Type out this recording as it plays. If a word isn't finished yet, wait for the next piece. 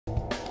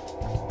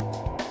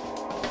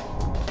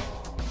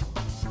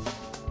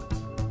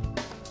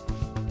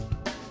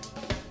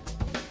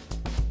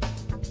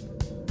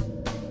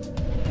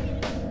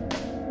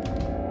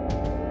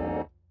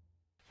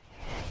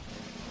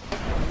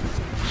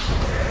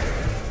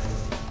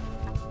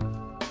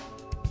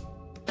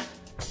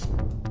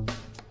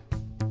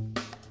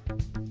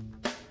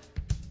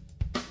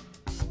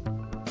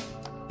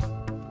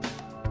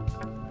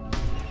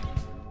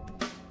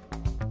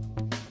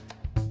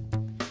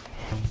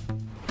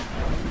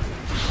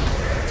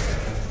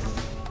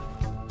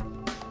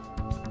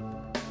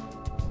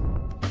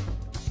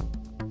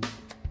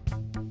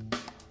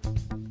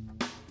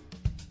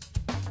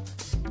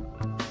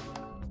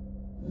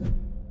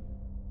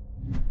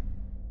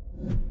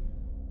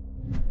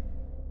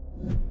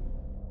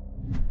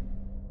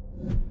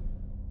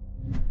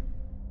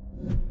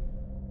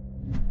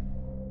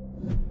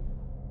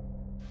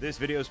This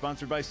video is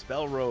sponsored by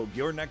Spell Rogue,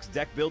 your next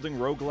deck-building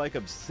roguelike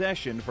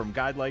obsession from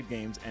Guidelight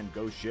Games and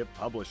Ghost Ship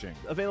Publishing.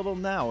 Available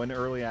now in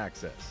early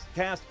access.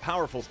 Cast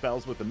powerful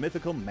spells with the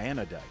mythical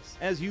mana dice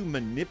as you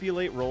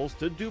manipulate rolls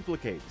to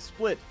duplicate,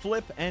 split,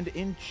 flip, and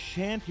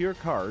enchant your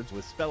cards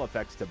with spell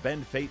effects to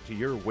bend fate to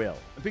your will.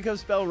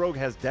 Because Spell Rogue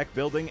has deck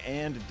building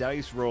and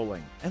dice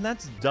rolling, and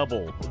that's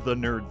double the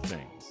nerd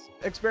things.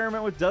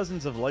 Experiment with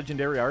dozens of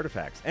legendary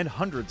artifacts and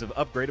hundreds of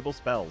upgradable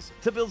spells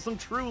to build some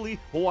truly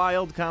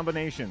wild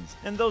combinations,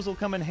 and those will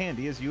come in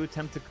handy as you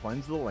attempt to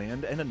cleanse the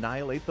land and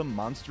annihilate the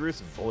monstrous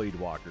Void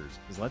Walkers.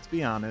 Because let's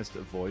be honest,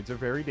 voids are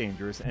very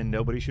dangerous and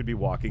nobody should be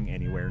walking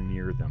anywhere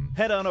near them.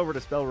 Head on over to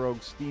Spell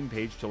Rogue's Steam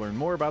page to learn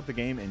more about the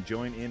game and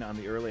join in on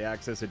the early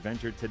access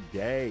adventure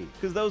today,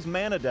 because those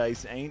mana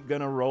dice ain't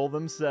gonna roll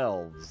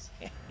themselves.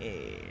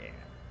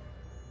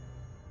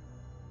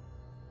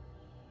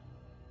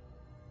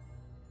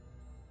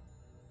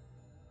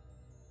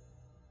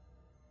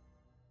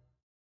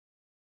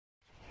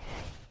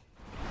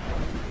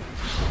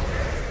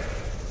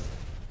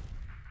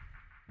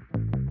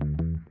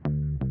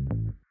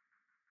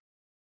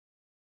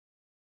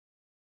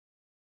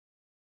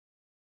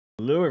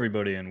 Hello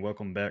everybody and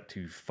welcome back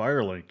to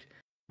Firelink.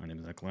 My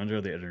name is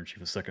Calandra, the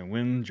editor-in-chief of Second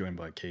Wind, joined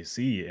by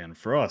KC and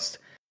Frost.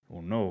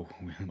 Oh no,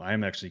 I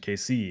am actually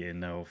KC, and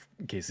now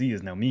KC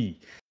is now me.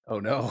 Oh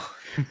no,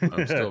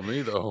 I'm still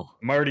me though.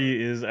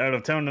 Marty is out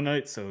of town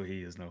tonight, so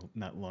he is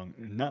not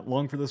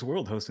long for this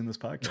world hosting this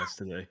podcast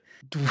today.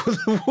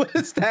 What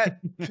is that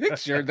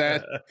picture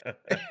that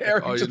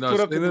Eric just put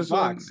up in the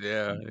box?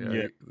 Yeah.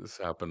 This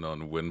happened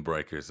on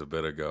Windbreakers a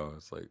bit ago.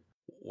 It's like,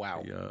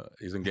 wow.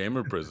 He's in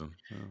gamer prison.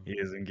 He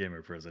is in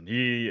gamer prison.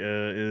 He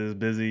is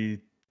busy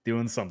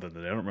doing something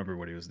today. I don't remember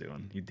what he was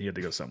doing. He had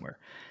to go somewhere.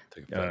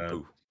 Take a fat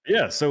poo.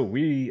 Yeah, so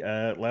we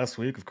last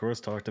week, of course,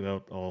 talked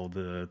about all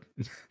the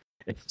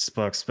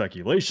Xbox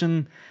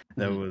speculation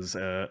that was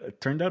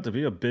turned out to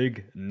be a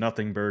big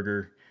nothing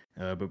burger.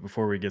 But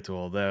before we get to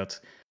all that,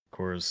 of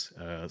course,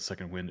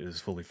 Second Wind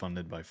is fully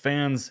funded by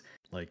fans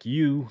like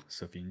you.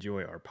 So if you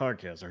enjoy our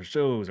podcasts, our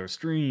shows, our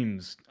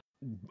streams,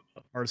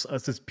 us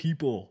as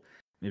people,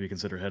 maybe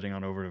consider heading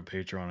on over to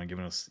Patreon and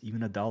giving us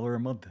even $1 a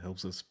month. It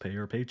helps us pay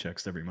our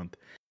paychecks every month.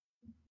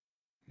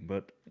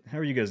 But how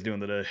are you guys doing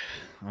today?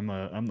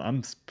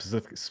 I'm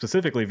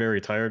specifically very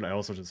tired. I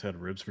also just had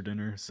ribs for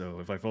dinner, so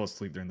if I fall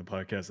asleep during the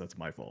podcast, that's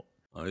my fault.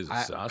 Oh, he's a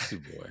saucy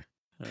boy.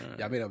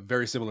 Yeah, I made a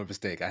very similar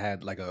mistake. I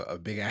had like a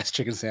big ass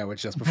chicken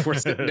sandwich just before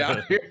sitting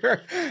down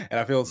here, and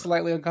I feel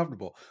slightly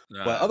uncomfortable.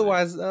 But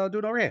otherwise,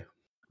 doing all right.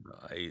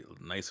 I ate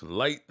nice and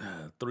light.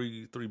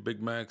 Three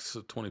Big Macs,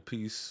 a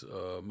 20-piece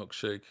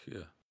milkshake.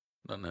 Yeah,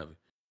 nothing heavy.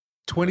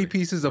 20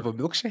 pieces of a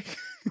milkshake?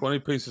 20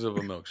 pieces of a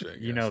milkshake.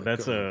 You know,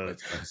 that's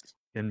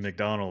in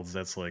McDonald's,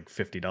 that's like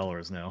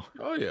 $50 now.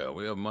 Oh yeah,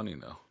 we have money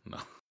now. No,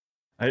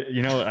 I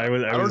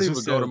don't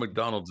even go to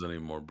McDonald's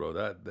anymore,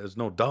 bro. There's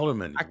no dollar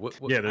menu.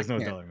 Yeah, there's no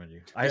dollar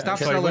menu. I stopped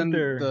selling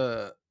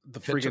the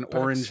freaking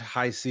orange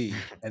high C,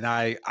 and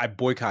I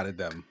boycotted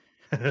them.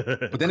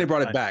 But then they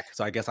brought it back,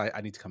 so I guess I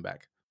need to come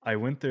back. I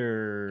went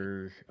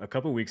there a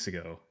couple weeks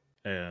ago,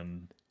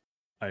 and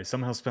I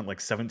somehow spent like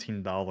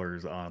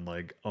 $17 on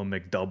like a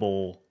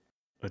McDouble,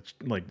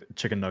 like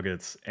chicken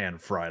nuggets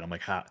and fried. I'm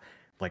like,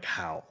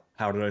 how?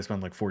 How did I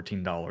spend like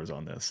 $14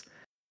 on this?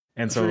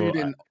 And so you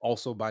didn't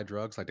also buy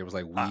drugs? Like there was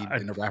like weed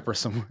in the wrapper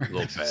somewhere? A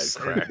little bag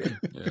crack.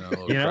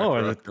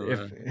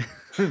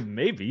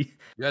 Maybe.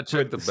 You gotta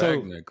check the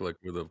bag, Nick, like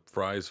with the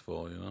fries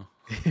full, you know?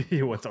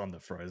 What's on the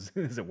fries?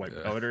 Is it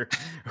white powder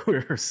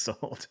or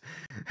salt?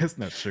 It's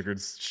not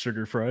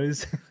sugar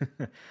fries.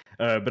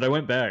 But I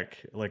went back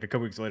like a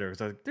couple weeks later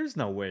because I was like, there's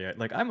no way.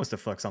 I must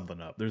have fucked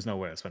something up. There's no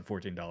way I spent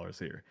 $14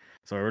 here.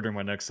 So I ordered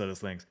my next set of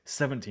things,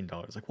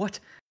 $17. Like, what?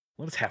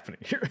 What is happening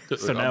here?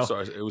 So I'm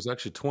sorry, it was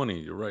actually 20.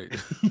 You're right.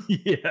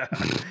 Yeah.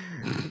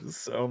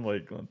 So I'm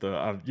like,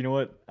 you know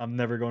what? I'm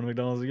never going to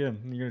McDonald's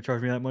again. You're gonna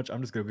charge me that much?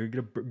 I'm just gonna get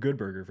a good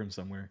burger from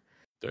somewhere.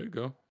 There you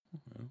go.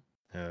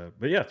 Yeah.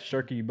 But yeah,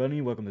 Sharky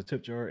Bunny, welcome to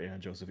Tip Jar,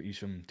 and Joseph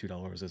Isham,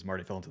 $2 as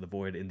Marty fell into the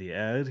void in the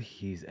ad.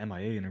 He's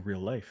MIA in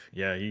real life.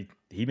 Yeah,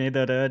 he made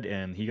that ad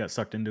and he got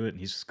sucked into it and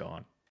he's just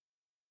gone.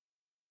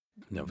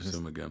 Never see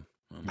him again.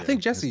 I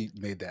think Jesse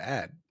made the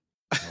ad.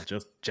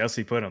 Well,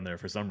 Jesse put him there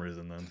for some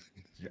reason. Then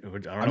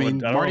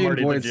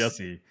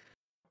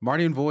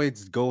Marty and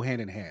Voids go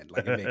hand in hand.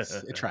 Like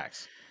it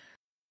tracks.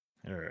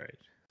 All right.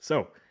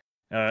 So,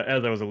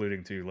 as I was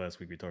alluding to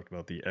last week, we talked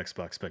about the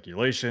Xbox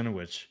speculation,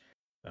 which,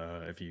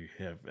 if you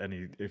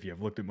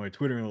have looked at my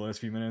Twitter in the last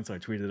few minutes, I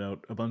tweeted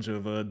out a bunch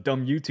of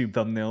dumb YouTube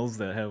thumbnails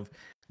that have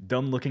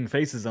dumb-looking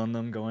faces on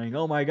them, going,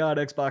 "Oh my God,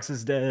 Xbox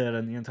is dead,"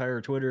 and the entire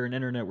Twitter and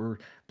internet were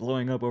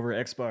blowing up over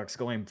Xbox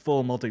going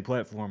full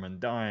multi-platform and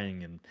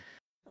dying and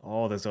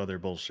all this other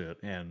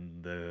bullshit.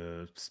 And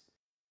the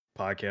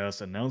podcast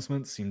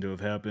announcements seem to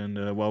have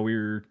happened while we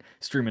were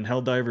streaming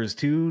Helldivers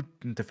 2,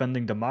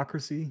 defending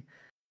democracy.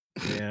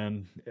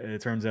 And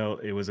it turns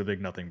out it was a big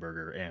nothing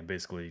burger. And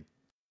basically,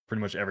 pretty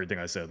much everything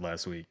I said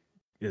last week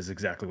is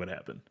exactly what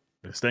happened.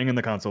 They're staying in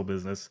the console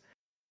business.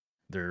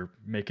 They're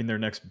making their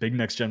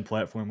next gen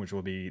platform, which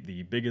will be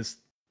the biggest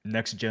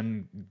next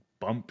gen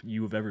bump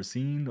you have ever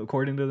seen,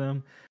 according to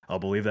them. I'll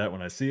believe that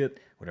when I see it,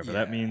 whatever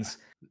that means.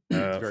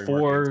 It's very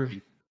marketing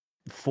speak.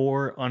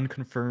 Four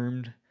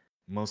unconfirmed,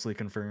 mostly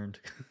confirmed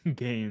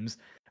games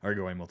are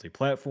going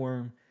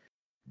multi-platform.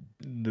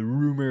 The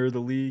rumor, the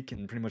leak,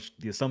 and pretty much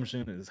the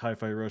assumption is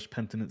Hi-Fi Rush,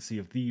 Pentiment, Sea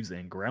of Thieves,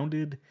 and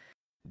Grounded.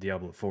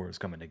 Diablo 4 is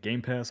coming to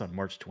Game Pass on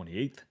March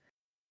 28th.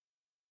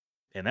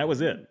 And that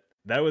was it.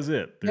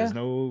 There's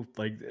no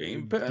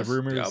Game Pass, the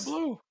rumors.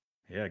 Diablo?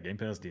 Yeah, Game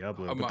Pass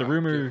Diablo. But the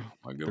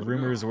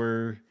rumors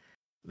were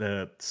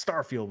that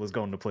Starfield was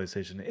going to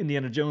PlayStation,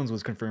 Indiana Jones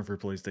was confirmed for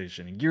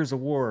PlayStation, and Gears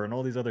of War, and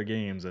all these other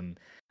games, and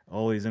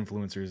all these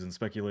influencers and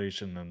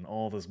speculation and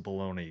all this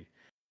baloney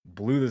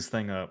blew this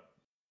thing up.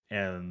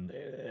 And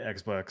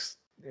Xbox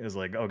is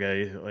like,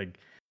 okay, like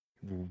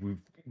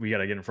we got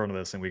to get in front of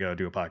this and we got to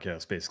do a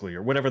podcast, basically,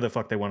 or whatever the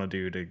fuck they want to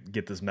do to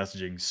get this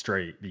messaging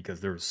straight,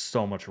 because there's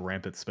so much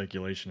rampant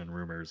speculation and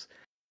rumors.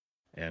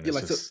 And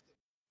it's just...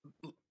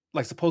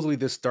 like supposedly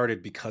this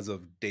started because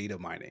of data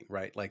mining,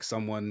 right? Like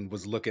someone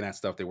was looking at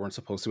stuff they weren't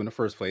supposed to in the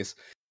first place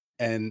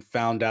and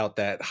found out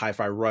that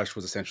Hi-Fi Rush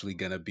was essentially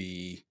going to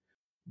be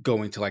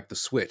going to like the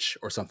Switch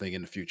or something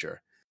in the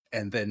future.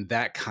 And then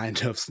that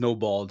kind of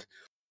snowballed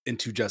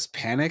into just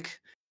panic,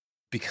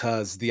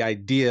 because the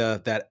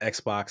idea that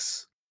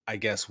Xbox, I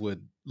guess,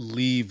 would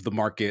leave the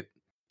market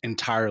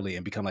entirely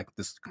and become like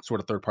this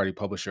sort of third-party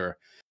publisher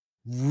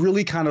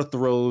really kind of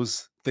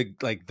throws the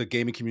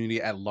gaming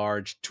community at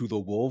large to the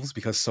wolves,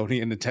 because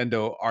Sony and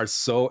Nintendo are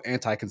so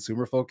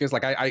anti-consumer focused.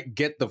 Like I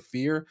get the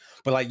fear,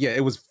 but like, yeah,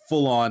 it was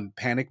full on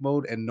panic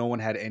mode and no one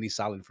had any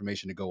solid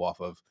information to go off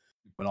of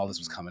when all this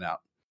was coming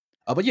out.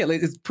 But yeah,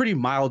 it's pretty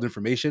mild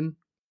information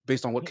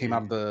based on what came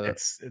out of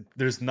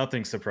there's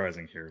nothing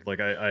surprising here. Like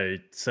I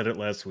said it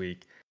last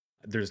week,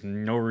 there's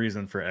no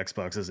reason for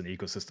Xbox as an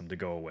ecosystem to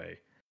go away.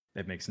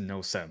 It makes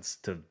no sense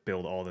to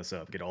build all this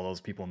up, get all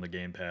those people in the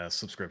Game Pass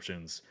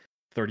subscriptions.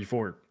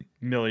 34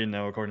 million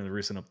now, according to the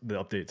recent the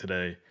update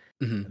today.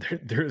 Mm-hmm.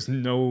 There's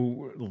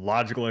no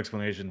logical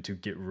explanation to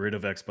get rid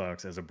of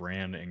Xbox as a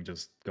brand and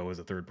just go as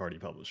a third-party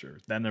publisher.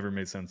 That never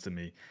made sense to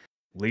me.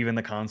 Leaving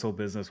the console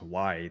business,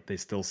 why? They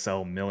still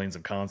sell millions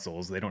of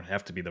consoles. They don't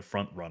have to be the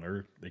front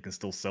runner. They can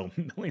still sell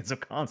millions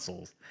of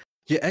consoles.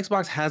 Yeah,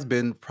 Xbox has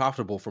been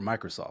profitable for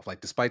Microsoft.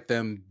 Like, despite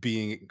them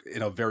being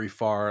in a very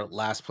far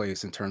last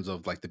place in terms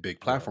of like the big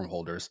platform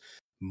holders,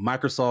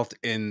 Microsoft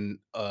in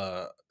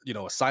a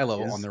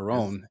silo on their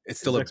own, it's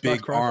still a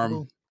big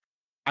arm.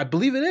 I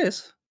believe it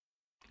is.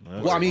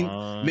 Well, I mean,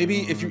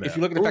 maybe if you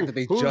look at the fact that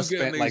they just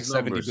spent like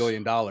 $70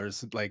 billion,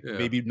 like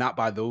maybe not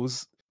by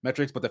those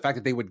metrics, but the fact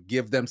that they would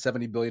give them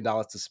 $70 billion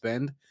to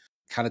spend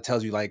kind of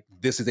tells you like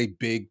this is a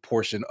big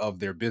portion of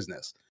their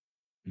business.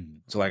 Mm-hmm.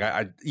 So like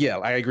I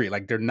agree.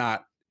 Like they're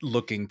not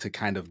looking to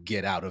kind of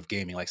get out of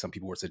gaming like some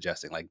people were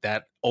suggesting. Like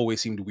that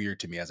always seemed weird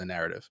to me as a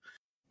narrative.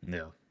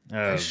 Yeah.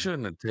 I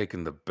shouldn't have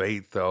taken the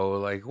bait though.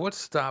 Like, what's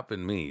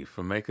stopping me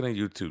from making a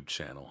YouTube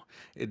channel?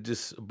 It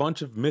just a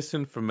bunch of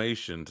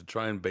misinformation to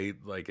try and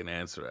bait like an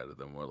answer out of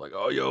them. We're like,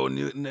 oh, yo,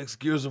 next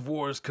Gears of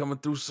War is coming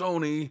through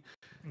Sony.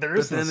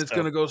 But then it's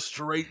gonna go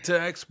straight to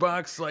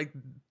Xbox like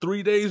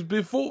 3 days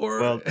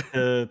before. Well,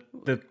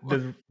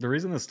 the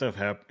reason this stuff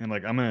happened, and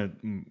like I'm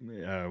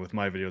gonna with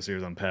my video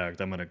series Unpacked,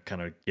 I'm gonna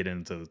kind of get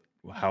into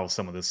how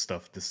some of this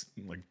stuff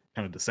like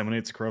kind of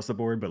disseminates across the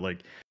board, but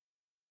like.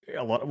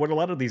 What a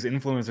lot of these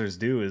influencers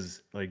do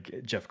is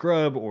like Jeff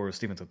Grubb or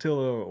Steven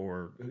Totilo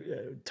or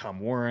Tom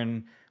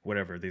Warren,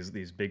 whatever,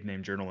 these big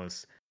name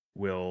journalists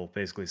will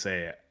basically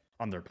say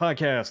on their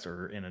podcast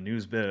or in a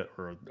news bit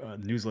or a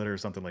newsletter or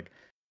something like,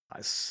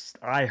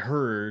 I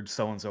heard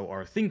so-and-so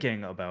are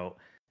thinking about,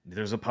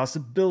 there's a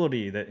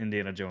possibility that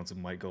Indiana Jones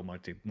might go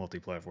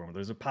multi-platform.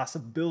 There's a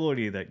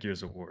possibility that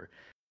Gears of War.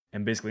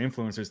 And basically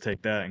influencers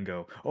take that and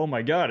go, oh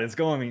my God, it's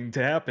going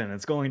to happen.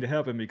 It's going to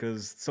happen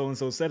because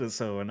so-and-so said it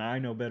so, and I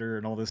know better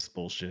and all this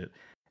bullshit.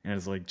 And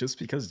it's like, just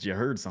because you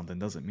heard something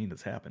doesn't mean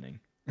it's happening.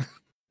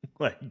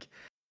 Like,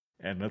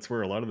 and that's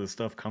where a lot of this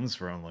stuff comes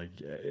from. Like,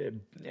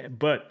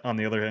 but on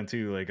the other hand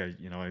too, like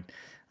on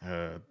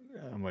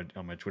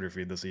my Twitter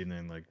feed this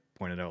evening, like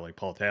pointed out like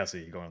Paul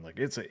Tassi going like,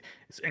 it's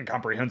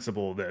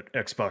incomprehensible that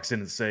Xbox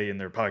didn't say in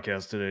their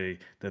podcast today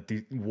that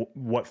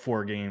what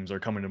 4 games are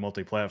coming to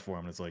multi-platform.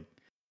 And it's like,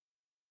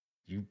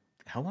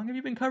 how long have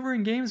you been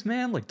covering games,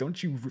 man? Like,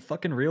 don't you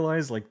fucking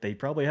realize like they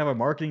probably have a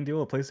marketing deal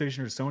with PlayStation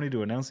or Sony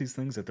to announce these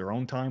things at their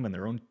own time and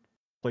their own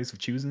place of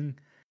choosing?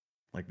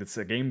 Like, it's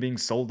a game being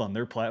sold on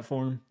their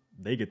platform.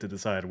 They get to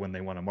decide when they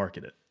want to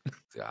market it.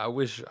 I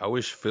wish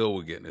Phil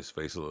would get in his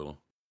face a little.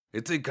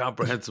 It's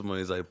incomprehensible.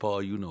 He's like,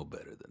 Paul, you know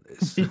better than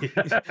this.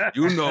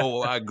 You know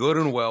why, good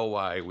and well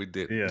why we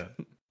did.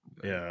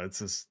 Yeah, it's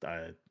just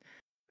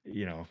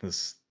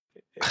this.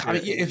 I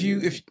mean,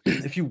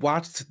 if you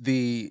watched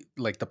the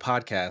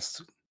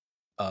podcast,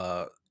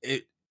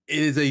 it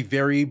is a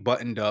very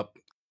buttoned up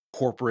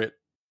corporate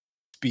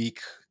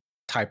speak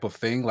type of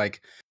thing.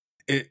 Like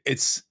it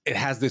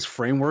has this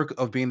framework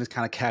of being this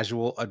kind of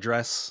casual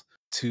address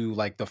to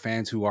like the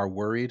fans who are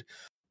worried,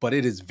 but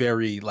it is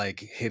very like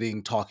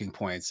hitting talking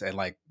points and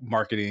like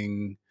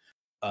marketing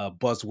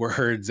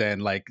buzzwords,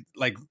 and like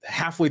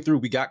halfway through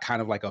we got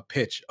kind of like a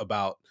pitch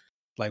about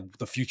like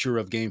the future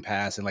of Game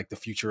Pass and like the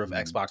future of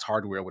Mhm. Xbox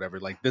hardware or whatever.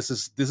 Like this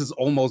is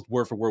almost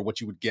word for word what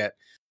you would get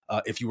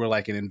if you were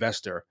like an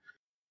investor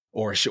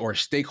or a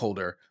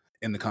stakeholder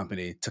in the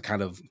company, to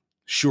kind of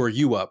shore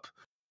you up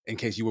in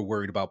case you were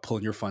worried about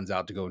pulling your funds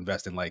out to go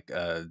invest in like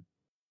the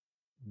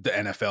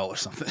NFL or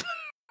something.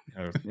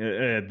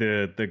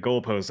 The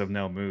goalposts have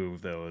now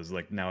moved though. Is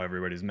like now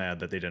everybody's mad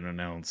that they didn't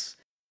announce,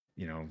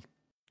 you know,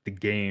 the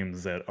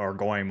games that are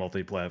going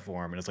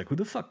multi-platform, and it's like, who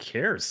the fuck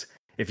cares?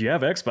 If you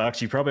have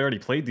Xbox, you probably already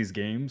played these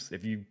games.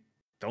 If you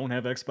don't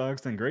have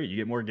Xbox, then great, you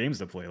get more games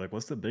to play. Like,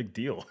 what's the big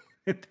deal?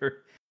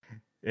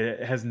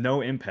 It has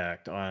no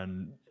impact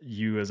on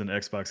you as an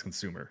Xbox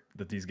consumer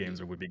that these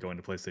games would be going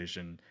to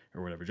PlayStation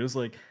or whatever. Just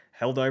like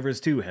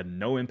Helldivers 2 had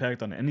no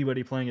impact on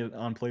anybody playing it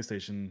on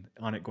PlayStation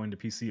on it going to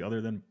PC, other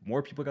than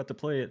more people got to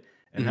play it.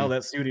 And now Mhm.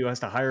 that studio has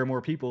to hire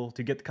more people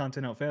to get the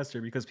content out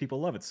faster because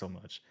people love it so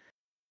much.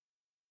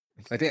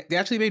 Like they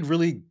actually made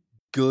really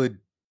good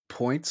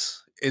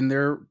points in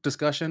their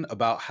discussion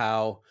about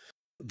how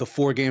the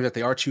 4 games that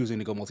they are choosing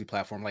to go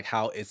multi-platform, like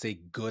how it's a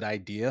good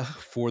idea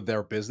for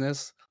their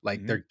business.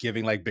 Like Mhm. they're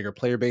giving like bigger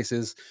player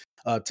bases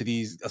to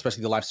these,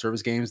 especially the live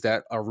service games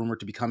that are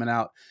rumored to be coming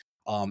out.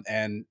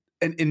 And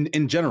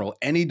in general,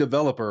 any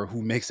developer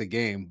who makes a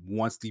game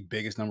wants the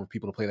biggest number of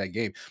people to play that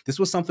game. This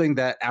was something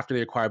that after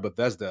they acquired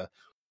Bethesda,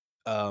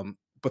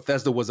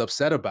 Bethesda was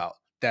upset about,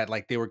 that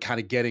like they were kind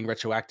of getting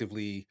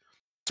retroactively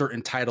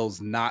certain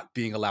titles not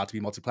being allowed to be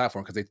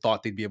multi-platform because they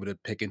thought they'd be able to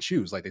pick and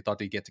choose. Like they thought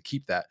they'd get to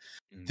keep that.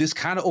 Mm. This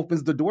kind of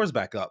opens the doors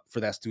back up for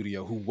that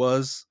studio who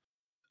was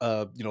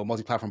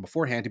multi-platform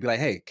beforehand, to be like,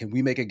 hey, can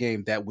we make a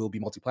game that will be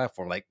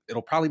multi-platform? Like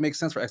it'll probably make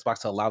sense for Xbox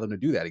to allow them to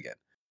do that again.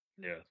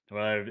 Yeah.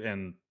 Well,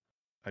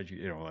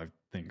 I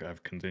think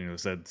I've continually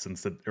said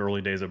since the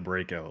early days of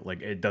Breakout,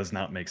 like it does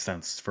not make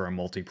sense for a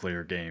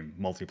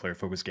multiplayer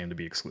focused game to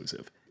be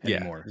exclusive Yeah,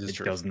 anymore. this is It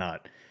true. does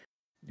not.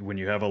 When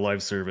you have a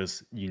live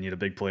service, you need a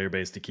big player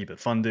base to keep it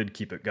funded,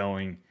 keep it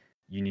going.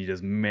 You need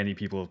as many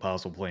people as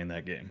possible playing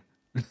that game.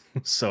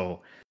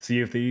 So,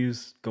 Sea of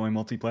Thieves going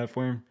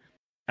multi-platform,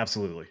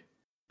 absolutely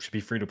should be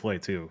free to play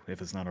too.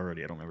 If it's not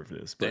already, I don't remember if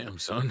it is, but Damn,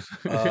 son.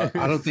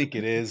 I don't think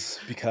it is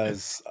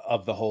because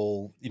of the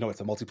whole,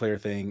 it's a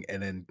multiplayer thing,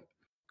 and then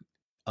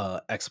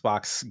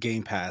Xbox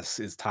Game Pass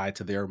is tied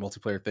to their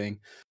multiplayer thing.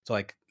 So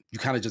like you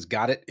kind of just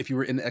got it if you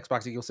were in the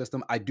Xbox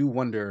ecosystem. I do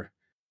wonder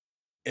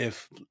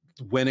if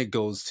when it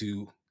goes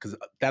to, because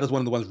that is one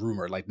of the ones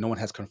rumored. Like no one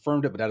has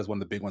confirmed it, but that is one of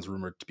the big ones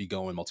rumored to be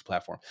going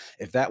multi-platform.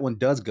 If that one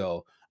does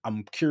go,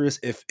 I'm curious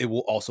if it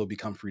will also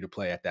become free to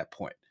play at that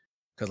point.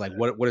 Because like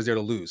what is there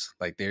to lose?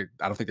 Like I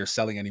don't think they're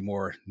selling any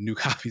more new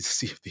copies of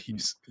Sea of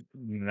Thieves.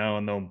 no,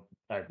 and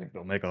I think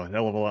they'll make a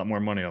hell of a lot more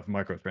money off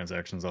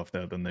microtransactions off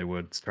that than they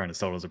would trying to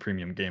sell it as a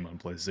premium game on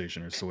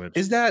PlayStation or Switch.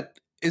 Is that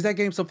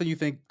game something you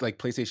think like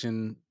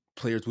PlayStation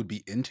players would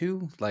be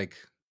into? Like,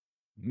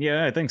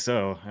 Yeah, I think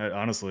so.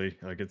 Honestly,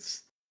 like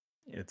it's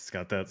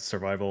got that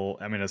survival.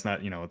 I mean, it's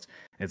not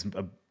it's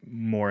a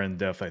more in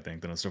depth I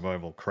think than a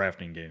survival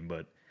crafting game,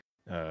 but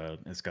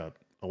it's got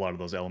a lot of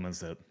those elements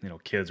that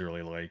kids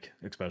really like,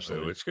 Wait,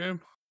 especially which game?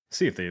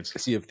 Sea of Thieves.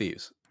 Sea of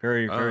Thieves.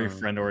 Very very Oh,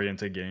 friend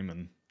oriented game,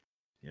 and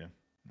yeah,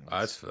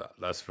 it's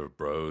that's for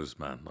bros,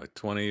 man. Like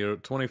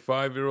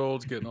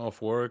 25-year-olds getting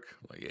off work.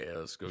 Like, yeah,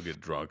 let's go get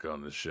drunk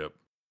on the ship.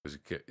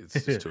 Because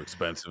it's just too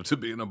expensive to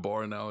be in a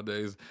bar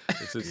nowadays.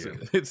 It's yeah.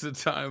 it's a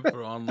time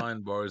for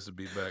online bars to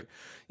be back.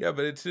 Yeah,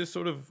 but it's just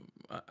sort of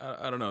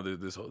I don't know,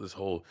 this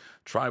whole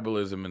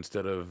tribalism,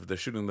 instead of they're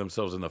shooting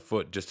themselves in the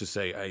foot just to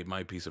say, hey,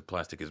 my piece of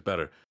plastic is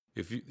better.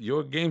 If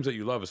your games that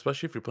you love,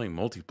 especially if you're playing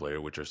multiplayer,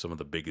 which are some of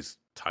the biggest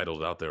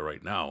titles out there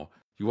right now,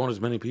 you want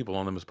as many people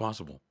on them as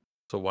possible.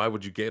 So why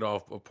would you gate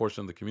off a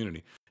portion of the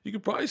community? You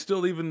could probably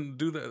still even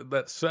do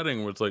that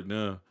setting where it's like,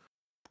 nah,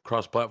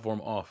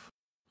 cross-platform off.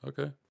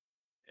 Okay,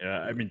 Yeah,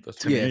 I mean, that's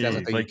to what you Yeah, if can that's do. the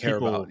me, thing you like care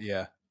about. people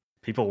Yeah.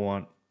 people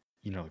want,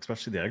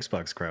 especially the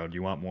Xbox crowd,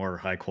 you want more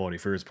high quality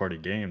first party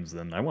games.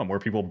 Then I want more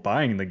people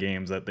buying the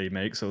games that they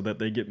make so that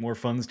they get more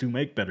funds to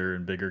make better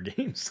and bigger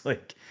games.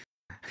 Like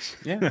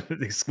Yeah. the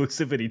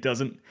exclusivity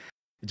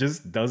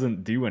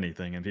doesn't do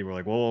anything. And people are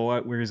like, well,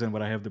 what reason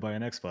would I have to buy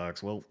an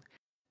Xbox? Well,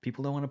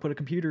 people don't want to put a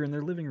computer in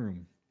their living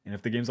room. And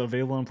if the game's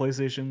available on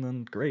PlayStation,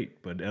 then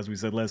great. But as we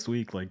said last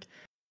week, like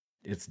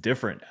it's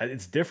different.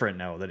 It's different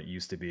now than it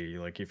used to be.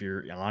 Like if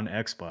you're on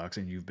Xbox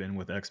and you've been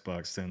with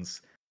Xbox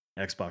since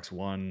Xbox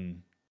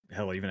One,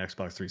 hell, even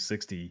Xbox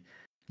 360,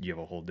 you have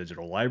a whole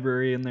digital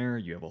library in there.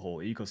 You have a whole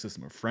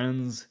ecosystem of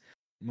friends,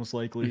 most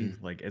likely.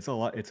 Mhm. Like it's a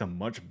lot. It's a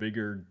much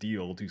bigger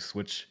deal to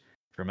switch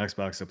from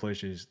Xbox to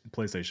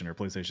PlayStation or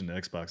PlayStation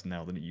to Xbox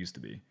now than it used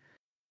to be.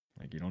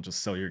 Like you don't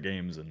just sell your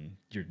games and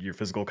your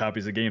physical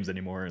copies of games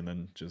anymore, and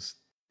then just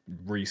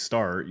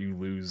restart. You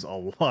lose a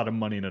lot of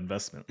money in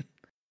investment.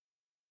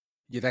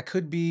 Yeah, that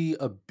could be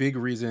a big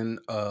reason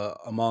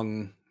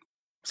among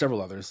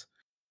several others,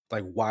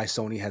 like why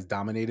Sony has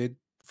dominated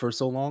for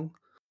so long.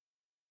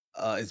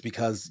 is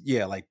because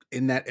like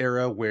in that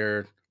era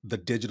where the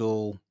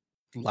digital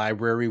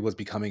library was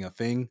becoming a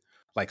thing,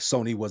 like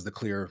Sony was the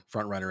clear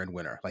front runner and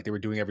winner. Like they were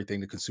doing everything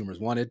the consumers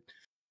wanted,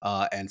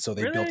 and so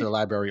they built their Really?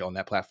 library on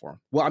that platform.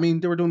 Well, I mean,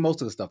 they were doing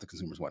most of the stuff the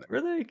consumers wanted.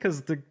 Really?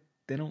 Because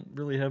they don't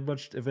really have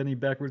much, if any,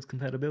 backwards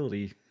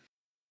compatibility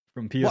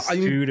from Well, I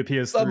mean, PS2 to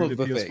PS3 some to of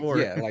the things,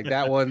 PS4. like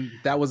that one,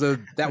 that was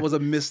a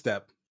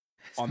misstep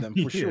on them for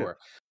Yeah. sure.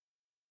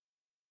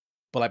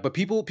 But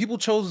people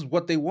chose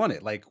what they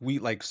wanted. Like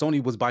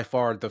Sony was by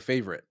far the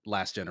favorite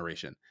last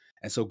generation.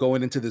 And so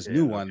going into this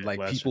new one, okay, like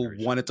last people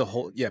generation. wanted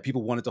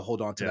to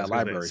hold on to Yeah, I that was gonna say,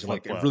 library. it's So like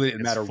it flip-flop. really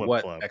didn't It's matter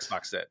what flip-flopped.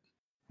 Xbox said.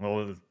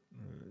 Well,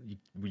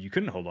 you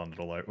couldn't hold on to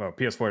the library. Well,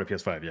 PS4 to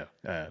PS5,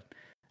 yeah.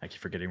 I keep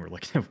forgetting we're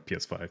looking at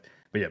PS5.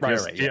 But yeah,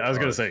 Right, yeah. I was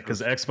gonna say,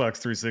 because Xbox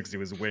 360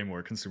 was way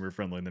more consumer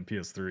friendly than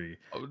PS3.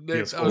 Oh, Nick, that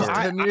PS4. was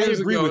 10 I years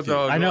agree ago, with you.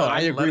 dog. I know,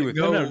 I Let agree it with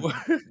go. No,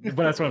 but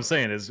that's what I'm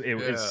saying is it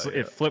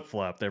Yeah. flip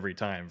flopped every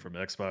time from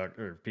Xbox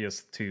or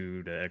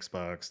PS2 to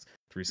Xbox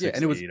 360 Yeah,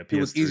 and to PS3.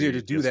 it was easier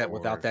to do that PS4.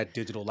 without that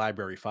digital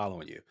library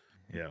following you.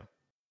 Yeah.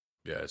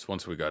 Yeah, it's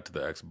once we got to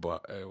the X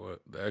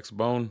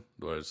Bone,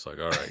 where it's like,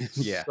 all right,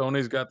 Yeah.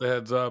 Sony's got the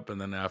heads up, and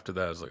then after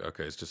that, it's like,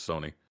 okay, it's just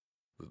Sony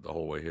the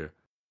whole way here.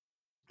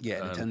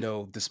 Yeah, And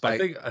Nintendo,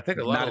 despite I think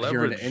a lot not of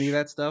adhering leverage, to any of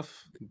that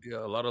stuff. yeah,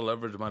 a lot of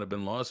leverage might have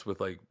been lost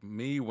with like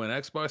me when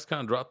Xbox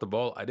kind of dropped the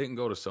ball. I didn't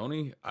go to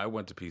Sony, I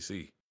went to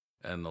PC,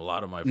 and a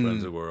lot of my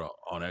friends who were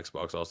on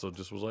Xbox also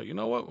just was like, you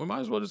know what, we might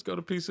as well just go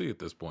to PC at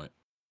this point.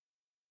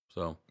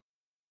 So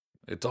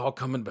it's all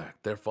coming back.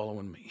 They're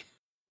following me.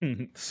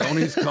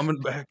 Sony's coming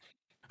back.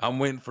 I'm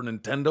waiting for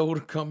Nintendo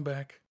to come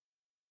back.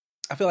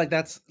 I feel like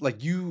that's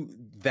like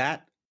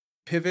that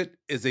pivot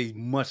is a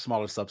much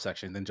smaller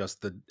subsection than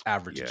just the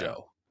average Yeah.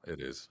 Joe. It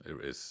is.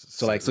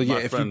 So like, My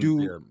if you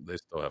do, yeah, they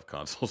still have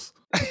consoles.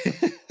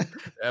 They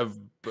have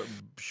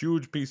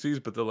huge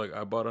PCs, but they're like,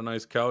 I bought a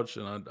nice couch,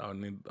 and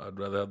I'd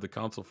rather have the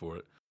console for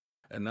it.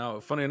 And now,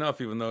 funny enough,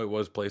 even though it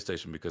was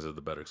PlayStation because of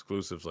the better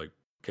exclusives, like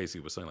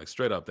Casey was saying, like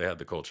straight up, they had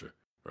the culture,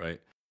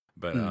 right?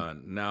 But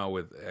now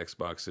with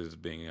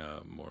Xboxes being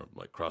more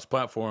like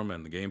cross-platform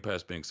and the Game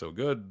Pass being so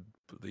good,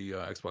 the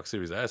Xbox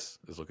Series S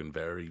is looking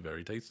very,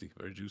 very tasty,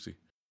 very juicy.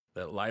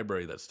 That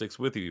library that sticks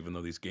with you, even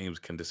though these games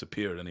can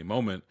disappear at any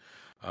moment,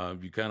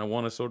 you kind of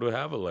want to sort of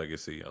have a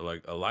legacy,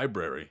 like a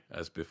library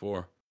as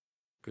before,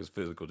 because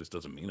physical just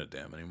doesn't mean a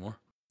damn anymore.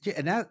 yeah,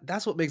 and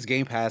that's what makes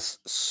Game Pass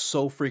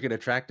so freaking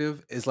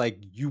attractive. Is like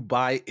you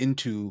buy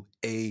into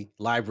a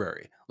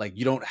library. Like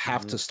you don't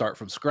have to start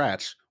from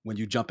scratch when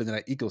you jump into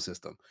that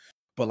ecosystem.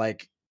 But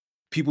like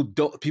people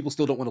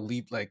still don't want to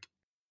leave. Like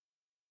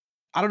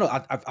I don't know.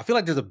 I feel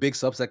like there's a big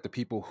subsect of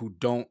people who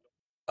don't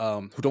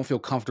feel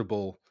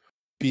comfortable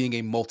being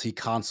a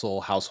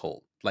multi-console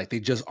household. Like they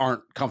just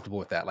aren't comfortable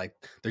with that. Like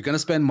they're gonna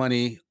spend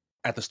money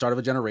at the start of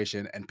a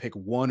generation and pick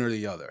one or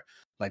the other.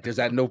 Like there's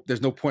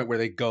no point where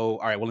they go,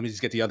 all right, well, let me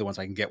just get the other one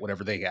so I can get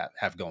whatever they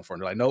have going for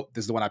them. They're like, nope,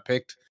 this is the one I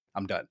picked.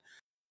 I'm done.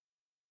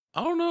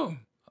 I don't know.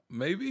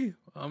 Maybe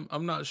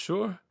I'm not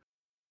sure.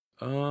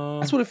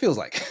 That's what it feels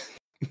like.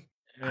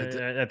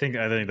 I think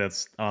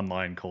that's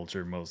online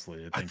culture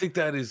mostly. I think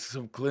that is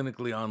some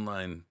clinically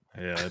online.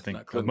 Yeah, I think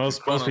Not clinically, most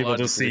people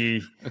just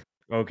chronologically. see,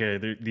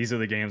 okay, these are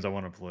the games I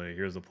want to play.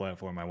 Here's the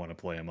platform I want to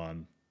play them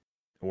on,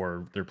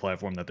 or their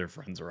platform that their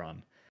friends are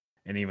on.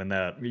 And even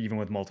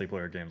with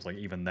multiplayer games, like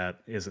even that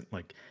isn't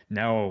like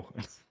now.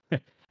 I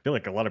feel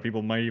like a lot of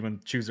people might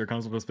even choose their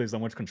console based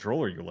on which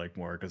controller you like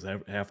more, because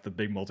half the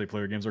big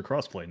multiplayer games are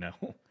crossplay now.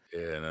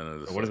 Yeah,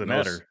 no. So what does it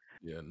matter?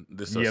 Yeah,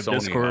 this is You a have Sony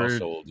Discord.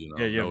 household.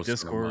 Yeah, you no have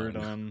Discord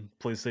cinema. on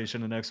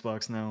PlayStation and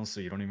Xbox now,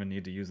 so you don't even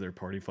need to use their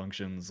party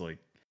functions. Like,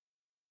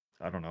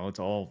 I don't know, it's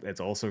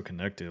all so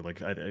connected.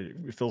 Like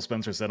Phil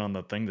Spencer said on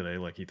the thing today,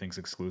 like he thinks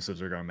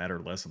exclusives are gonna matter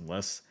less and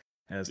less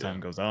as time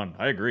goes on.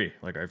 I agree.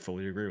 Like I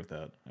fully agree with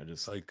that. I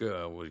just Like what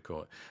do you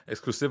call it?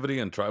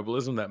 Exclusivity and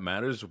tribalism, that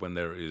matters when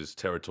there is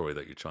territory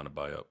that you're trying to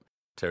buy up,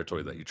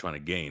 territory that you're trying to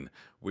gain.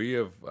 We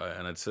have,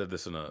 and I'd said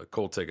this in a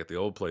cold take at the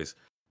old place.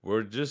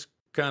 We're just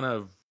kind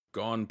of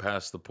gone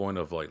past the point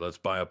of like, let's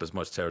buy up as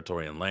much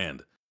territory and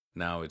land.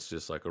 Now it's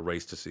just like a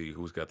race to see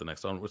who's got the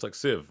next one. It's like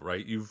Civ,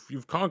 right?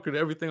 You've conquered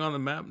everything on the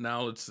map.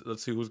 Now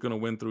let's see who's going to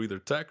win through either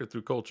tech or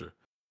through culture.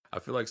 I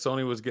feel like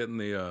Sony was getting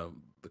the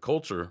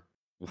culture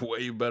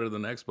way better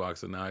than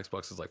Xbox, and now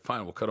Xbox is like,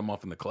 fine, we'll cut them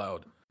off in the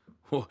cloud.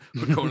 We're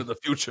going to the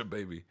future,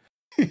 baby.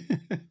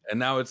 And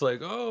now it's like,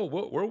 oh,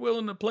 we're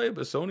willing to play,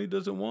 but Sony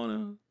doesn't want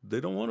to.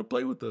 They don't want to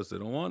play with us. They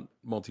don't want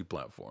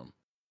multi-platform.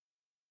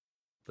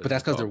 But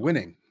that's because they're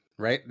winning,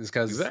 right? It's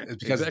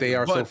because they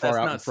are so far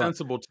out in front. That's not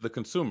sensible to the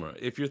consumer.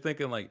 If you're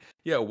thinking like,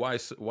 yeah, why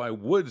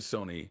would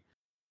Sony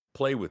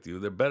play with you?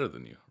 They're better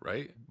than you,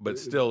 right? But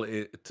still,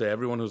 to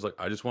everyone who's like,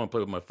 I just want to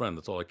play with my friend.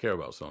 That's all I care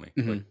about, Sony.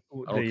 Like,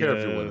 I don't care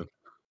if you're winning.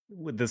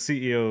 With the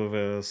CEO of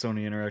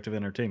Sony Interactive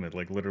Entertainment,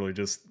 like literally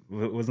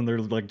wasn't there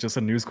like just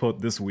a news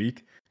quote this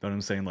week about him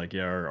saying like,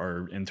 yeah,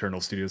 our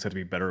internal studios have to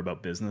be better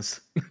about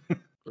business.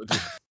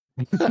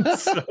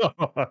 So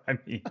I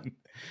mean,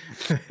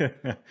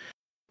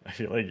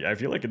 I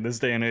feel like in this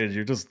day and age,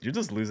 you're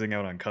just losing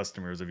out on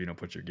customers if you don't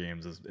put your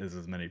games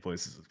as many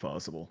places as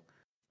possible.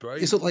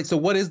 Yeah, so like, so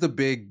what is the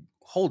big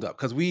holdup?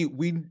 Because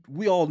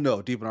we all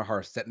know deep in our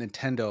hearts that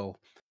Nintendo,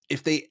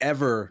 if they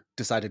ever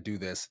decide to do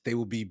this, they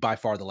will be by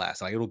far the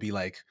last. Like it'll be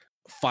like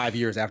 5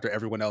 years after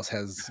everyone else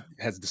has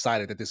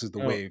decided that this is the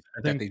Well, wave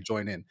I that think they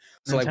join in.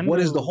 So like, what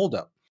is the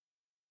holdup?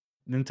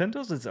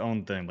 Nintendo's its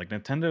own thing. Like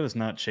Nintendo is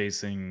not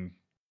chasing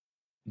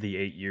the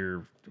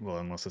 8-year, well,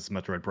 unless it's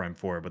Metroid Prime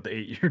 4, but the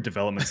 8-year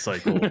development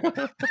cycle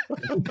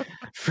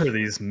for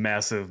these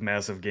massive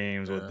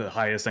games with the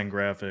highest end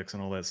graphics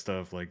and all that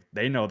stuff. Like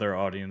they know their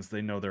audience.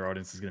 They know their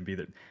audience is going to be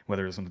that,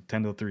 whether it's a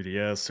Nintendo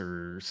 3DS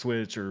or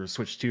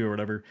Switch 2 or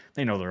whatever.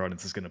 They know their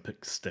audience is going to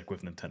stick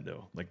with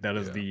Nintendo. Like that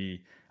is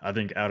I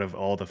think out of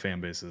all the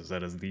fan bases,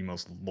 that is the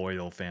most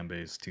loyal fan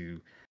base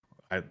to.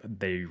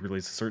 They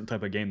release a certain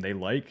type of game they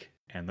like,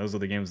 and those are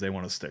the games they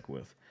want to stick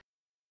with.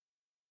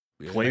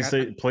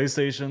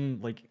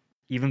 PlayStation, like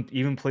even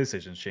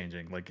PlayStation's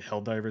changing. Like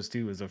Helldivers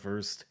 2 is the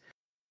first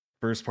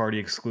party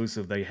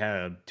exclusive they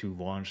had to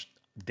launch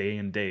day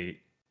and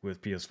date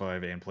with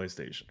PS5 and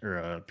PlayStation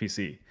or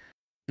PC.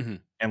 Mm-hmm.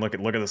 And look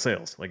at the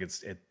sales. Like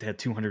it had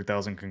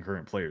 200,000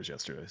 concurrent players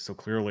yesterday. So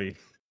clearly,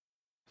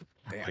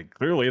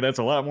 that's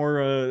a lot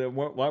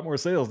more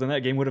sales than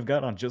that game would have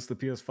got on just the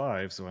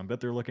PS5. So I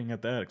bet they're looking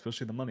at that,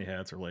 especially the money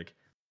hats are like,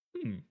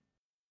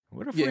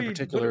 what if in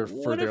particular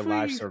for their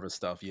live service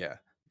stuff, Yeah,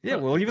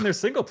 well, even their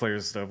single player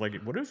stuff. Like,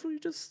 what if we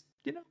just,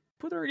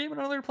 put our game on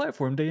another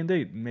platform day and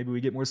date, and maybe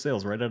we get more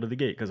sales right out of the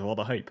gate because of all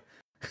the hype.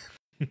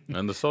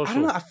 And the social. I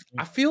don't know.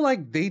 I feel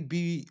like they'd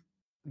be,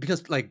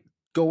 because like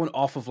going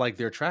off of like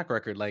their track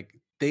record, like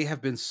they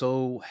have been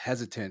so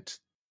hesitant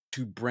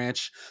to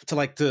branch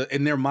to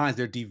in their minds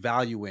they're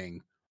devaluing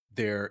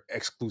their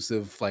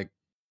exclusive like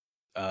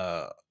their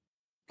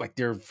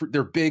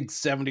big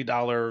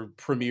 $70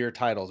 premiere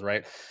titles,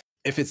 right?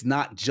 If it's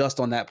not just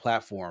on that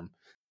platform,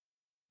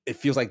 it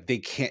feels like they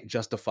can't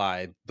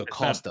justify the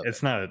cost of it.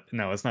 It's not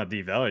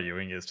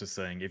devaluing. It's just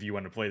saying if you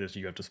want to play this,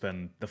 you have to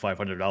spend the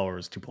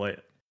 $500 to play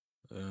it.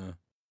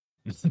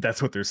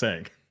 That's what they're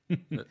saying.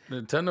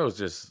 Nintendo is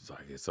just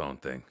like its own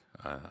thing.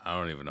 I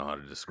don't even know how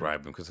to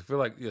describe them because I feel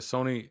like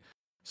Sony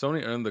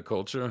earned the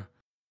culture.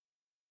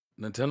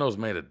 Nintendo's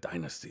made a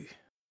dynasty,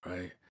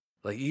 right?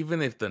 Like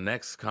even if the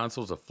next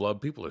console's a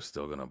flub, people are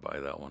still gonna buy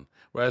that one.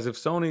 Whereas if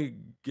Sony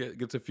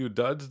gets a few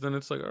duds, then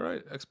it's like, all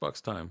right, Xbox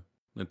time.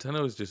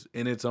 Nintendo is just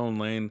in its own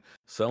lane,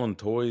 selling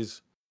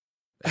toys.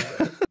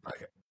 I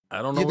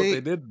don't know what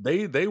they did.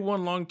 They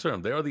won long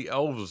term. They are the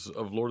elves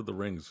of Lord of the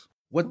Rings.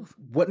 What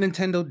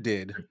Nintendo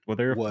did? Well,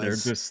 they're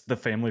just the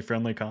family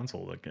friendly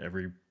console.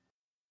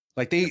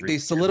 Like they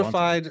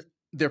solidified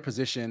their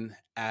position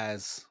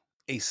as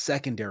a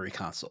secondary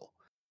console.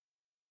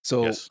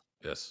 So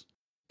yes.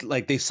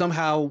 Like they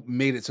somehow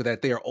made it so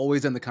that they are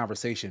always in the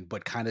conversation,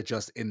 but kind of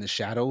just in the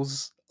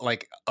shadows,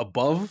 like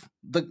above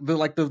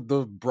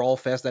the brawl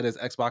fest that is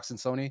Xbox and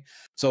Sony.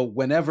 So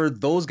whenever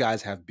those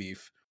guys have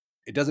beef,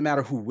 it doesn't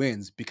matter who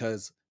wins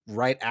because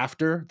right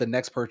after the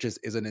next purchase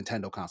is a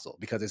Nintendo console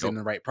because it's in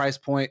the right price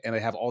point and they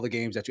have all the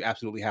games that you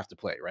absolutely have to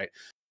play, right?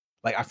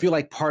 Like I feel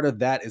like part of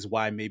that is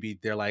why maybe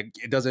they're like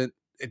it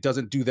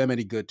doesn't do them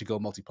any good to go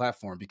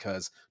multi-platform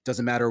because it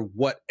doesn't matter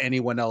what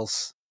anyone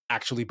else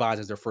actually buys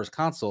as their first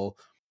console.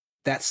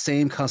 That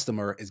same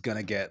customer is going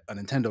to get a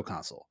Nintendo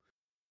console.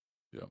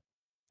 Yeah.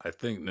 I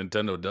think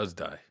Nintendo does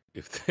die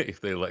if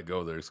they let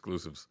go of their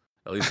exclusives,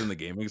 at least in the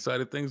gaming side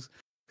of things,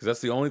 because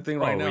that's the only thing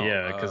right now.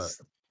 Yeah,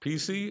 because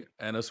PC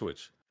and a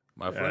Switch.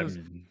 My friends,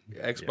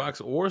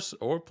 Xbox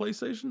or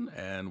PlayStation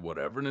and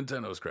whatever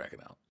Nintendo's cracking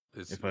out.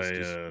 It's just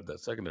that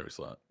secondary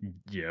slot.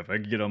 Yeah, if I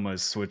could get on my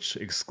Switch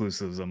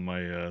exclusives on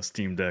my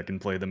Steam Deck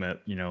and play them at,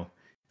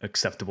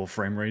 acceptable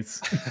frame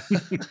rates,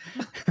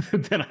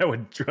 then I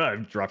would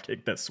drop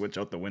kick that Switch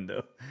out the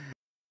window.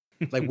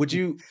 Like, would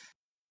you?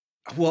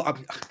 Well,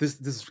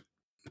 this is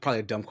probably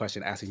a dumb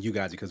question asking you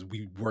guys because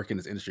we work in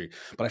this industry.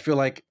 But I feel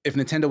like if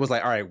Nintendo was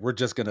like, all right, we're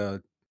just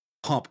gonna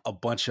pump a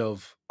bunch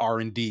of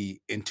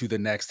R&D into the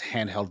next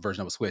handheld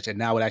version of a Switch, and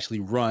now it actually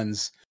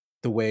runs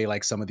the way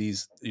like some of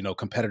these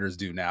competitors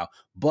do now,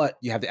 but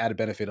you have the added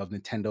benefit of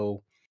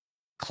Nintendo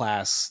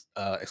class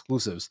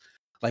exclusives.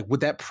 Like,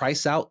 would that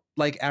price out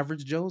like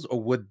average Joes,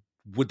 or would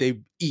they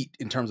eat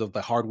in terms of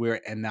the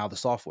hardware and now the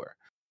software?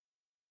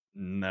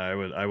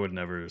 No, I would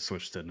never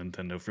switch to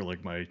Nintendo for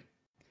like my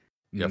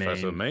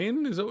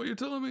main. Is that what you're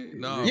telling me?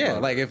 No. Yeah,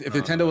 like if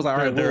Nintendo was like,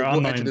 all right,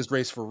 we'll enter this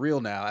race for real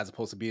now, as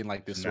opposed to being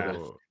like this sort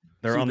of.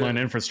 Their online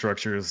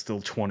infrastructure is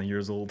still 20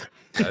 years old.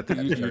 I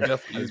think you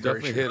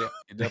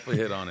definitely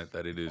hit on it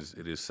that it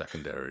is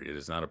secondary. It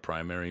is not a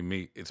primary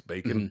meat. It's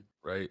bacon,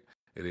 right?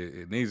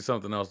 It needs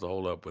something else to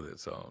hold up with it.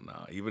 So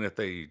no, even if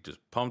they just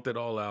pumped it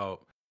all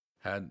out,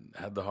 had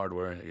the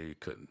hardware, you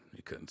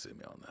couldn't see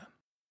me on that.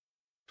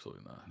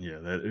 Absolutely not. Yeah,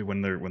 that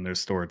when their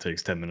store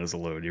takes 10 minutes to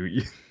load,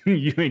 you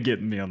ain't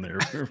getting me on their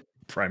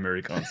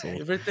primary console.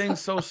 Everything's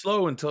so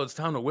slow until it's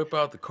time to whip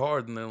out the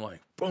card, and then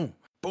like boom,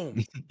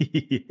 boom.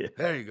 Yeah.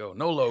 There you go.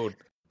 No load.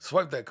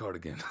 Swipe that card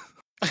again.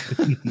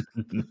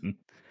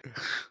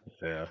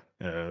 Yeah,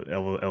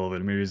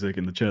 Elevated Music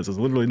in the chat says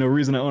literally no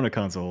reason to own a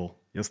console.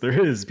 Yes, there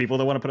is. People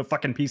that want to put a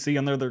fucking PC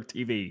on their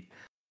TV.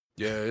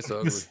 Yeah, it's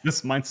ugly.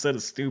 This mindset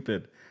is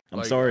stupid. I'm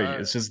Like, sorry,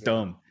 it's just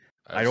dumb.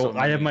 I have so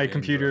I have many my games that I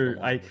computer.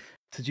 don't wanna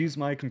To use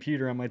my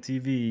computer on my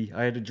TV,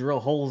 I had to drill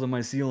holes in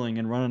my ceiling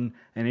and run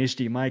an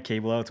HDMI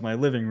cable out to my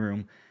living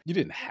room. You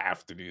didn't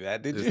have to do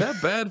that, did you? Is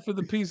that bad for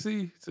the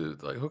PC to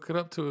like hook it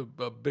up to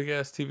a big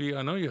ass TV?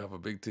 I know you have a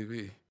big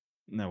TV.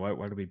 No, why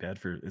would it be bad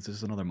for? It's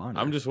just another monitor.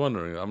 I'm just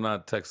wondering. I'm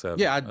not tech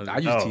savvy. Yeah, I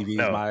use TVs.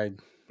 No.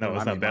 No,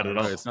 it's not bad at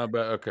all. It's not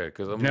bad. Okay,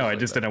 because I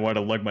just didn't want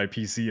to lug my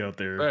PC out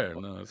there. Fair,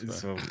 no, it's fair.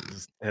 So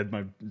just had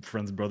my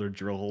friend's brother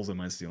drill holes in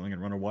my ceiling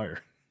and run a wire.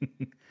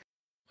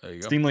 There you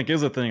go. Steam Link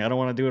is a thing. I don't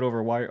want to do it over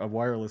a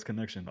wireless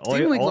connection.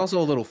 Steam Link's also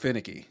a little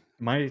finicky.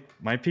 My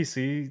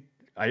PC,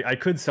 I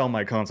could sell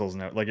my consoles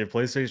now. Like if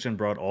PlayStation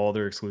brought all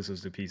their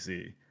exclusives to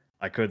PC,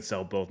 I could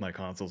sell both my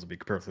consoles and be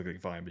perfectly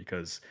fine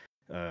because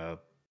the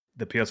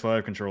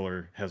PS5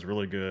 controller has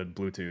really good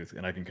Bluetooth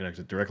and I can connect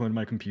it directly to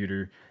my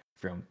computer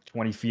from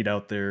 20 feet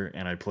out there,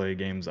 and I play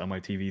games on my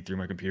TV through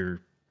my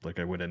computer like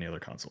I would any other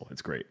console.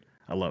 It's great.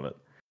 I love it.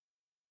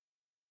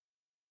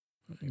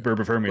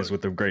 Berber Fermius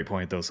with a great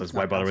point though says,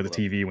 "Why bother with a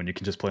TV when you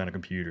can just play on a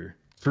computer?"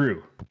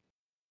 True.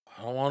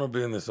 I don't want to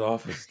be in this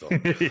office though.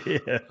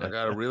 Yeah. I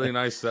got a really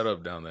nice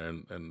setup down there,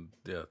 and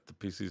yeah, the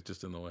PC's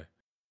just in the way.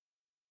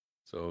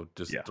 So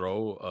just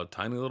throw a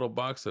tiny little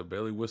box that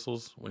barely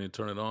whistles when you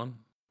turn it on.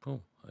 Boom,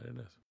 there it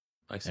is.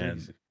 Nice and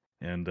easy.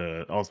 And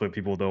also,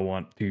 people don't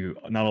want to.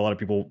 Not a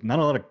lot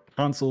of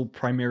console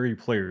primary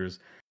players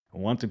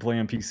want to play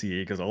on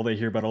PC because all they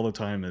hear about all the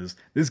time is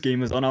this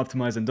game is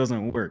unoptimized and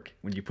doesn't work.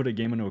 When you put a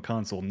game into a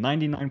console,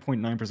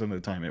 99.9% of the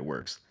time it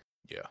works.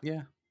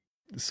 Yeah.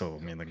 So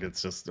I mean, like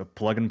it's just a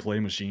plug and play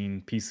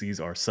machine.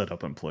 PCs are set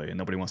up and play, and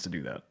nobody wants to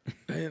do that.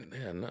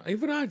 And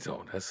even I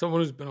don't. As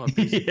someone who's been on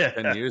PC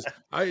for 10 years,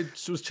 I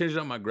was changing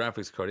out my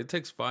graphics card. It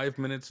takes 5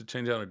 minutes to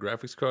change out a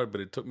graphics card,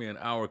 but it took me an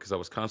hour because I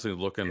was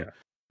constantly looking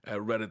at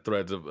Reddit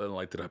threads of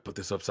like, did I put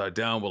this upside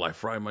down? Will I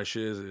fry my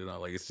shiz? You know,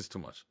 like it's just too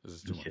much. It's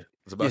just too much.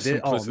 It's about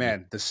simplicity. Oh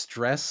man, the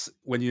stress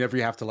when you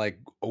have to like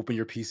open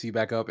your PC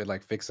back up and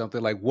like fix something.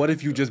 Like, what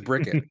if you just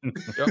brick it?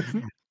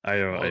 I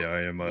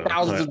am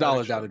thousands of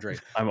dollars down the drain.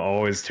 I'm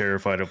always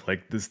terrified of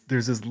like this.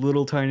 There's this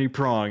little tiny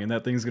prong, and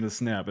that thing's gonna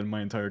snap, and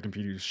my entire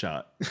computer's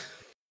shot.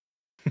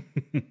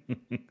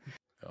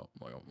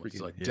 It's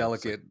like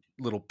delicate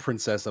little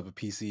princess of a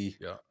PC.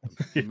 Yeah,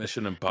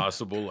 Mission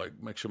Impossible. Like,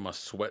 make sure my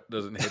sweat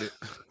doesn't hit it.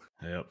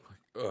 Yep.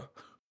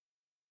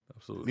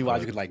 Absolutely. Meanwhile,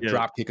 you could like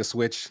drop kick a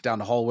switch down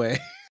the hallway.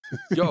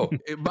 Yo,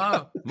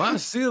 my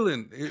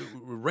ceiling, it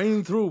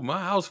rained through.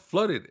 My house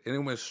flooded, and it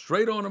went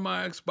straight onto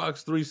my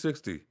Xbox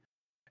 360.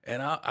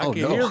 And I can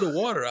hear the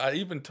water. I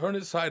even turned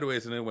it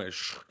sideways, and it went.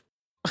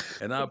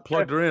 And I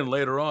plugged her in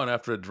later on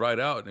after it dried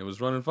out, and it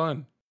was running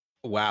fine.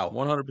 Wow,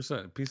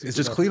 100%. PC. It's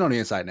just clean on the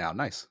inside now.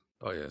 Nice.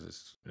 Oh yeah,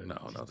 no,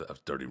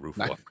 that's dirty roof.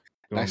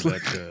 Nice.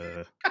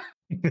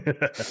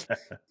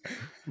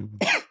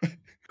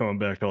 Going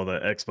back to all the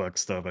Xbox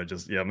stuff,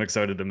 I'm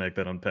excited to make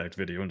that unpacked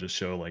video and just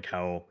show like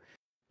how,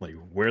 like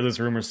where this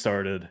rumor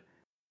started,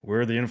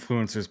 where the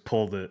influencers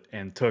pulled it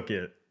and took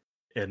it,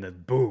 and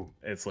then boom,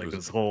 it's like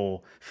this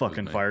whole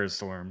fucking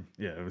firestorm.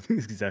 Yeah, it was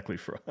exactly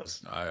for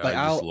us. I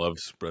just love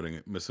spreading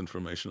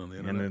misinformation on the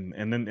internet.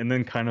 And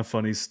then Kind of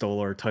Funny stole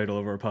our title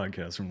of our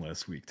podcast from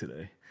last week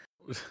today.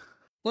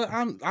 Well,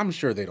 I'm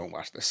sure they don't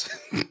watch this.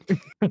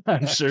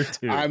 I'm sure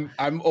too.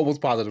 I'm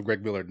almost positive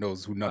Greg Miller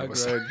knows who none of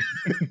us are.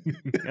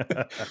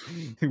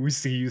 We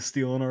see you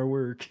stealing our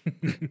work.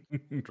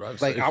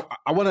 Like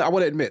I want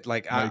to admit,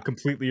 like my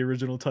completely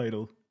original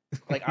title.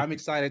 Like I'm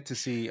excited to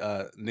see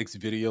Nick's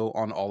video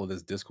on all of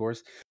this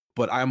discourse,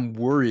 but I'm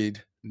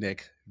worried,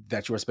 Nick,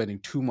 that you are spending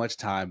too much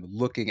time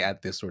looking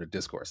at this sort of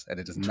discourse,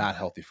 and it is not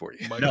healthy for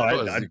you.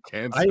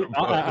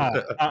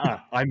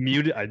 I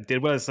muted. I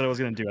did what I said I was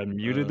going to do. I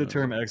muted the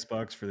term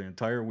Xbox for the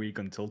entire week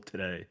until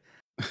today.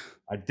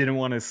 I didn't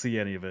want to see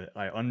any of it.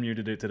 I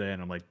unmuted it today,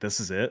 and I'm like,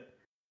 "This is it.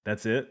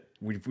 That's it.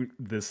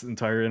 This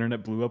entire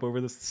internet blew up over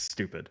this. It's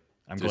stupid."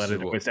 I'm glad I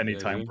didn't waste any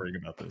time worrying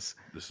about this.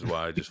 This is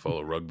why I just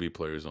follow rugby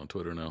players on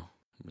Twitter now.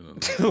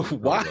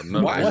 Why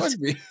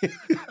rugby?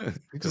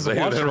 Because they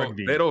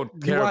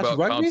don't care about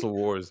console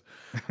wars.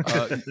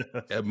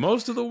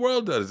 Most of the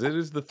world does. It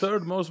is the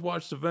third most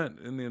watched event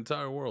in the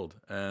entire world.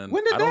 And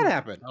when did that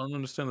happen? I don't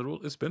understand the rule.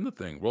 It's been the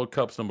thing. World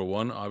Cup's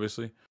 #1,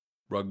 obviously.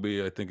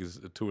 Rugby, I think, is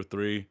 2 or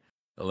 3.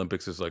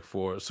 Olympics is like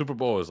 4. Super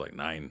Bowl is like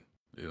 9.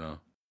 You know,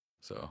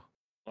 so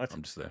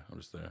I'm just there.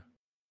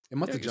 It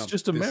must have jumped.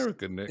 It's just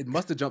America, Nick. It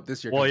must have jumped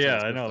this year. Well,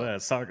 yeah, I know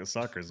that. Soccer is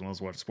the most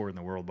watched sport in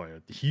the world by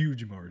a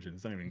huge margin.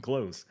 It's not even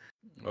close.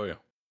 Oh yeah,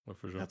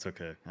 for sure. That's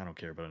okay. I don't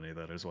care about any of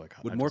that.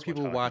 Would more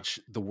people watch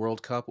the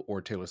World Cup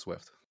or Taylor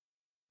Swift?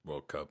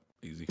 World Cup,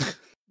 easy.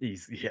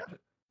 Easy, yeah.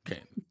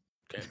 Can't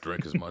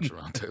drink as much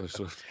around Taylor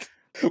Swift.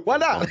 Why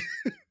not?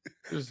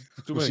 There's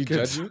too Was many she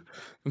kids.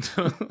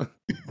 judging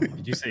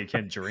Did you say you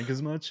can't drink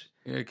as much?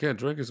 Yeah, you can't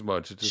drink as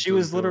much. It just She doesn't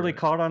was feel literally right.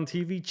 caught on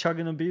TV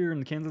chugging a beer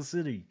in Kansas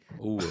City.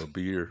 Ooh, a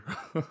beer.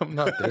 I'm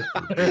not there for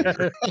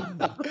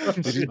a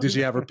beer. Did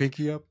she have her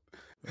pinky up?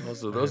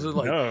 Those are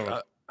like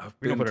No, I've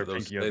we don't been put to our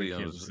those pinky up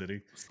in Kansas stadiums.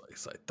 City.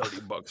 It's like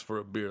 $30 for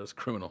a beer. That's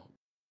criminal.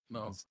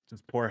 No,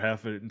 Just pour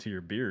half of it into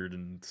your beard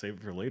and save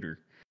it for later.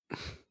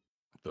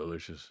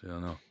 delicious. Yeah,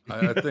 no.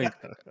 I think,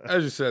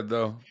 as you said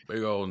though,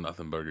 big old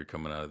nothing burger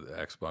coming out of the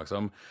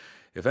Xbox.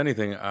 If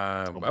anything,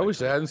 I my wish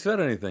they God. hadn't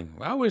said anything.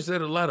 I wish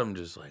they'd have let them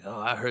just like, oh,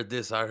 I heard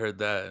this, I heard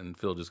that, and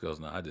Phil just goes,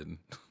 no, I didn't.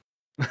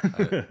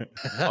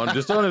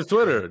 Just on his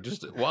Twitter,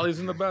 just while he's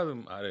in the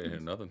bathroom, I didn't hear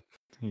nothing.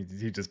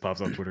 He just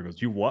pops on Twitter and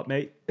goes, "You what,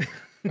 mate?"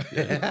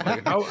 Yeah,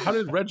 like, how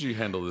did Reggie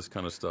handle this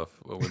kind of stuff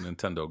with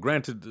Nintendo?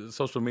 Granted,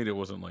 social media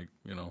wasn't like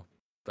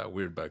that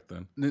weird back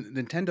then.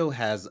 Nintendo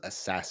has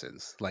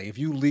assassins. Like if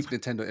you leak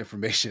Nintendo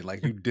information,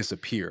 like you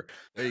disappear.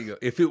 There you go.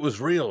 If it was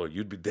real,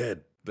 you'd be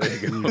dead. There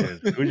you go.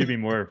 Who would you be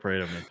more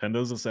afraid of,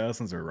 Nintendo's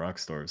assassins or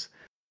Rockstar's?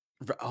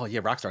 Oh yeah,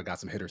 Rockstar got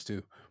some hitters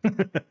too. I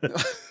don't know.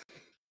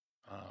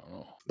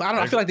 But I don't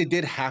know. I feel like they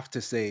did have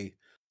to say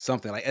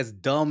something. Like as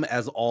dumb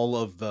as all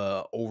of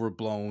the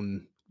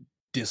overblown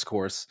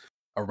discourse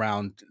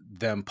around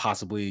them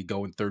possibly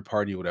going third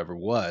party or whatever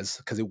was,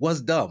 because it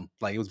was dumb.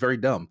 Like it was very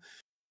dumb.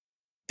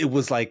 It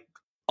was like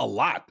a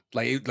lot.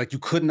 Like you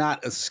could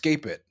not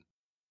escape it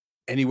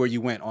anywhere you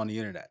went on the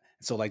internet.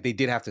 So like they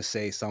did have to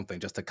say something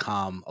just to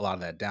calm a lot of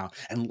that down.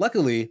 And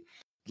luckily,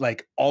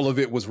 like all of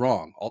it was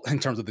wrong in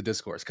terms of the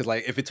discourse. Because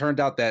like if it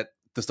turned out that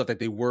the stuff that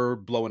they were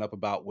blowing up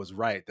about was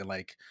right, then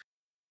like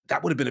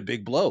that would have been a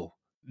big blow.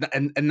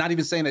 And not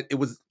even saying that it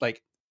was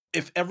like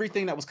if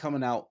everything that was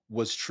coming out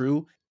was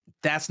true,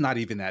 that's not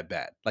even that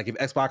bad. Like if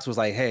Xbox was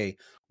like, hey,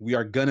 we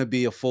are gonna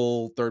be a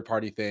full third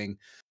party thing.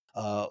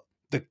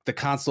 The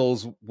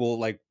consoles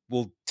will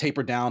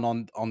taper down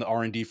on the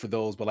R&D for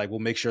those, but like we'll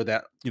make sure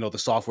that the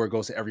software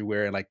goes to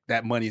everywhere and like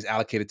that money is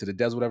allocated to the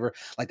devs, whatever.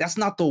 Like that's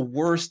not the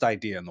worst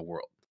idea in the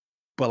world.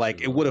 But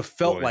like it would have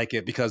felt like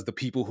it because the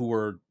people who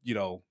were,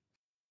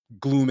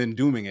 gloom and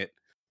dooming it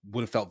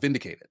would have felt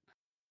vindicated.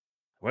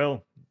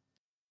 Well,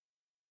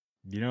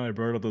 I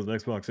brought up those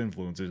Xbox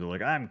influencers. They're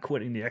like, I'm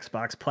quitting the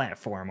Xbox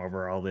platform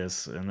over all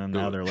this. And then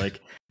now they're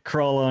like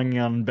crawling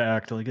on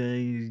back to like,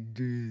 hey,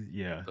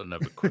 yeah. They'll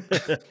never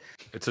quit.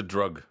 It's a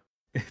drug.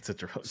 It's a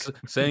drug.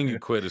 Saying you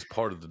quit is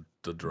part of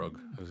the drug.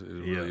 It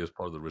really is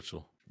part of the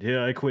ritual.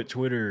 Yeah, I quit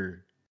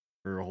Twitter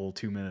for a whole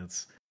 2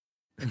 minutes.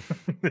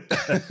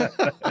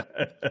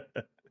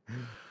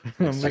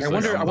 I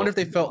wonder if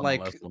they felt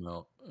like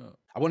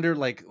I wonder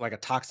like a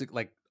toxic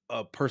like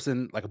a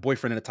person like a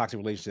boyfriend in a toxic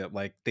relationship,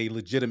 like they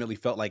legitimately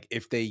felt like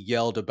if they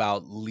yelled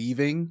about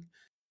leaving,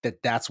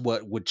 that's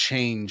what would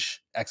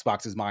change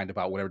Xbox's mind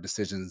about whatever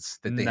decisions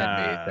that they had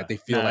made, that they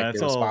feel like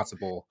they're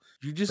responsible.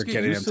 You just for get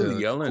getting used them to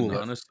to yelling, cool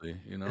it. honestly.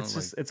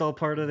 It's all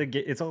part of the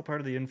it's all part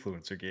of the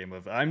influencer game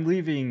of I'm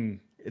leaving.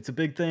 It's a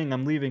big thing.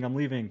 I'm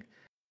leaving.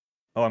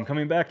 Oh, I'm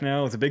coming back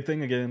now. It's a big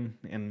thing again.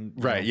 And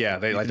right, yeah,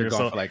 they're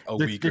gone for like a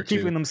week or two. They're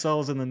keeping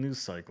themselves in the news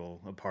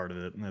cycle, a part of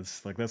it, and that's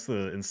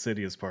the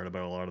insidious part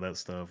about a lot of that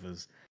stuff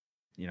is,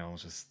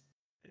 just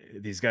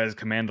these guys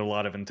command a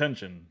lot of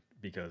attention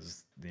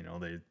because they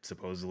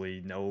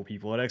supposedly know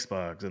people at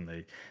Xbox and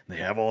they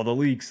have all the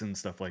leaks and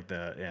stuff like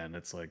that, and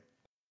it's like,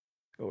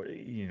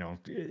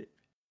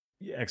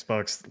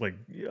 Xbox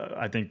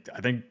I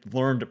think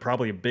learned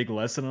probably a big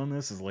lesson on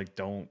this is like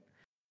don't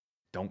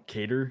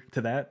cater to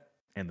that.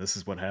 And this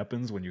is what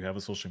happens when you have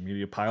a social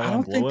media pile. I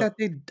don't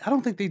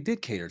think they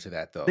did cater to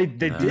that though. They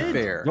did.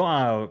 Fair.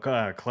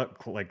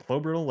 Like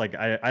Clobril, like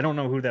I don't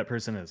know who that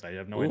person is. I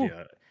have no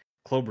idea.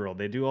 Clobril,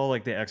 they do all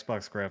like the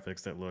Xbox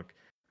graphics that look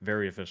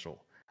very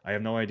official. I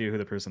have no idea who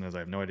the person is. I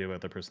have no idea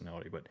about their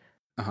personality, but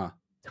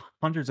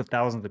hundreds of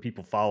thousands of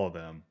people follow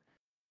them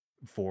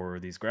for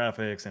these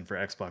graphics and for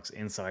Xbox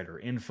Insider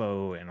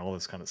info and all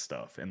this kind of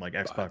stuff. And like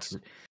Xbox.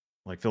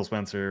 Like Phil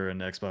Spencer and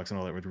Xbox and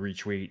all that would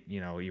retweet,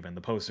 even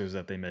the posters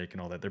that they make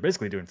and all that. They're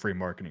basically doing free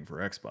marketing for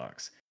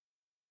Xbox.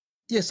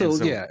 Yeah, so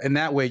and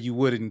that way you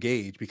would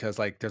engage because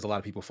like there's a lot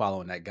of people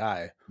following that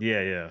guy.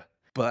 Yeah.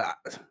 But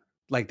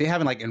like they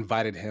haven't like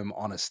invited him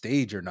on a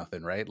stage or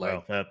nothing, right?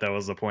 Like that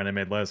was the point I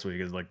made last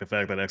week is like the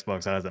fact that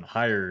Xbox hasn't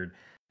hired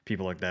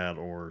people like that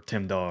or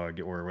Tim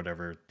Dog or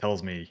whatever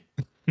tells me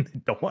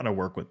they don't want to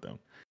work with them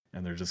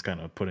and they're just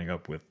kind of putting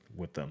up with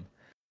them.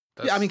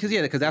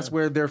 Because that's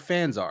where their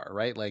fans are,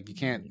 right? Like you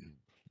can't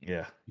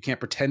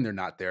pretend they're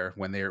not there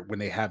when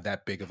they have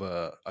that big of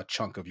a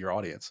chunk of your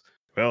audience.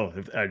 Well,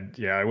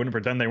 I wouldn't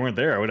pretend they weren't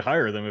there. I would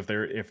hire them if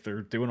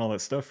they're doing all that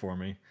stuff for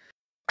me.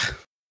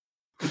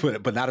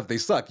 but not if they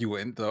suck. You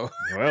wouldn't though.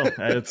 Well,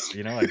 it's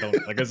I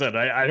don't like I said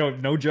I don't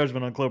no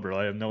judgment on Clover.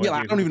 I have no idea.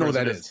 I don't even know what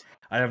that is.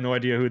 I have no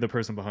idea who the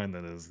person behind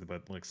that is.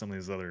 But like some of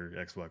these other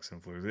Xbox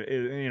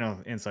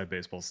influencers, inside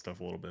baseball stuff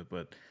a little bit,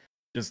 but.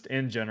 Just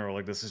in general,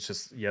 like this is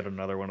just yet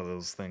another one of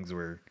those things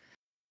where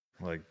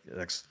Like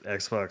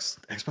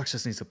Xbox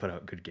just needs to put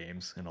out good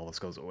games, and all this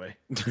goes away.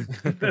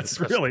 That's That's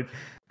really,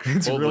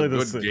 it's pull really the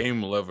the good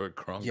game lever,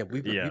 Crunk. Yeah,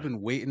 we've Yeah.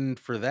 been waiting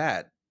for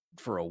that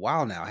for a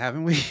while now,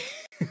 haven't we?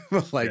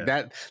 Like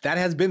Yeah. that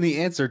has been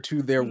the answer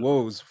to their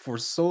woes for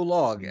so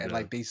long, and Yeah.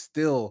 like they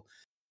still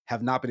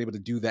have not been able to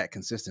do that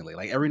consistently.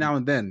 Like every now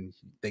and then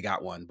they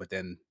got one, but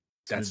then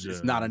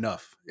it's not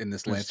enough in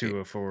this landscape.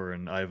 204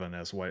 and Ivan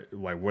asked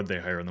why would they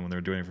hire them when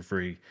they're doing it for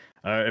free?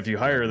 If you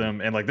hire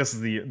them, and like this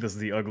is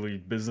the ugly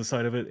business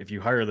side of it. If you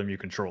hire them, you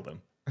control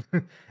them,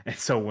 and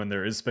so when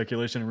there is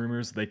speculation and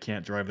rumors, they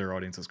can't drive their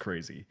audiences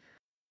crazy.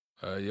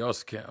 You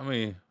also can't. I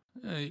mean,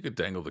 you could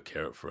dangle the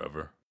carrot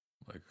forever,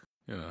 like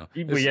you know.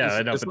 Well, yeah,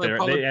 I know, it's but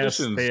like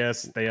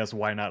they asked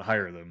why not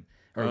hire them,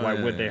 or why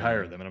would they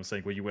hire them? And I'm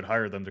saying, well, you would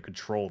hire them to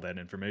control that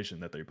information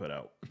that they put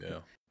out. Yeah,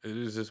 it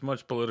is as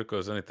much political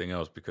as anything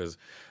else because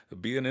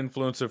be an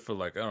influencer for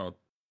like I don't know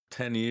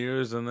 10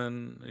 years and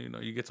then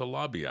you get to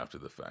lobby after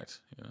the fact.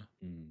 Yeah,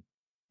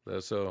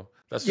 that's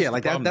just Yeah, the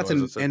like problem, that's though,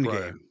 as I an said end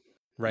prior. game,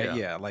 right? Yeah.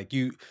 Yeah, like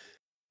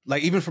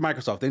even for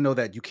Microsoft, they know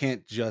that you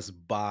can't just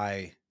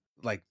buy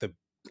like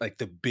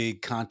the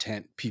big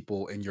content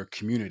people in your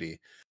community,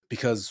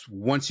 because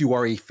once you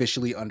are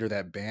officially under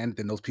that ban,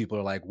 then those people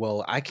are like,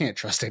 well, I can't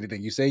trust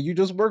anything you say. You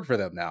just work for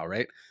them now,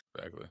 right?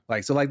 Exactly.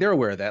 Like, so like they're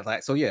aware of that.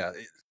 Like, so yeah,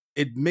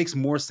 it makes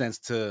more sense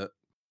to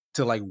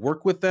like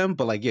work with them,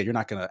 but like, yeah, you're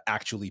not gonna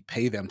actually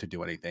pay them to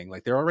do anything.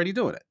 Like they're already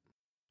doing it.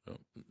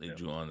 Need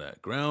you on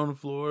that ground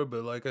floor,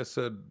 but like I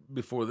said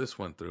before this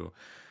went through,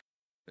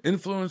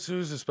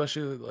 influencers,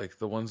 especially like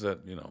the ones that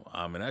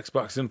I'm an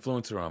Xbox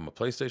influencer, I'm a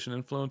PlayStation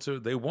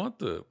influencer, they want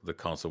the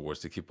console wars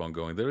to keep on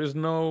going. There is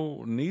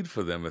no need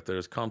for them if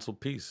there's console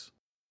peace,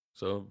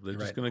 so they're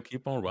just gonna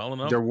keep on rolling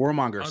up. They're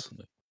warmongers.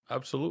 Constantly.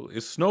 Absolutely,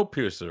 it's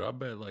Snowpiercer. I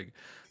bet like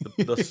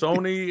the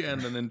Sony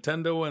and the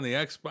Nintendo and the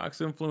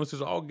Xbox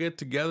influencers all get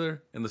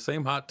together in the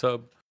same hot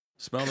tub,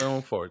 smell their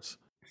own farts.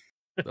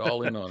 They're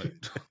all in on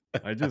it.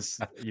 I just,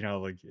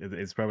 like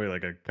it's probably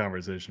like a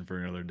conversation for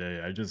another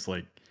day. I just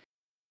like,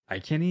 I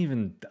can't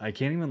even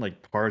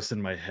like parse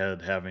in my head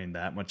having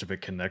that much of a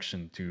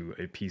connection to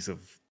a piece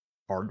of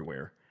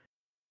hardware.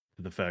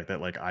 The fact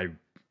that like I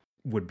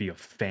would be a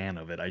fan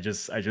of it. I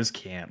just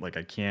can't. Like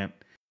I can't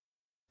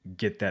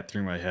get that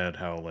through my head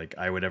how like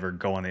I would ever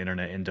go on the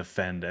internet and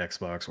defend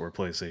Xbox or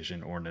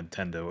PlayStation or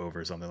Nintendo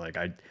over something. Like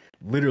I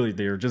literally,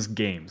 they're just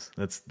games.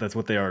 That's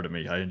what they are to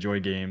me. I enjoy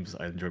games.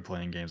 I enjoy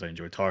playing games. I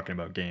enjoy talking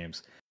about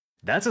games.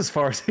 That's as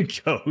far as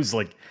it goes.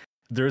 Like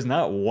there's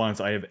not once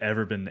I have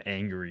ever been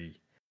angry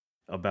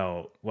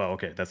about, well,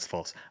 okay, that's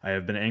false. I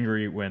have been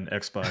angry when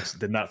Xbox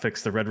did not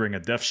fix the Red Ring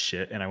of Death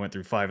shit, and I went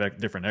through 5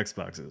 different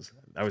Xboxes.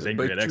 I was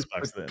angry at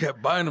Xbox then. You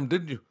kept buying them,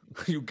 didn't you?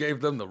 You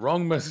gave them the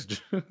wrong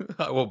message.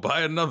 I will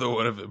buy another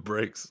one if it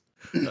breaks.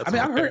 I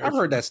mean, I've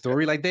heard that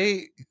story. Like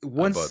they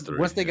once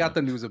they got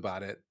the news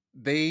about it,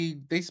 they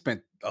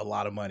spent a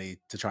lot of money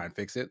to try and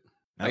fix it.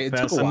 Like,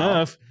 Not fast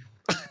enough.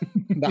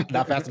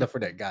 not fast enough for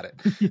that. Got it.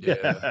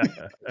 Yeah,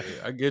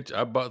 I get you.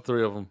 I bought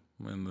 3 of them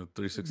in the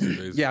 360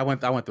 days. Yeah, I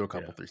went through a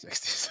couple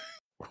 360s.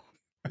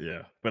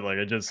 Yeah, but like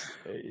I just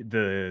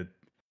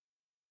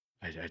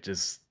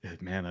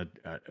man,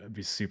 I'd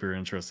be super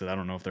interested. I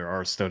don't know if there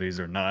are studies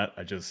or not.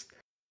 I just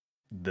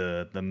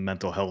the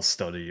mental health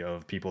study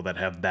of people that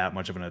have that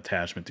much of an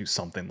attachment to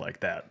something like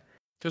that.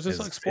 Because it's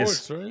like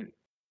sports, right?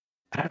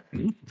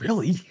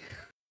 Really?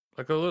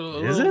 Like a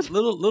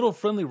little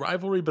friendly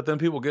rivalry, but then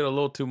people get a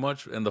little too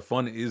much, and the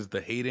fun is the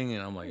hating.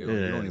 And I'm like, I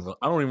don't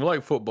even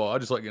like football. I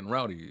just like getting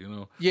rowdy,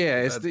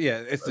 Yeah, it's the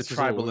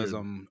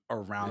tribalism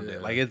around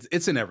it. Like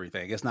it's in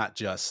everything. It's not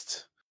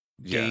just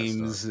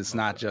games. It's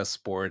not just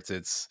sports.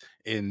 It's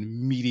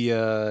in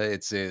media.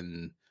 It's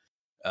in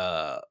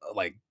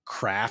like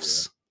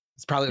crafts.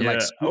 It's probably like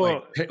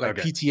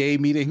PTA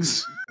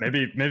meetings.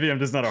 Maybe I'm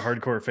just not a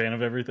hardcore fan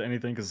of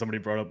anything because somebody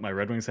brought up my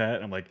Red Wings hat.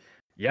 And I'm like,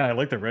 yeah, I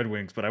like the Red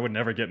Wings, but I would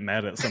never get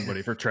mad at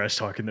somebody for trash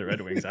talking the Red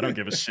Wings. I don't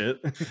give a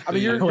shit. I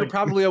mean, you're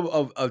probably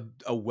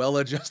a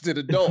well-adjusted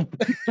adult.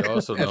 He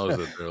also knows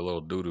that they're a little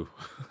doo-doo.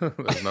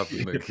 There's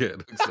nothing to get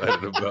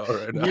excited about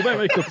right now. You might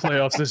make the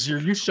playoffs this year.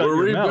 You shut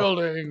We're your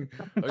rebuilding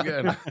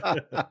again.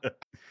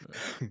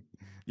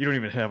 You don't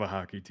even have a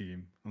hockey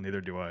team. Well,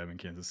 neither do I. I'm in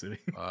Kansas City.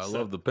 I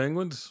love the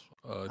Penguins.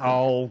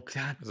 God,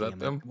 is that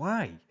them?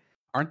 Why?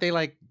 Aren't they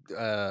like?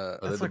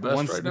 That's like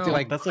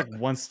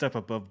one step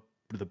above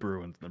the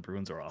Bruins. The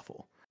Bruins are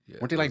awful. Yeah,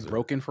 weren't they like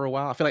broken for a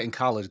while? I feel like in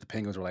college the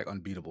Penguins were like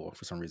unbeatable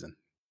for some reason.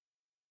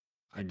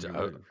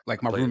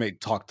 Like my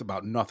roommate talked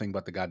about nothing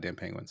but the goddamn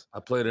Penguins.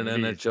 I played an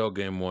NHL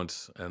game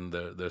once, and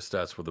their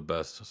stats were the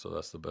best, so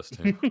that's the best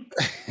team.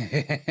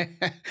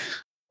 It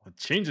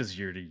changes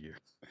year to year.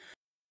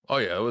 Oh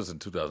yeah, it was in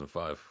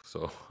 2005,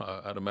 so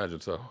I'd imagine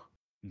so.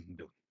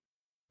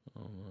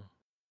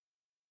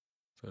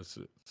 That's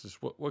it. It's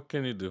just what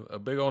can you do? A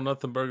big old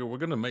nothing burger. We're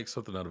gonna make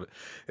something out of it.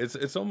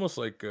 It's almost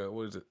like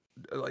what is it?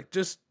 Like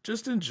just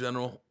in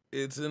general,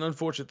 it's an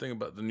unfortunate thing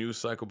about the news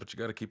cycle, but you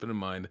got to keep it in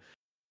mind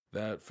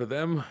that for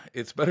them,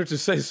 it's better to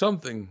say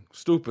something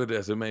stupid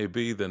as it may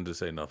be than to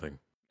say nothing.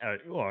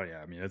 Well,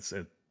 yeah, I mean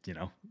you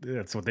know,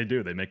 that's what they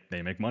do. They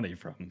make money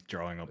from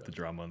drawing up the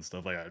drama and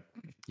stuff like that.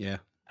 Yeah.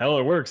 Hell,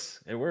 it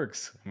works. It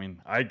works. I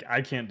mean,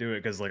 I can't do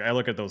it because like I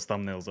look at those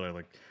thumbnails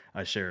that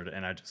I shared,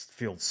 and I just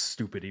feel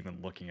stupid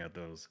even looking at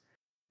those.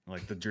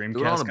 Like the Do it on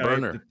Dreamcast a guy,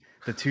 burner.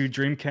 the two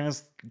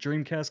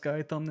Dreamcast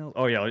guy thumbnails.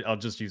 Oh yeah, I'll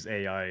just use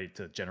AI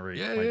to generate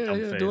my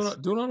dumb Yeah. face.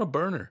 Do it on a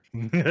burner.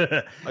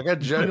 Like I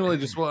genuinely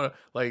just want to,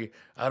 like,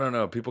 I don't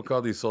know. People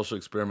call these social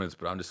experiments,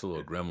 but I'm just a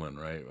little gremlin,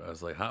 right? I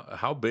was like,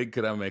 how big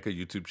could I make a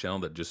YouTube channel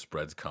that just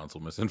spreads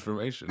console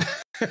misinformation?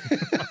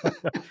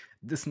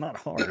 It's not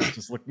hard.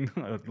 Just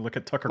look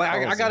at Tucker Like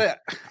Carlson.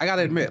 I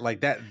gotta admit, like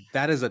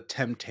that is a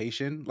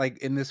temptation, like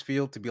in this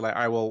field, to be like,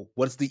 all right, well,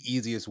 what's the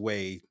easiest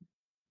way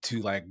to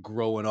like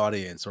grow an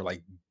audience or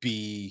like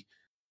be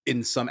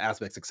in some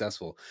aspect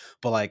successful?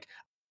 But like,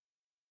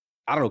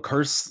 I don't know,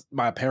 curse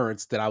my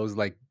parents that I was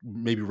like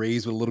maybe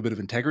raised with a little bit of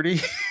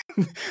integrity.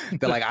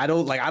 That like I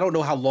don't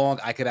know how long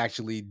I could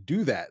actually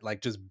do that.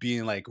 Like just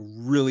being like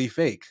really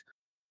fake.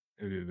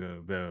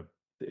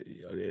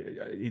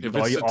 If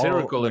all it's you- all,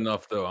 satirical like,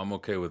 enough, though, I'm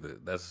okay with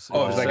it. That's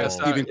Oh, it's like Oh.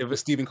 a if a it,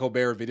 Stephen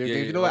Colbert video yeah,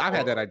 game. yeah, You know what? I've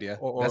had that idea.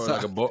 or That's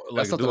like that's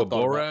do something a I've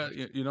thought about.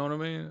 Borat. You know what I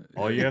mean?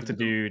 all you have to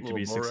do to little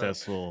be Borat.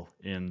 successful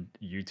in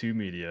YouTube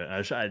media.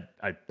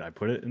 I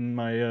put it in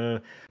my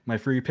my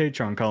free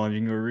Patreon column. You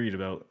can go read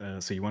about.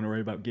 So you want to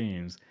write about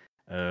games?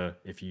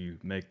 If you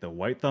make the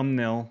white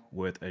thumbnail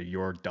with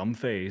your dumb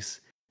face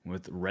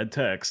with red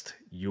text,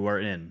 you are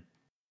in.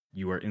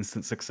 You are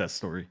instant success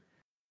story.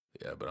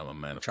 Yeah, but I'm a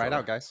man of Try it color.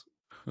 out, guys.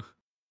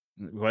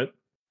 What?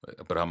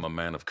 But I'm a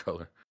man of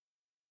color.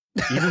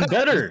 Even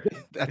better.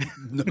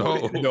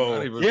 No,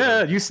 not even Yeah,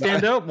 that. you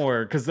stand out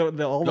more because all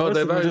the rest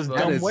of them are just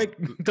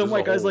dumb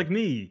white guys like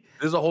me.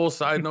 There's a whole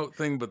side note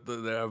thing, but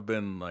there have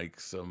been like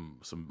some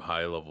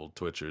high level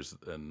Twitchers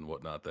and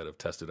whatnot that have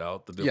tested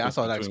out the Yeah, I difference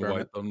saw that between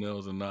white experiment.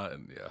 thumbnails and not,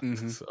 and yeah,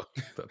 Mhm.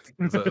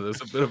 so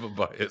there's a bit of a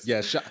bias.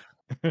 Yeah,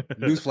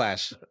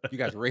 newsflash. You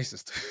guys are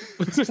racist.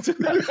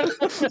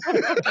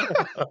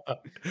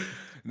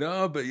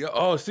 No, but yeah.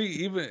 Oh, see,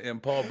 even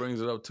and Paul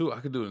brings it up too. I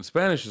could do it in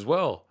Spanish as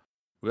well.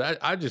 But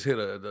I just hit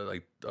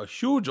a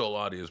huge old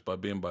audience by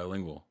being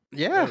bilingual.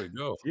 Yeah, There we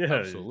go. Yeah,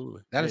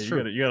 Absolutely. that is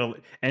true. You gotta,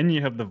 and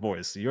you have the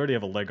voice. So you already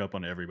have a leg up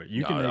on everybody.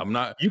 You can No, make, I'm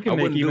not. you can I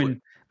make wouldn't do it.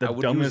 even the I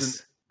would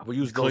dumbest. I would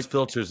use those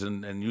filters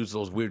and use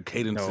those weird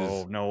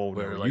cadences No.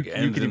 where You, like you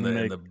ends can in even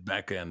make the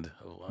back end.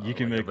 you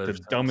can like make the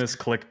dumbest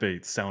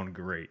clickbait sound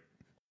great.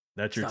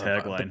 That's your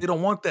But tagline. they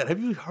don't want that. Have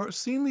you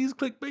seen these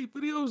clickbait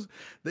videos?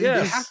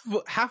 Yes.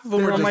 Half of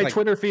them They're are on just my like,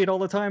 Twitter feed all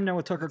the time now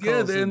with Tucker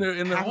Carlson. they're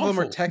half of them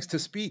are text to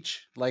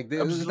speech. Like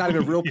this is not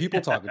even real people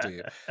talking to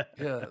you.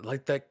 Yeah,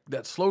 like that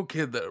slow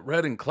kid that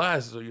read in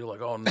class. So you're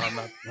like, oh no,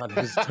 not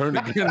his turn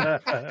again.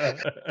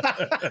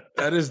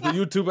 That is the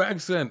YouTube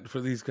accent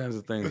for these kinds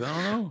of things. I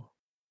don't know.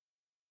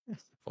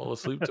 Fall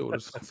asleep to it or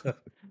something.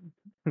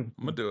 I'm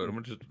gonna do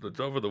it. It's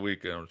over the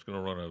weekend. I'm just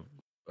gonna run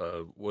a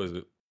what is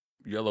it?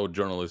 Yellow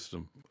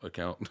journalism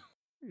account.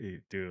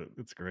 Dude,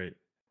 it's great.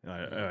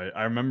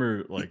 I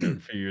remember like a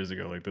few years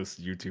ago, like this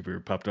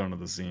YouTuber popped onto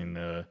the scene,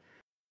 and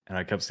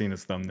I kept seeing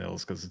his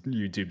thumbnails because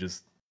YouTube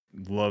just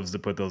loves to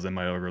put those in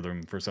my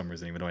algorithm for some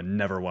reason, even though I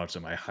never watch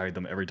them. I hide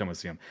them every time I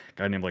see them.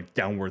 Guy named like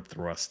Downward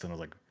Thrust, and I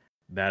was like,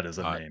 that is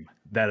a name.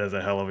 That is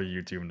a hell of a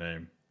YouTube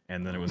name.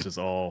 And then it was just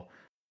all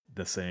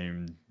the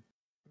same.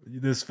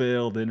 This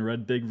failed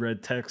in big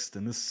red text,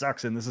 and this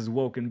sucks, and this is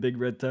woke in big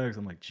red text.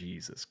 I'm like,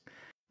 Jesus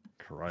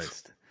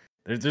Christ.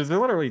 There's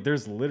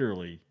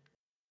literally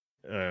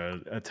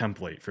a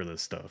template for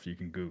this stuff. You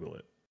can Google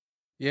it.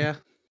 Yeah,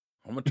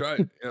 I'm gonna try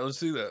it. Yeah, let's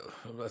see that.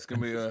 That's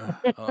gonna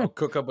be I'll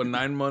cook up a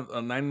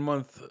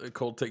 9-month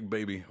cold take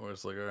baby, where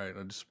it's like, all right,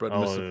 I just spread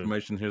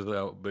misinformation. Here's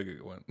how big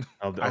it went.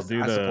 I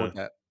support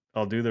that.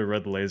 I'll do the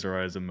red laser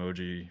eyes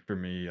emoji for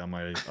me on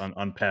my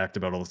unpacked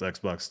about all this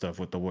Xbox stuff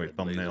with the white Red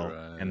thumbnail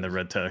and the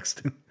red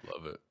text.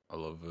 Love it. I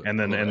love it. And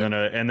then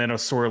a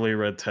swirly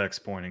red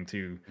text pointing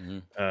to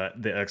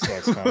the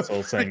Xbox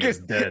console saying it's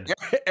dead.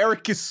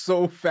 Eric is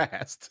so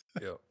fast.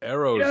 Yo,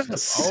 arrows.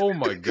 Yes. Oh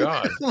my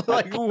god.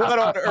 Like what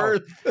on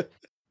earth?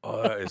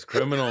 Oh, that is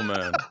criminal,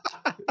 man.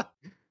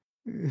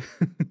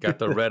 Got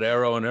the red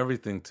arrow and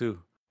everything too.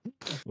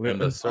 And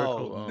the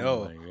circle. Oh, Oh,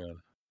 no. my god.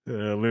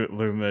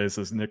 Lou May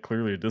says, Nick,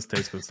 clearly your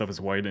distaste for the stuff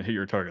is white and hit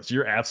your targets.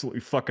 You're absolutely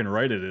fucking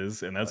right it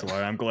is, and that's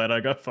why I'm glad I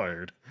got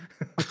fired.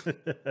 This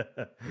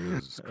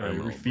is I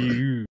criminal,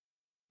 refuse.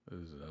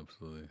 This is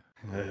absolutely.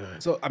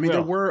 So I mean,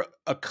 there were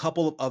a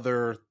couple of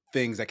other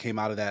things that came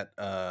out of that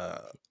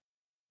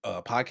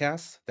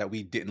podcast that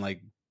we didn't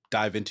like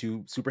dive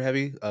into super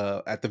heavy.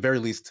 At the very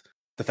least,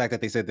 the fact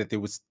that they said that they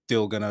was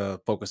still gonna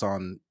focus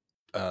on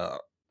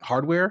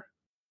hardware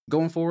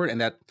going forward,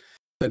 and that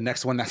the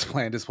next one that's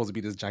planned is supposed to be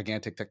this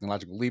gigantic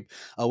technological leap.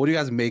 What do you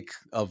guys make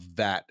of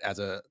that?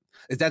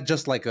 Is that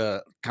just like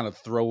a kind of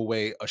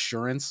throwaway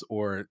assurance,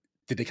 or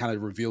did they kind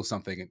of reveal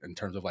something in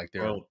terms of like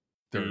their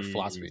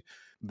philosophy?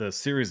 The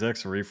Series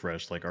X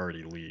refresh like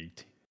already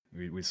leaked.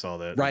 We saw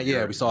that Right,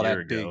 yeah, we saw a year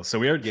that ago. big. So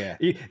we are Yeah.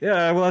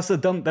 yeah. Well,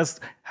 that's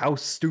how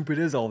stupid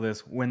is all this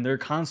when their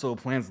console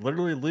plans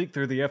literally leaked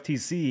through the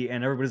FTC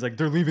and everybody's like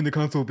they're leaving the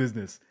console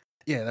business.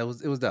 Yeah, it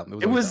was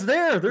dumb. It was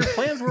there. Their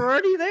plans were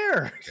already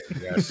there.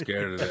 Yeah,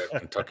 scared of that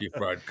Kentucky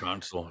Fried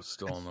console. It's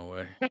still on the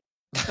way.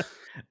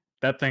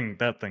 That thing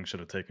should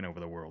have taken over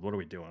the world. What are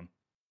we doing?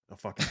 A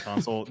fucking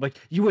console? Like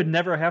you would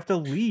never have to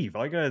leave.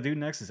 All you gotta do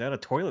next is add a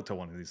toilet to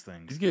one of these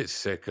things. You get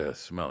sick of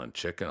smelling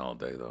chicken all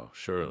day, though.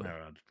 Surely.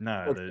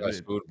 No,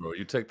 Fast food, bro.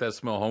 You take that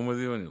smell home with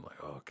you, and you're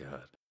like, oh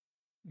god.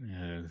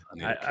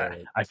 Yeah,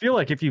 I feel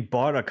like if you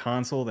bought a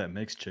console that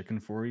makes chicken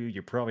for you,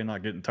 you're probably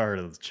not getting tired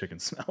of the chicken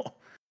smell.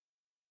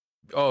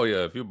 Oh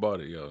yeah, if you bought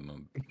it,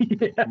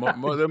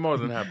 no, they're more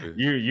than happy.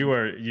 You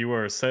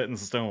are set in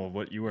stone with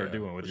what you are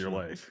doing with your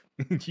life.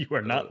 You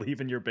are not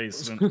leaving your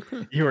basement.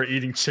 You are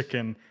eating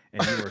chicken,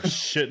 and you are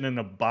shitting in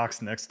the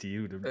box next to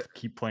you to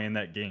keep playing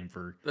that game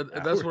for.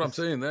 That's what I'm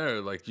saying there.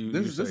 Like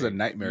this is a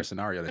nightmare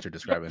scenario that you're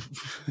describing.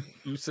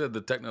 You said the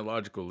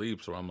technological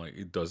leap, so I'm like,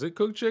 does it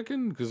cook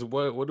chicken? Because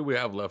what do we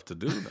have left to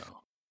do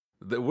now?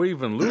 That we're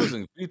even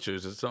losing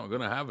features. It's not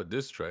going to have a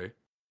disc tray,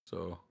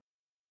 so.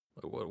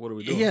 What are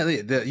we doing? Yeah,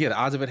 the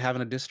odds of it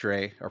having a disc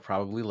tray are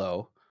probably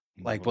low.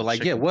 Like, but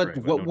like, yeah, what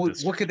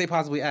could they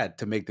possibly add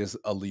to make this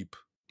a leap?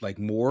 Like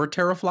more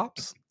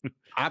teraflops?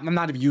 I'm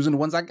not even using the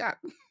ones I got.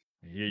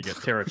 Yeah, you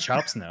got Terra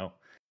chops now.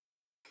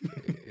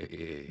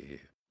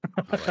 Like,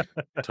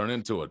 turn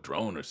into a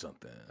drone or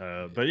something.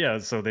 But yeah,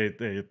 so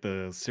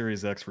the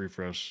Series X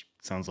refresh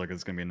sounds like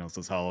it's gonna be announced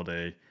this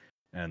holiday,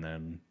 and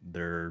then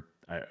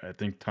I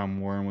think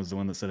Tom Warren was the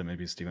one that said it,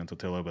 maybe Steven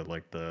Totilo, but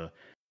like the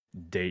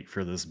date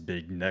for this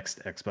big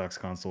next Xbox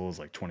console is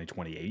like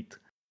 2028.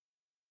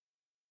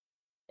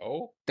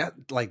 Oh,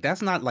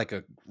 that's not like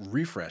a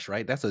refresh,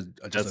 right? That's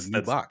just a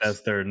new box.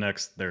 That's their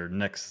next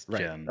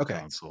gen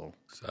console.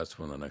 So that's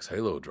when the next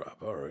Halo drop.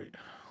 All right.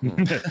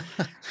 Please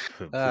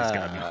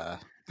God,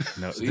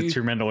 no. The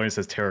True Mandalorian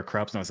says Terra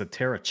Crops. No, I said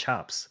Terra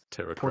Chops.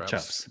 Terra Pork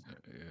Crops. chops.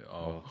 Yeah,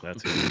 well,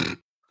 that's it.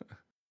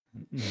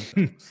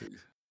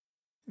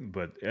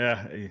 But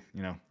yeah, it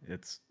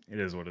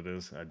is what it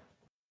is.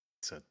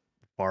 It's a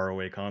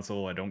faraway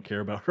console I don't care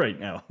about right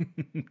now.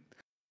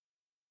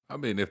 I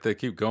mean, if they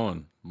keep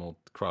going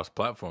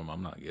cross-platform,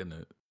 I'm not getting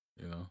it.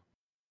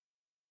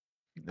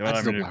 That's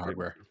still my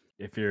hardware.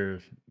 If you're,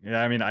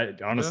 I mean,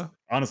 honestly,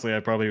 I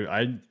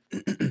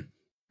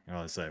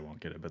say I won't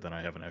get it, but then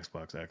I have an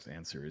Xbox X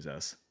and Series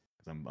S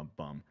because I'm a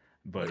bum.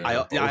 But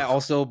I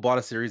also bought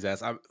a Series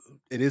S.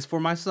 It is for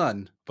my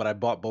son, but I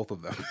bought both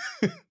of them.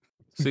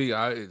 See,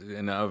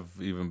 I've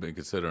even been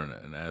considering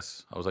an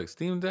S. I was like,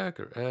 Steam Deck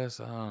or S?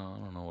 I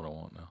don't know what I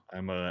want now.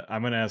 I'm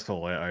an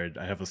asshole. I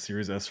have a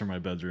Series S for my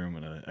bedroom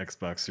and an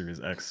Xbox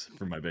Series X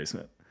for my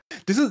basement.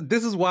 This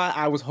is why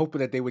I was hoping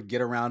that they would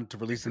get around to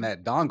releasing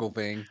that dongle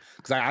thing,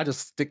 because I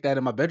just stick that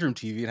in my bedroom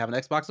TV and have an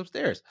Xbox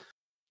upstairs.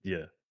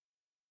 Yeah,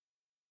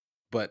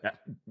 but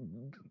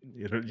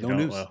no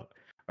news. All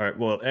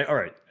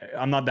right.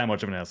 I'm not that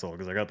much of an asshole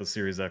because I got the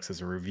Series X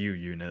as a review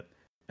unit,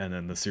 and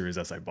then the Series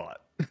S I bought.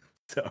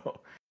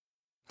 So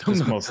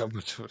having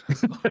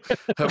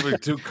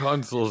two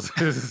consoles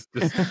is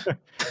just...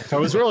 If I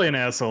was really an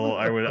asshole,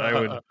 I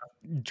would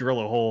drill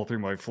a hole through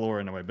my floor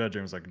into my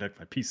bedroom so I could connect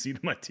my PC to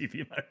my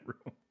TV in my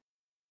room.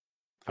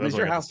 I mean, it's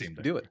your house to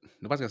do it.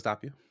 Nobody's gonna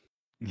stop you.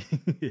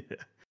 Yeah.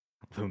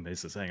 Lou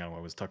Mesa's hang on.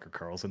 What was Tucker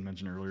Carlson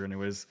mentioned earlier,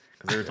 anyways?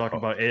 Because they were talking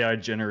about AI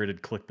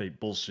generated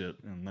clickbait bullshit,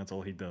 and that's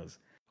all he does.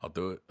 I'll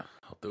do it.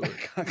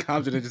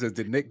 Calandra just says,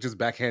 did Nick just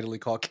backhandedly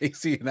call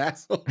KC an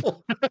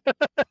asshole?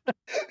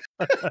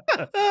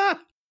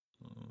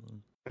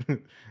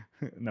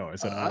 No, I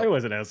said I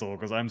was an asshole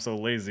because I'm so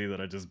lazy that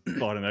I just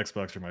bought an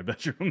Xbox for my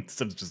bedroom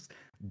instead of just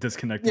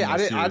disconnecting. Yeah,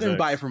 I didn't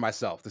buy it for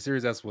myself. The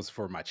Series S was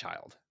for my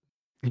child.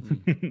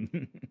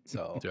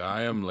 So yeah,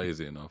 I am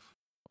lazy enough.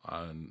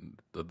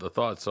 The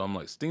thought. So I'm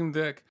like Steam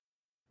Deck,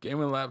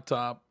 gaming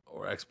laptop,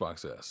 or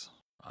Xbox S.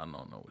 I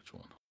don't know which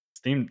one.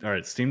 Steam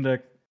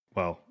Deck.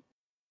 Well,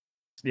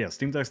 yeah,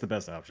 Steam Deck's the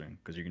best option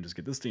because you can just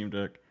get the Steam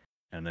Deck,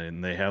 and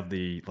then they have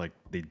the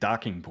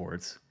docking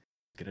ports.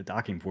 Get a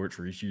docking port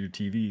for each of your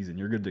TVs, and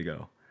you're good to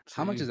go.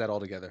 How much is that all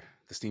together?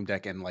 The Steam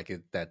Deck and because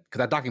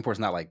that docking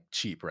port's not like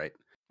cheap, right?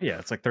 Yeah,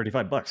 it's like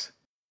 $35.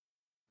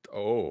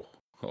 Oh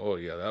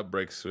yeah, that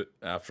breaks it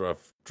after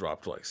I've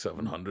dropped like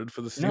 $700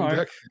 for the Steam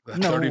Deck.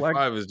 That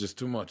 35 is just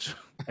too much.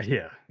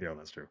 Yeah,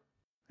 that's true.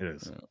 It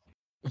is.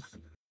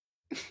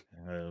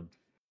 Yeah.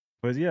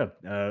 But yeah,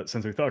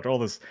 since we talked all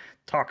this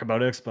talk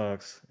about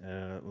Xbox,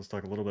 let's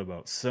talk a little bit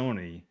about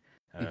Sony.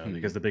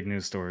 Because the big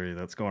news story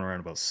that's going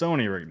around about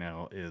Sony right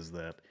now is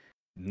that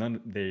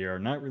they are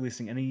not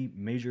releasing any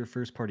major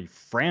first-party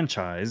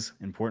franchise,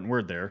 important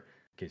word there,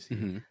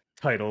 KC,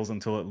 titles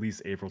until at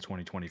least April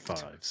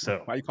 2025.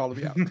 So why are you calling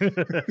me out?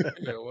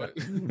 Yeah, what?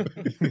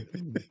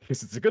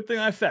 Because it's a good thing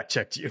I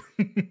fact-checked you.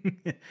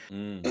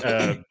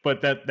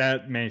 But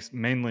that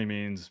mainly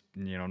means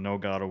no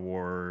God of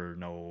War,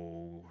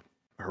 no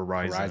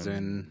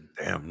Horizon.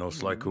 Damn, no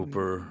Sly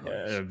Cooper.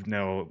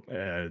 No.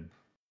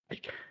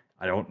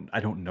 I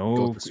don't know.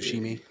 Ghost of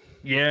Tsushima.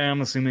 Yeah,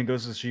 I'm assuming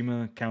Ghost of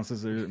Tsushima counts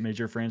as a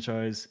major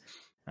franchise.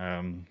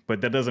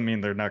 But that doesn't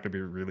mean they're not going to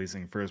be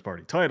releasing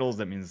first-party titles.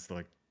 That means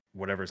like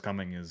whatever's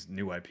coming is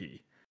new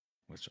IP,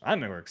 which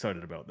I'm more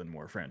excited about than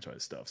more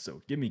franchise stuff.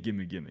 So gimme.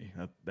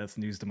 That's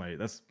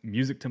that's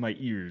music to my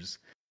ears.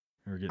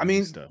 We're I getting new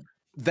mean, stuff.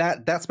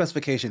 that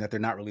specification that they're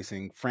not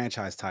releasing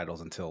franchise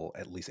titles until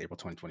at least April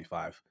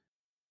 2025,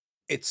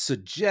 it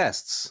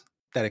suggests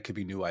that it could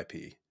be new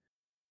IP.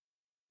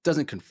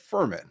 Doesn't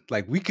confirm it.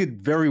 Like we could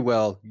very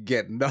well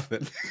get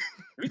nothing.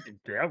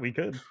 Yeah, we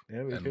could.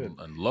 Yeah, we could.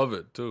 and love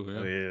it too.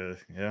 Oh, Yeah.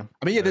 yeah.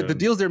 I mean, yeah, the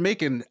deals they're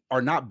making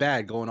are not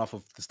bad going off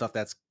of the stuff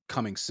that's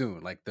coming soon.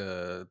 Like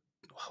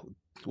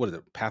what is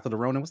it? Path of the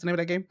Ronin? What's the name of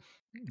that game?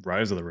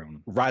 Rise of the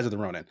Ronin. Rise of the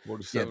Ronin. Yeah,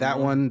 47 that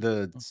Ronin? one,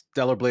 the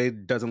Stellar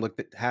Blade doesn't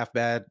look half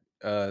bad.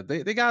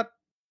 They got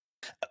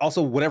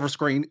also whatever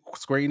Square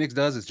Enix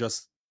does is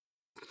just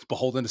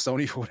beholden to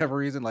Sony for whatever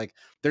reason. Like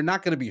they're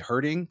not going to be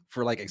hurting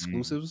for like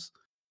exclusives.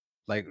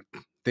 Like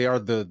they are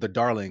the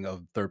darling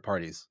of third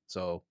parties.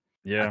 So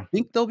Yeah. I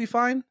think they'll be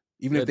fine,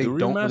 even if they do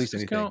don't release remasters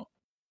anything. count?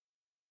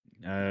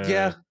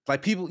 Yeah,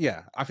 like people.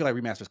 Yeah, I feel like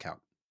remasters count.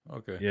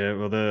 Okay. Yeah,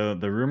 well,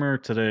 the rumor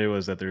today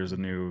was that there's a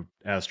new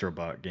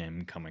Astrobot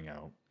game coming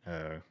out.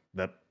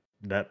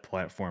 That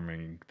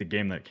platforming, the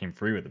game that came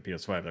free with the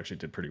PS5 actually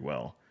did pretty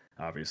well,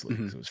 obviously,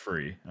 because it was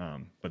free.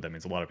 But that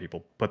means a lot of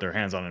people put their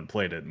hands on it and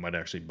played it and might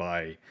actually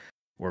buy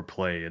or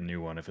play a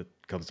new one if it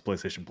comes to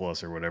PlayStation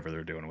Plus or whatever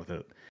they're doing with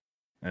it.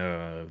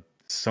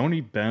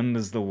 Sony Bend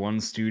is the one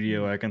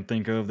studio I can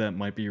think of that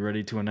might be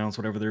ready to announce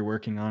whatever they're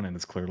working on, and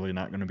it's clearly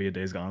not going to be a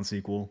Days Gone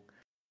sequel.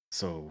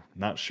 So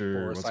not sure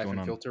Or a what's going Siphon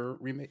on. Filter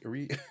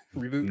reboot.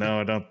 No,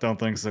 I don't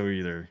think so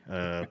either.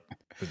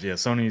 But yeah,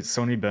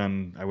 Sony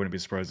Bend, I wouldn't be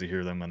surprised to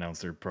hear them announce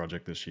their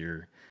project this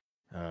year.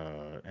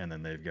 And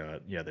then they've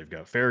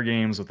got Fair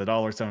Games with the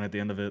dollar sign at the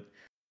end of it.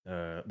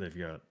 They've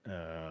got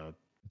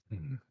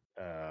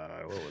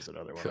what was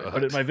another one? I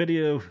put it in my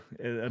video,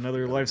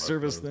 another live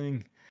service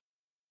thing.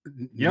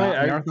 Not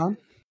Marathon?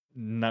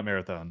 Not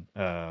Marathon.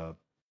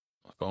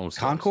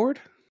 Concord?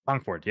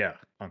 Concord, yeah.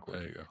 Concord.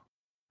 There you go.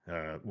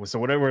 So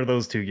whatever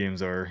those two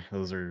games are,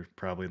 those are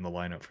probably in the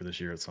lineup for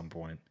this year at some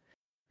point.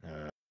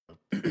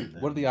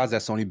 What are the odds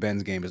that Sony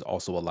Bend's game is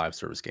also a live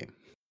service game?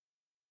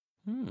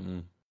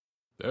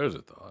 There's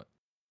a thought.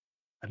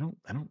 I don't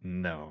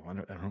know.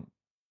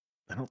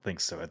 I don't think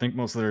so. I think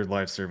most of their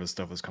live service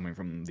stuff is coming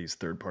from these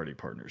third-party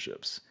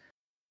partnerships.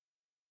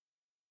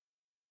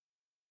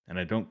 And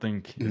I don't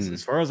think,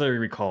 as far as I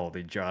recall,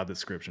 the job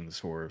descriptions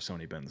for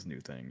Sony Bend's new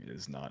thing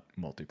is not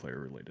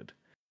multiplayer related.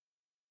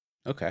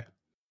 Okay.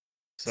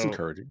 So, it's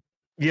encouraging.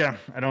 Yeah,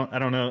 I don't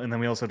know. And then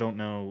we also don't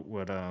know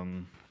what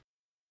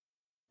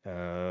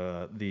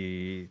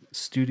the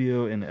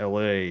studio in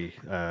LA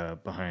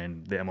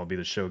behind the MLB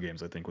The Show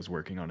games, I think, was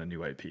working on a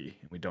new IP.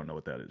 We don't know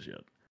what that is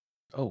yet.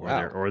 Oh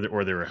wow. Or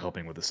they were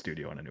helping with the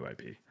studio on a new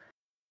IP.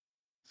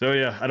 So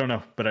yeah, I don't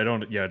know, but I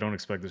don't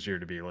expect this year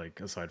to be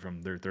like, aside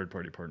from their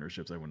third-party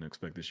partnerships, I wouldn't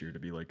expect this year to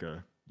be like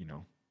a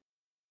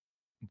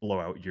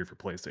blowout year for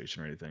PlayStation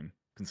or anything.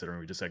 Considering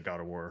we just had God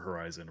of War,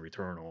 Horizon,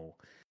 Returnal,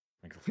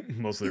 like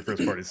most of their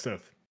first-party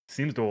stuff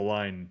seems to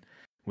align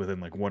within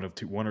like one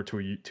or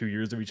two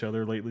years of each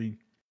other lately,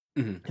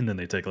 and then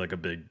they take like a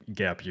big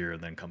gap year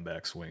and then come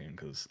back swinging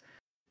because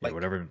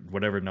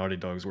whatever Naughty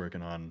Dog's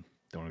working on,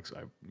 I'm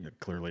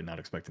clearly not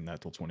expecting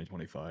that till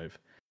 2025.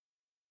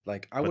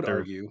 Like I would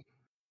argue,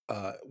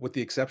 with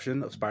the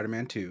exception of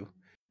Spider-Man 2,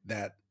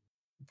 that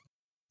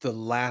the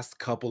last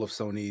couple of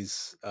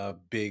Sony's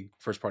big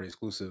first-party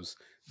exclusives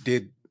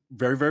did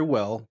very, very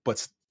well,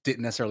 but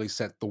didn't necessarily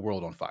set the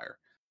world on fire.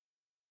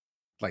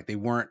 Like they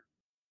weren't,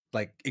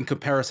 like in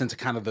comparison to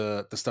kind of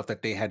the stuff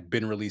that they had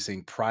been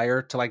releasing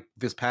prior to like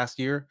this past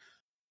year,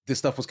 this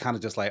stuff was kind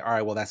of just like, all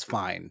right, well, that's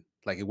fine.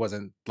 Like it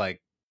wasn't like,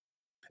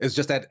 it's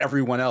just that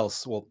everyone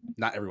else, well,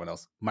 not everyone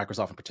else,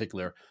 Microsoft in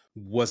particular,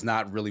 was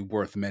not really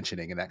worth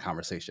mentioning in that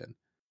conversation.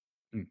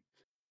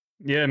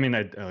 Yeah, I mean,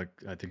 I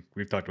think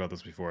we've talked about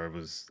this before. I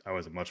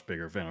was a much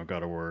bigger fan of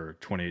God of War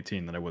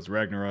 2018 than I was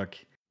Ragnarok.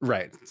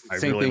 Right. I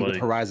Same really thing with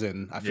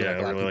Horizon. I feel like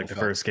a lot I really of like the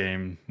people first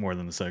game more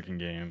than the second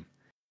game.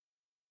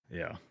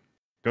 Yeah,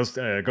 Ghost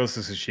of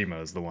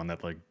Tsushima is the one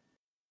that like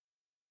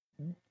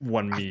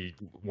won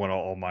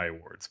all my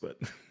awards, but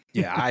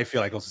yeah, I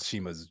feel like Ghost of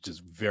Tsushima is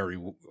just very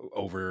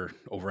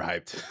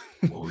overhyped.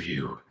 Oh,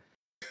 you.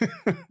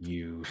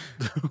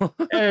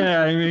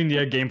 Yeah, I mean,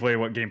 yeah,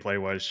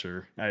 gameplay wise,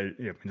 sure.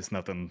 It's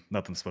nothing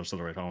special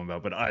to write home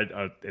about, but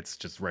it's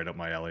just right up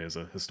my alley as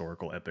a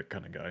historical epic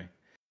kind of guy.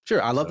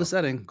 Sure, I love the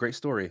setting, great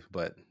story,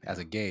 but as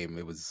a game,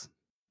 it was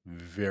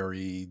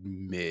very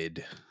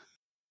mid.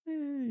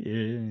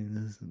 Yeah,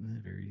 that's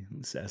very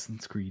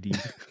Assassin's Creedy.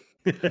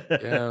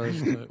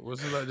 Yeah,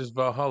 wasn't that just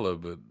Valhalla,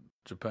 but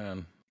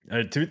Japan?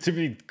 To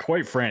be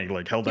quite frank,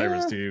 like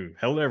Helldivers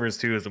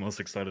 2 is the most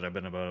excited I've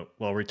been about.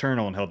 Well,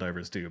 Returnal and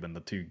Helldivers 2 have been the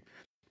two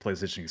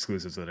PlayStation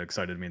exclusives that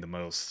excited me the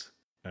most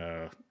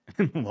in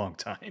a long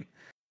time.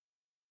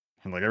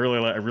 And like I really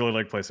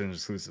like PlayStation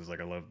exclusives. Like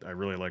I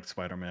really liked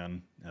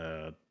Spider-Man.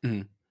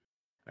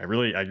 I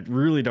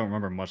really don't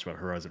remember much about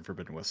Horizon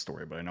Forbidden West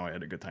story, but I know I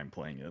had a good time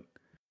playing it.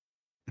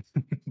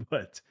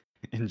 But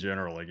in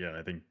general, like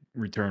I think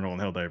Returnal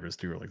and Helldivers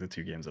 2 are like the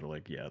two games that are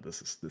like, yeah,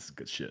 this is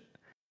good shit.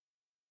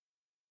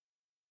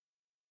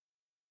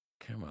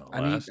 Came out I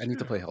last need to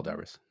year. play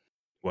Helldivers.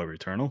 What,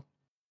 Returnal?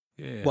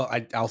 Yeah. Well,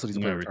 I also need to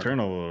play No,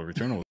 Returnal.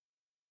 Returnal.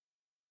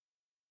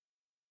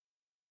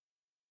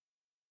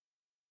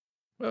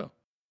 Well,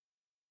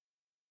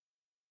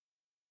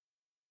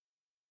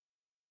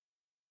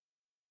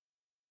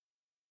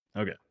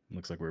 Okay,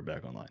 looks like we're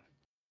back online.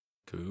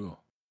 cool.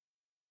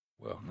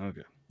 Well,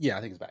 Okay. Yeah,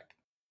 I think it's back.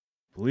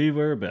 Believe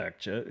we're back,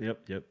 chat.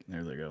 Yep.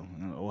 There they go.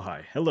 Oh,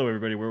 hi. Hello,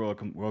 everybody. We're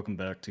welcome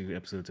back to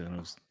episode 10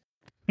 of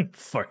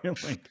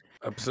Firelink.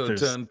 episode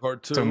There's 10,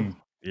 part 2.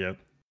 Yep.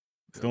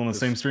 Still on the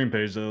same stream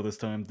page, though, this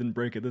time. Didn't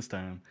break it this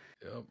time.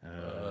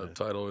 Yep.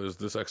 Title is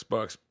This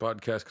Xbox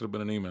Podcast Could Have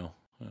Been an Email.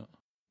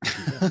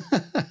 Yeah.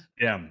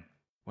 Damn.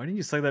 Why didn't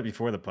you say that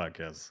before the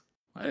podcast?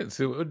 I didn't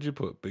see. What did you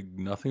put? Big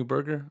Nothing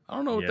Burger? I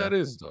don't know what Yeah. that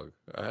is, dog.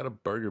 I had a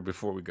burger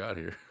before we got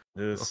here.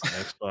 This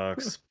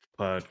Xbox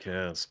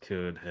podcast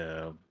could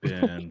have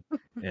been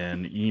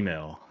an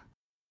email.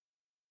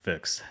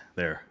 Fixed.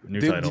 There. New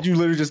title. Did you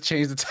literally just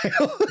change the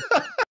title?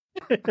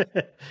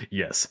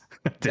 Yes.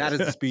 That is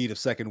the speed of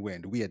Second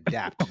Wind. We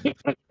adapt.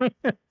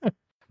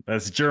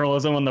 That's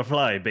journalism on the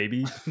fly,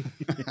 baby.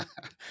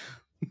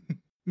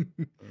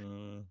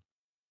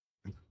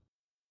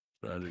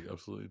 Tragic,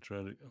 absolutely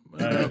tragic.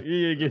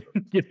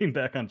 Getting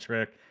back on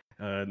track.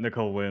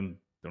 Nicole Wynn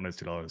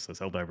donates $2. Says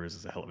Helldivers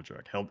is a hell of a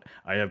drug.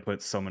 I have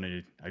put so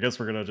many. I guess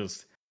we're gonna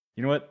just.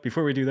 You know what?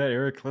 Before we do that,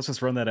 Eric, let's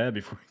just run that ad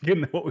before we get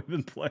into what we've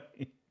been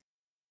playing.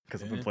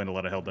 Because I've been playing a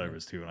lot of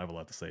Helldivers too, and I have a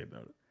lot to say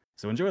about it.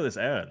 So enjoy this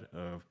ad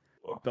of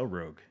Spell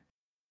Rogue,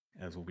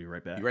 as we'll be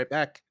right back. Be right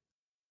back.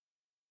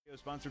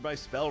 Sponsored by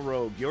Spell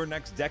Rogue, your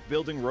next deck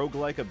building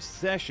roguelike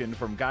obsession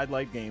from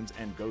Guidelight Games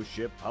and Ghost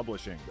Ship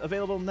Publishing.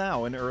 Available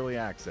now in early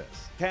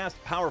access.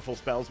 Cast powerful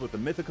spells with the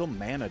mythical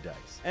mana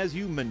dice as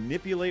you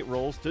manipulate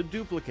rolls to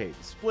duplicate,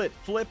 split,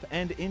 flip,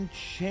 and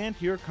enchant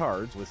your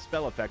cards with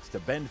spell effects to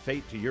bend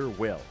fate to your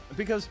will.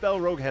 Because Spell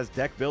Rogue has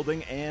deck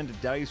building and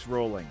dice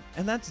rolling,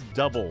 and that's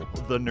double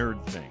the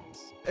nerd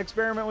things.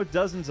 Experiment with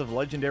dozens of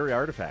legendary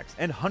artifacts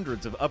and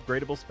hundreds of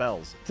upgradable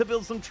spells to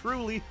build some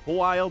truly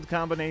wild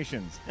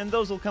combinations. And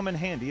those will come in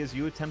handy as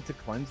you attempt to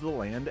cleanse the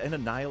land and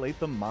annihilate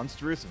the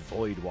monstrous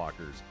Void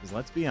Walkers. Because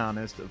let's be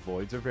honest,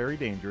 voids are very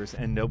dangerous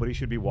and nobody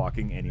should be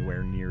walking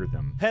anywhere near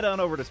them. Head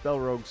on over to Spell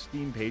Rogue's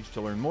Steam page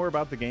to learn more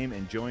about the game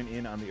and join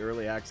in on the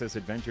early access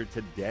adventure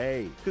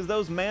today. Because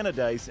those mana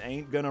dice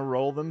ain't gonna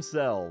roll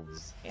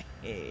themselves.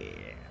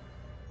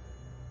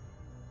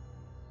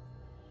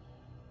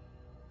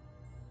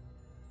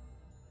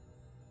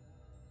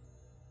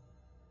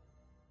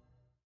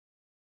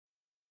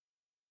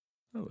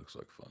 That looks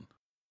like fun.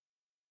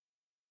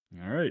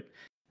 All right.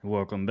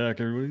 Welcome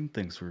back, everybody.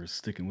 Thanks for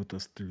sticking with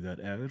us through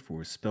that ad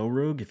for Spell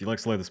Rogue. If you like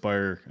Slay the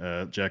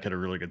Spire, Jack had a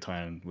really good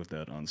time with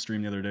that on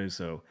stream the other day.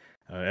 So,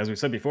 as we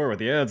said before, with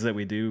the ads that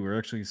we do, we're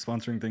actually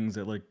sponsoring things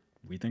that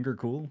we think are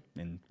cool,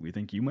 and we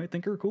think you might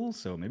think are cool.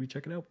 So maybe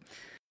check it out.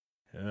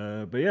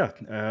 But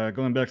yeah,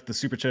 going back to the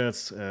super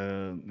chats,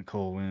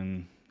 Nicole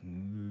Wynn.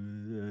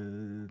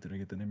 Did I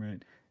get the name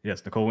right?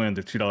 Yes, Nicole Wynn.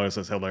 The $2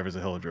 says Helldivers a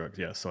hell of drugs.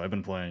 Yes, so I've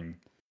been playing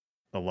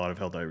a lot of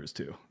Helldivers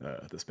too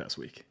this past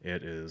week.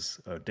 It is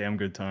a damn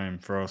good time.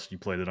 Frost, you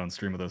played it on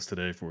stream with us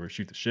today for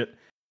Shoot the Shit,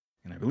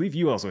 and I believe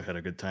you also had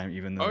a good time,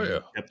 even though you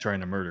kept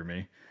trying to murder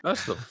me.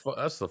 That's the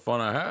fun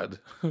I had.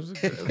 It was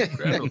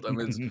grand. I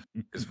mean,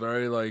 it's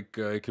very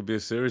it could be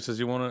as serious as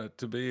you want it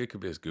to be. It could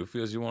be as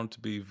goofy as you want it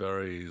to be.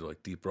 Very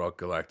Deep Rock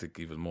Galactic,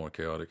 even more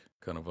chaotic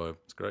kind of vibe.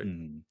 It's great.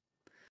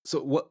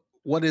 So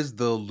what is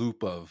the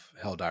loop of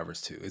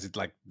Helldivers 2? Is it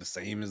like the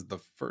same as the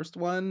first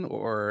one,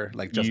 or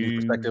like just new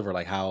perspective, or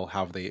like how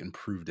have they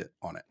improved it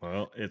on it?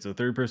 Well, it's a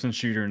third-person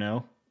shooter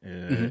now,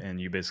 and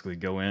you basically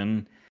go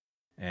in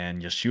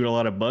and you shoot a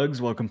lot of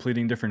bugs while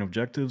completing different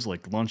objectives,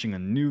 like launching a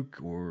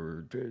nuke,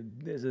 or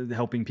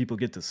helping people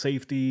get to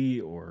safety,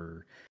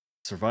 or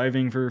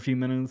surviving for a few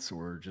minutes,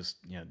 or just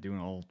doing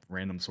all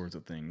random sorts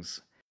of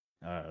things.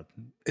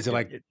 Is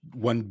it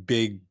one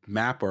big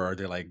map, or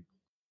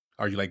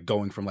are you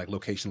going from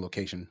location to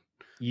location?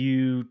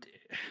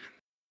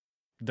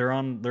 They're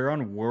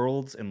on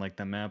worlds, and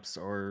the maps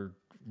are,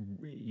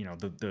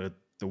 the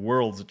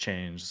worlds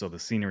change, so the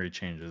scenery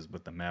changes,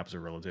 but the maps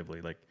are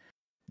relatively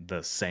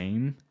the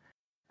same.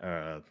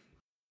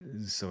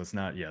 So it's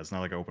not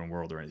like an open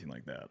world or anything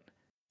like that.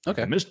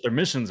 Okay. Their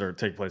missions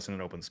take place in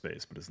an open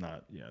space, but it's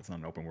not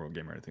an open world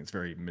game or anything. It's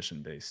very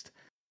mission based.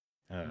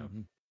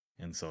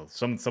 And so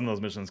some of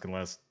those missions can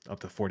last up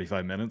to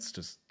 45 minutes,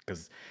 just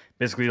because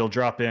basically you'll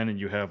drop in and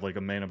you have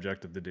a main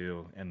objective to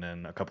do, and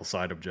then a couple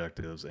side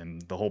objectives.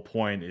 And the whole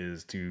point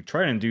is to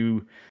try and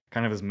do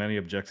kind of as many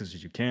objectives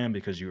as you can,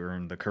 because you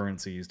earn the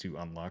currencies to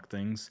unlock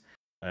things.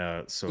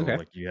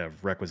 You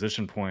have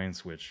requisition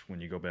points, which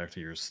when you go back to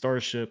your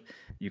starship,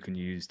 you can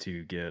use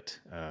to get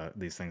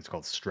these things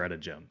called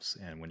stratagems.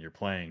 And when you're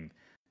playing,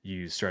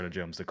 use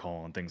stratagems to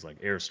call on things like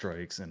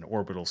airstrikes and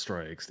orbital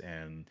strikes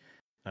and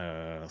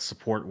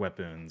support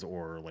weapons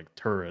or like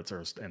turrets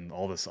and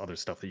all this other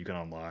stuff that you can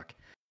unlock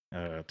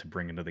to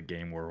bring into the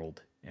game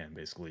world and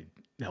basically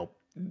help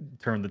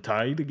turn the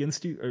tide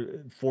against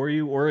you for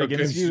you or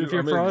against you if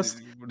you're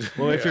Frost.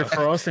 Well, if you're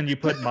Frost and you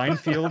put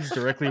minefields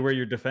directly where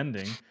you're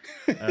defending,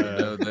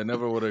 they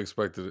never would have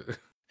expected it.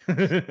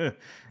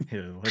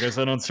 yeah, like I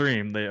said on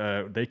stream,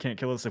 they can't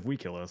kill us if we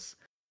kill us.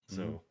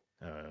 So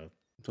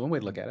it's one way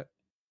to look at it.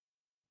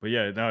 But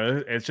yeah,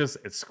 no, it's just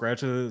it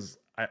scratches.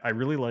 I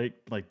really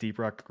like Deep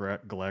Rock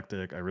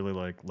Galactic. I really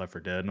like Left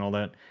 4 Dead and all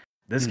that.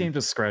 This game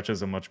just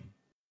scratches a much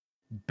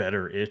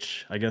better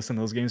itch, I guess, in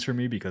those games for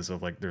me because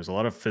of like there's a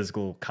lot of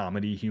physical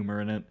comedy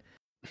humor in it,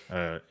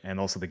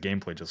 and also the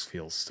gameplay just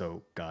feels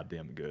so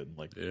goddamn good.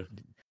 Like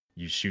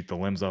you shoot the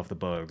limbs off the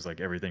bugs, like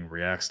everything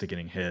reacts to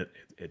getting hit.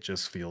 It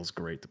just feels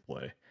great to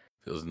play.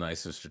 Feels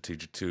nice and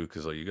strategic too,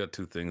 because like you got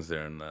two things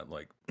there, and that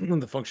like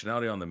the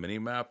functionality on the mini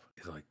map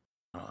is like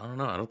I don't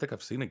know. I don't think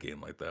I've seen a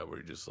game like that where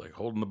you're just like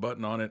holding the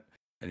button on it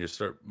and you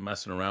start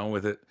messing around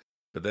with it.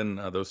 But then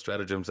those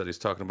stratagems that he's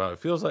talking about, it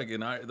feels like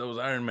in those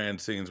Iron Man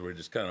scenes where he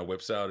just kind of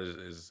whips out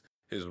his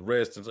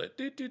wrist and it's like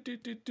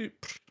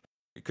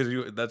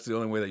because that's the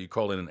only way that you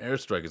call in an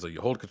airstrike is like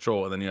you hold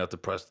control and then you have to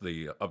press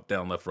the up,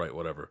 down, left, right,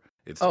 whatever.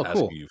 It's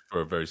asking you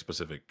for a very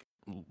specific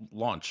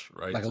launch,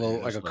 right? Like a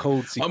little like a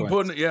code sequence.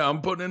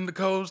 I'm putting in the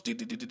codes.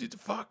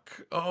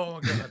 Fuck. Oh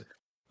god.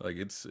 Like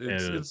it's a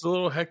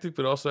little hectic,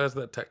 but also has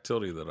that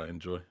tactility that I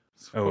enjoy.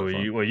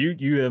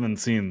 You haven't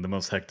seen the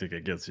most hectic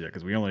it gets yet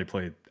because we only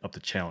played up to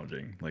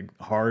challenging. Like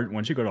hard,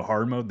 once you go to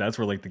hard mode, that's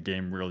where like the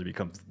game really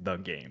becomes the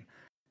game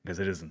because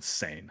it is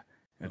insane.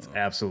 It's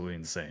absolutely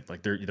insane.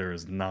 Like there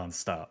is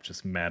nonstop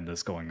just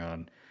madness going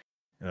on.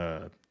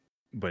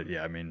 But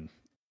yeah, I mean,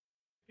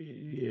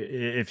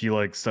 if you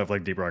like stuff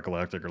like Deep Rock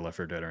Galactic or Left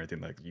 4 Dead or anything,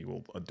 like you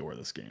will adore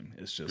this game.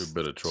 It's just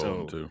good bit of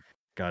trolling too.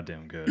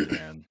 Goddamn good,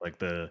 man. Like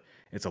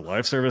it's a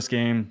live service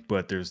game,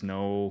 but there's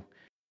no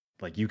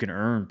like you can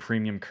earn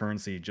premium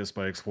currency just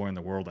by exploring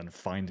the world and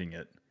finding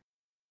it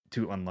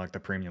to unlock the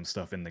premium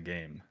stuff in the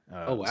game.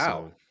 Oh wow.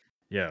 So,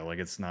 yeah, like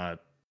it's not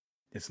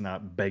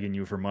begging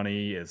you for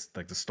money. It's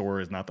like the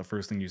store is not the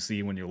first thing you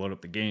see when you load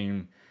up the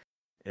game.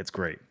 It's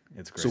great.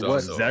 It's great. So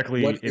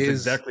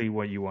exactly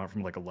what you want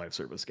from like a live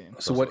service game.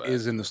 So what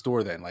is in the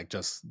store then? Like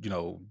just,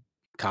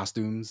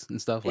 costumes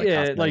and stuff? Like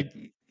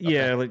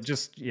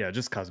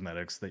just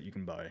cosmetics that you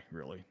can buy,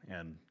 really.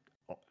 And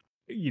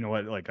you know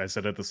what? Like I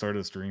said at the start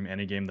of the stream,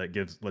 any game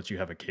that lets you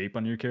have a cape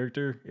on your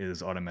character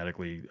is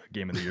automatically a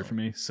game of the year for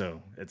me.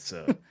 So it's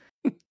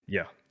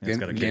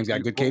game's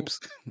got good capes.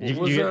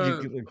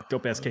 You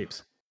dope ass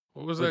capes.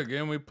 What was that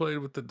game we played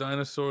with the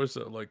dinosaurs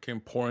that like came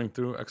pouring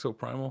through?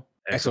 Exoprimal?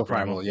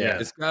 Exoprimal, yeah.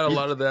 It's got a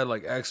lot of that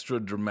like extra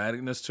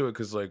dramaticness to it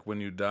because like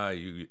when you die,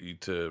 you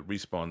to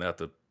respawn, they have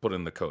to put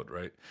in the code,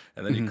 right?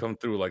 And then you come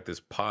through like this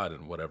pod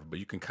and whatever, but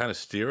you can kind of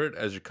steer it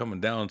as you're coming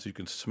down so you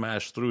can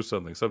smash through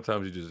something.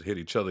 Sometimes you just hit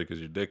each other because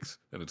you're dicks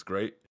and it's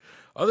great.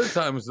 Other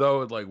times though,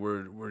 like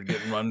we're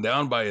getting run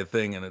down by a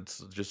thing and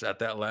it's just at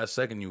that last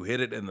second you hit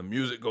it and the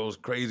music goes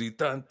crazy.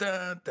 Dun,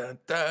 dun, dun,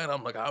 dun.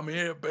 I'm like, I'm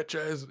here,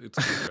 bitches.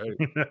 It's great.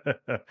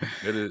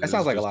 That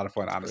sounds like a lot of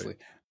fun, honestly.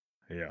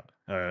 Yeah.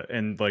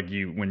 And like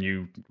when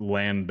you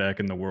land back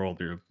in the world,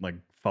 you're like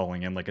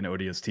falling in like an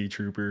ODST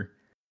trooper.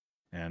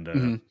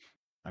 And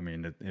I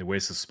mean, it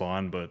wastes a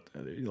spawn, but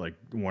like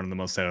one of the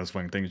most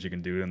satisfying things you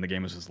can do in the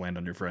game is just land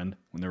on your friend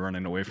when they're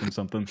running away from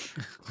something.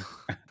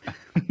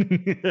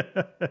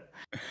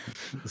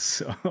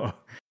 So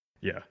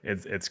yeah,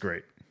 it's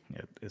great.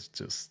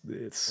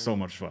 It's so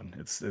much fun.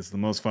 It's the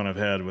most fun I've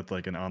had with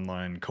like an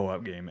online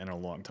co-op game in a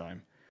long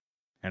time.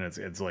 And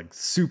it's like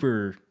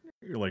super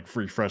like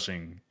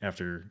refreshing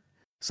after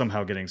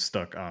somehow getting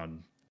stuck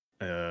on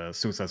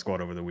Suicide Squad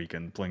over the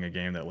weekend, playing a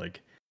game that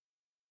like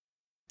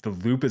the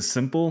loop is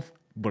simple,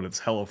 but it's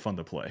hella fun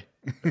to play.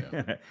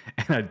 Yeah.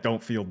 And I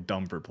don't feel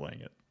dumb for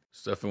playing it.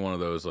 It's definitely one of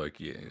those like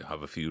you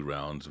have a few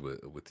rounds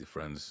with your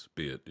friends,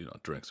 be it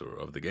drinks or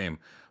of the game,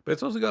 but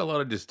it's also got a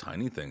lot of just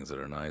tiny things that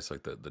are nice,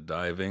 like the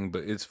diving.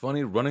 But it's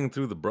funny running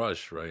through the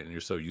brush, right? And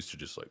you're so used to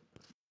just like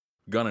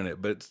gunning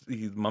it, but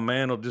my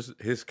man will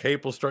his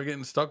cape will start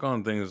getting stuck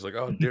on things. It's like,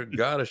 oh dear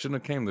God, I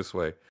shouldn't have came this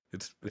way.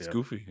 It's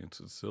goofy.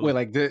 It's silly. Wait,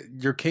 like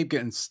your cape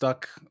getting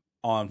stuck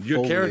on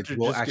your foliage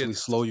will actually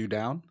slow you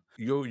down?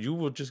 You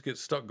will just get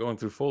stuck going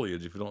through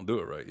foliage if you don't do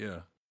it right.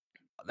 Yeah.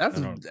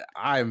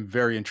 I'm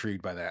very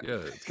intrigued by that. Yeah,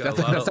 that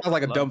sounds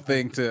like a dumb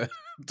thing to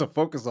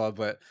focus on,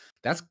 but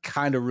that's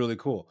kind of really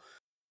cool.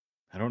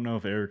 I don't know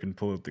if Eric can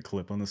pull up the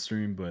clip on the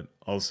stream, but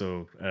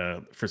also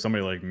for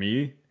somebody like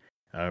me,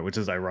 which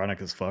is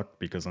ironic as fuck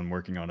because I'm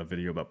working on a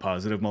video about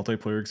positive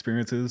multiplayer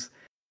experiences.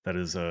 That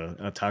is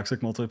a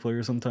toxic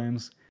multiplayer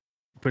sometimes.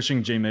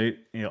 Pushing J-Mate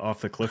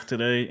off the cliff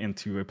today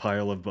into a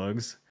pile of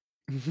bugs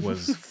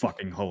was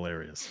fucking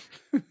hilarious.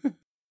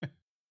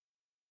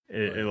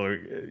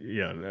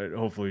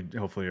 Hopefully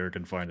Eric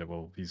can find it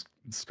while he's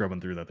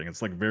scrubbing through that thing.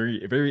 It's like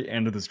very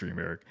end of the stream,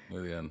 Eric.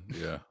 At the end,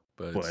 yeah.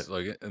 But But it's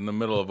like in the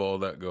middle of all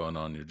that going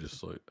on, you're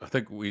just like, I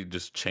think we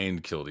just chain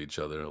killed each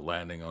other,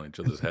 landing on each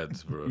other's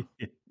heads for 5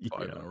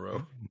 yeah. in a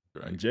row.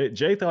 And Right.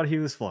 Jay thought he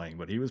was flying,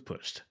 but he was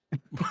pushed.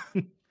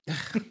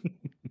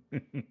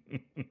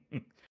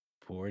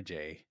 Poor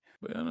Jay.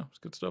 But yeah, no, it's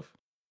good stuff.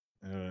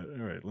 All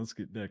right, let's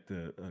get back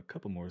to a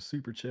couple more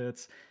super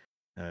chats.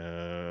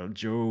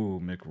 Joe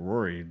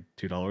McRory,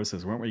 $2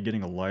 says, "Weren't we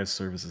getting a live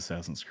service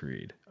Assassin's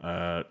Creed?"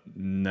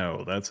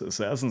 No, that's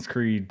Assassin's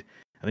Creed.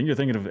 I think you're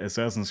thinking of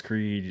Assassin's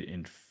Creed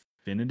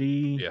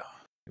Infinity, Yeah.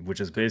 which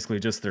is basically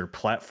just their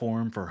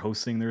platform for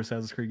hosting their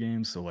Assassin's Creed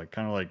games. So like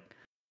kind of like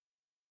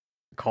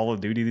Call of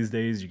Duty these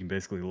days, you can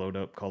basically load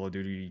up Call of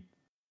Duty,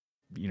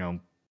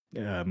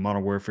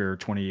 Modern Warfare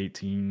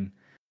 2018,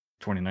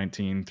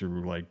 2019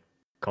 through like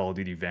Call of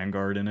Duty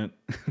Vanguard in it.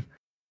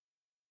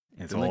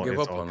 Didn't they give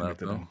up on that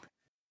connected though? in.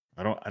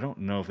 I don't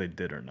know if they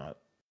did or not.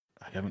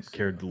 I haven't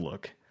cared to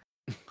look.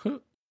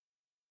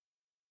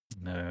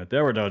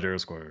 Dower Dodger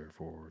Esquire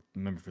for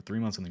member for 3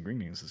 months in the Green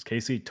Beans says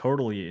KC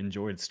totally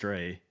enjoyed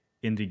Stray,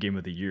 indie game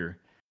of the year.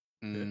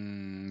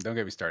 Don't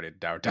get me started,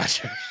 Dower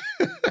Dodger.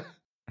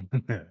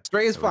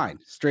 Stray is fine.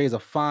 Stray is a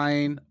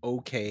fine,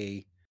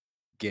 okay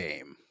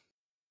game.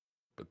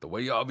 But the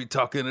way y'all be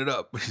talking it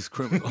up is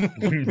criminal.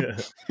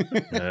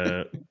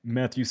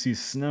 Matthew C.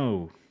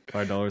 Snow,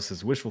 $5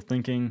 says, "Wishful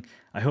thinking.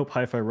 I hope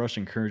Hi-Fi Rush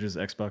encourages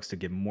Xbox to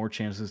give more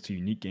chances to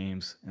unique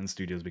games and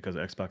studios because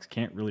Xbox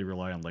can't really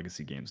rely on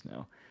legacy games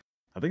now."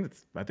 I think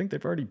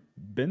they've already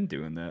been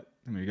doing that.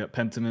 I mean, you got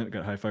Pentiment,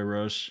 got Hi-Fi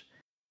Rush,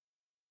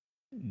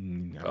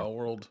 Pal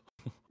World.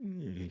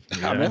 Yeah.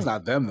 I mean, that's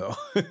not them though.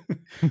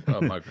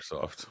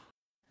 Microsoft.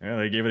 Yeah,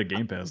 they gave it a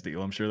Game Pass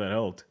deal. I'm sure that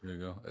helped. There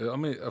you go. I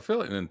mean, I feel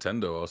like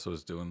Nintendo also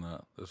is doing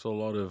that. There's a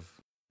lot of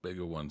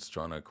bigger ones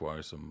trying to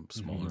acquire some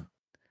smaller.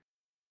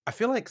 I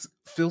feel like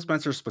Phil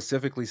Spencer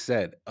specifically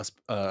said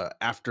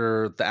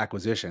after the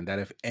acquisition that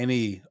if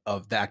any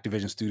of the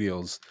Activision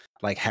studios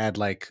like had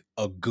like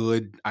a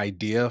good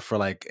idea for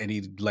like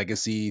any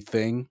legacy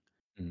thing,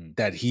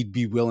 that he'd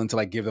be willing to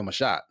like give them a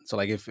shot. So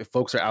like if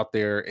folks are out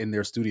there in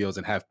their studios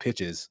and have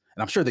pitches,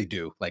 and I'm sure they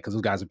do, like because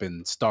those guys have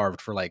been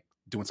starved for like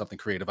doing something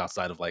creative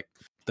outside of like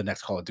the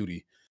next Call of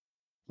Duty.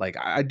 Like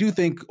I do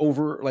think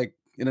over like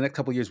in the next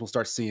couple of years we'll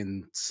start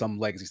seeing some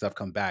legacy stuff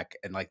come back,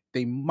 and like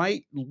they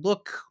might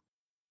look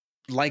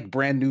like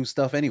brand new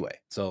stuff anyway.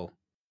 So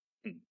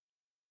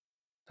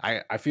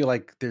I feel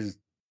like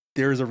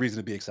there's a reason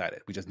to be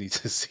excited. We just need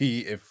to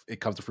see if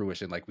it comes to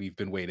fruition like we've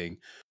been waiting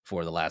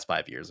for the last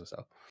 5 years or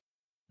so.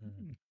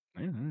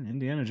 Yeah,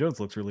 Indiana Jones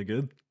looks really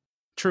good.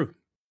 True.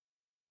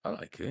 I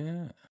like it.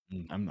 Yeah.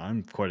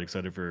 I'm quite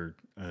excited for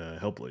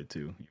Hellblade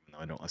too,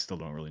 even though I still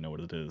don't really know what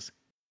it is.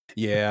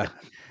 Yeah.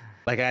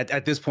 Like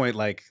at this point,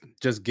 like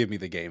just give me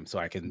the game so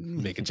I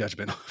can make a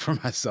judgment for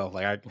myself.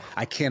 Like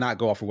I cannot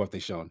go off of what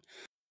they've shown.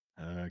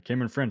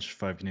 Cameron French,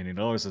 $5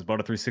 Canadian says, "Bought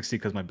a 360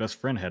 because my best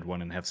friend had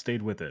one and have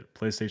stayed with it.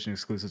 PlayStation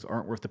exclusives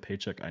aren't worth the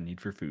paycheck I need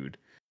for food."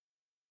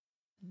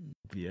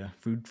 Yeah,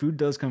 food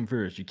does come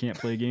first. You can't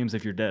play games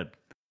if you're dead.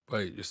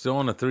 Wait, you're still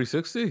on a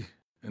 360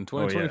 in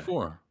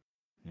 2024?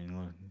 You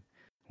know,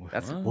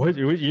 What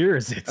year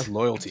is it? That's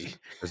loyalty.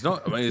 It's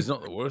not. I mean, it's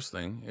not the worst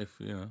thing. If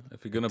you're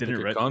gonna pick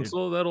a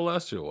console, that'll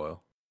last you a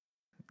while.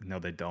 No,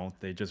 they don't.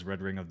 They just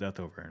Red Ring of Death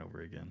over and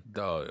over again.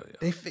 Oh,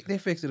 yeah. They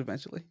fixed it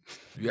eventually.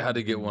 You had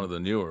to get one of the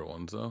newer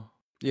ones though.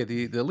 Yeah,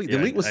 the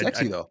Elite was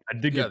sexy though. I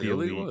did get the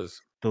Elite.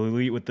 Was. The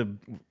Elite with the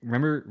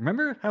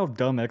remember how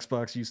dumb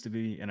Xbox used to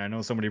be? And I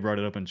know somebody brought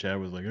it up in chat,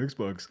 was like,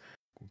 Xbox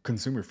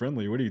consumer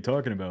friendly. What are you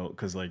talking about?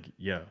 Because like,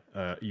 you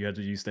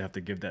used to have to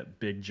give that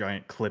big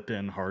giant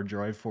clip-in hard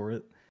drive for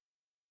it.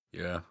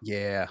 Yeah.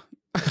 Yeah.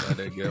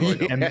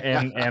 And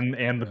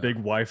the big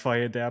Wi-Fi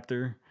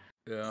adapter.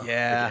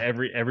 Yeah.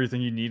 Like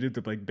everything you needed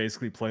to like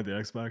basically play the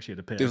Xbox, you had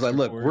to pay. It was like,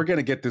 look, we're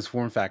gonna get this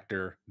form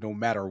factor no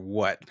matter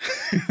what.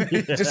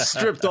 Just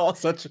stripped all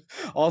sorts of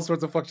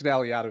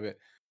functionality out of it.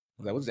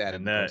 That was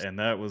added. And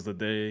that was the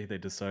day they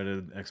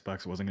decided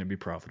Xbox wasn't going to be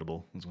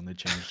profitable. Was when they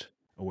changed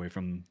away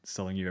from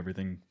selling you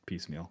everything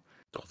piecemeal.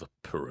 All the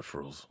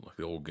peripherals, like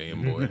the old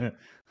Game Boy.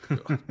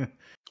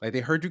 Like they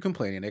heard you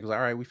complaining. They go, all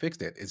right, we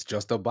fixed it. It's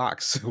just a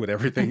box with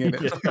everything in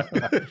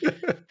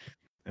it.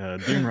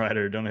 Doom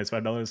Rider donates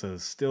 $5.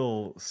 Says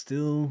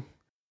still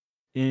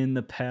in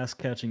the past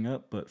catching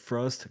up, but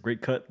Frost,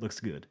 great cut,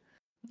 looks good.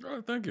 All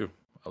right, thank you.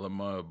 I'll let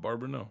my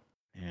barber know.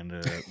 And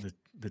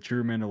the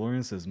true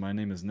Mandalorian says, "My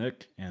name is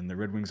Nick, and the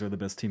Red Wings are the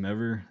best team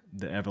ever.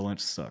 The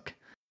Avalanche suck."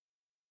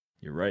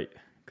 You're right.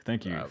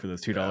 Thank you for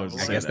those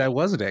 $2. I guess that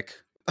was Nick.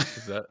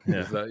 Is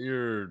that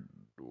your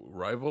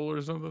rival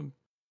or something?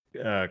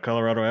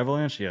 Colorado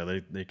Avalanche? Yeah,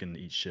 they can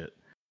eat shit.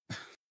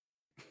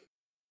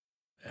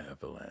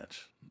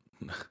 Avalanche.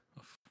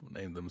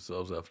 Named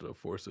themselves after a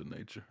force of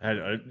nature.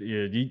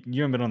 You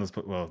haven't been on this.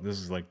 Well, this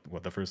is like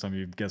the first time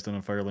you've guessed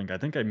on Firelink. I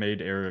think I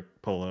made Eric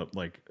pull up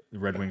like the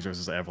Red Wings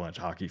versus Avalanche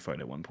hockey fight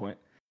at one point.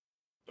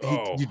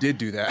 You did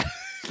do that.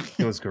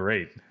 It was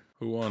great.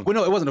 Who won? Well,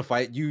 no, it wasn't a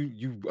fight. You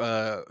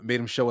made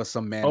him show us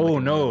some man. Oh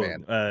no,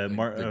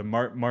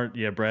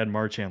 Brad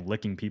Marchand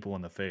licking people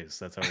in the face.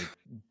 That's how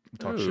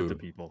talk shit to Ooh,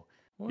 people.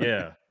 what?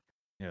 Yeah.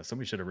 Yeah,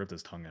 somebody should have ripped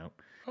his tongue out.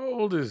 How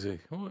old is he?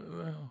 What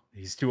the hell?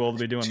 He's too old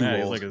to be doing Too that.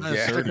 He's old. like his Man,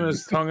 Yeah. sticking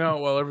his 30s. tongue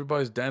out while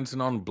everybody's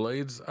dancing on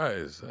blades.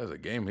 That's a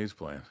game he's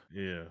playing.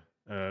 Yeah.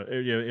 Yeah,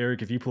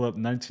 Eric, if you pull up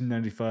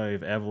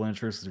 1995 Avalanche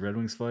versus Red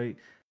Wings fight,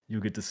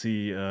 you'll get to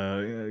see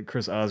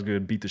Chris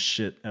Osgood beat the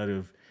shit out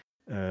of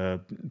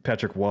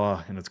Patrick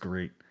Waugh, and it's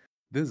great.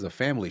 This is a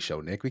family show,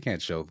 Nick. We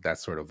can't show that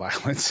sort of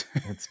violence.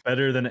 It's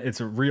better than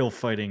it's a real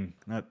fighting,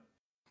 not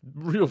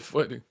Real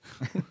fighting.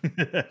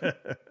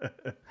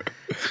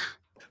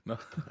 No.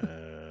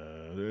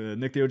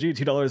 Nick the OG,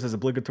 $2 as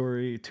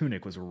obligatory.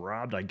 Tunic was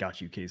robbed. I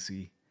got you,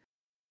 KC.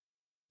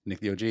 Nick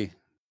the OG.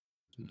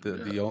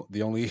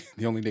 The only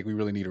Nick we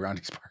really need around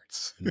these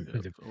parts.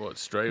 What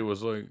Stray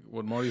was like?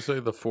 What Marty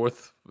say? His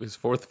fourth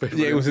favorite.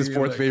 Yeah, it was his MVP in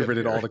fourth that favorite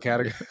in all the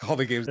category. all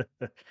the games.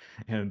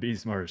 And B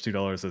Smarters,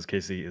 $2 says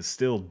KC is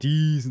still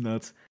D's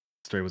nuts.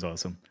 Stray was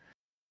awesome.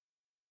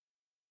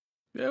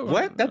 Yeah.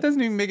 What? That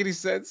doesn't even make any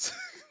sense.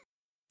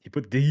 He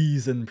put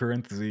D's in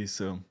parentheses,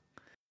 so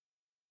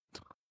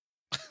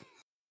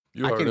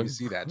You I heard can't him. even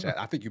see that, chat.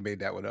 I think you made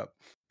that one up.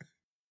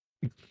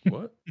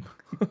 What?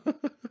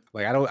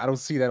 Like I don't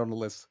see that on the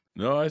list.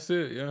 No, I see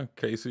it. Yeah,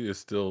 Casey is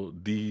still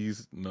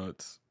D's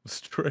nuts.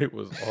 Straight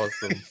was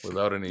awesome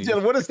without any.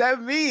 Jill, what does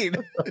that mean?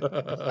 he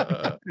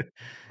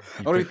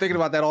I'm gonna be thinking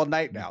about that all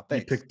night now. He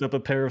Thanks. picked up a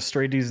pair of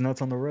Stray D's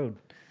nuts on the road.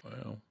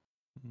 Wow.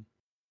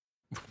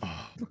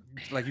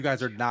 Like you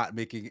guys are not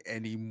making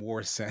any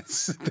more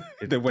sense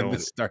It than when don't.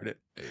 this started.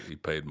 He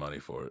paid money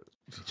for it.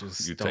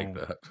 Just You take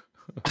don't that.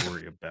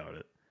 worry about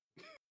it.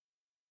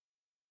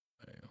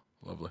 Yeah,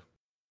 lovely.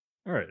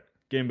 All right,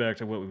 getting back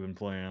to what we've been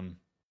playing.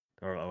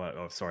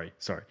 Sorry,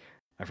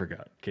 I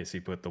forgot.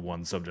 KC put the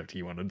one subject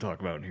he wanted to talk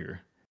about in here.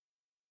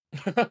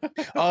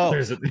 Oh,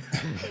 There's a...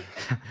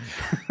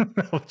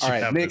 all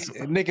right.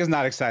 Nick is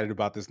not excited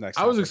about this next.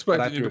 I was topic, but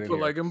expecting you threw to it in put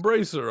here. like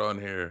Embracer on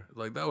here.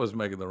 Like that was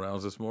making the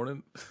rounds this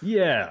morning.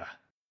 Yeah.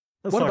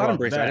 Let's What talk about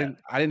Embracer? that.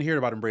 I didn't hear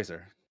about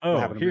Embracer. Oh,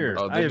 happened to here.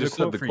 Oh, I they have a just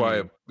said quote the for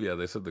quiet. you. Yeah,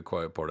 they said the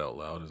quiet part out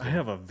loud. I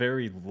have a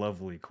very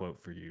lovely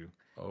quote for you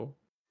Oh,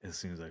 as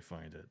soon as I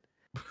find it.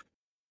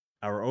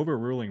 Our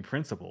overruling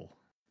principle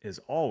is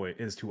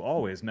to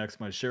always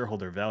maximize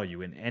shareholder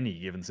value in any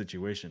given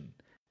situation.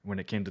 When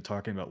it came to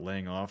talking about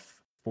laying off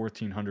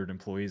 1,400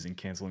 employees and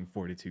canceling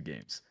 42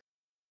 games.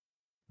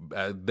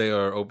 they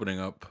are opening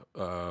up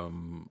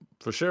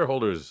for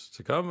shareholders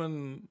to come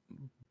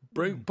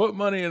and put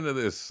money into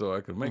this, so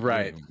I can make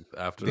Right. games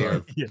after They are-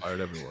 I've Yeah.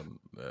 fired everyone.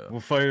 Yeah. We'll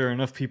fire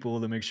enough people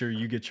to make sure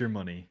you get your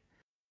money.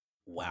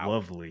 Wow.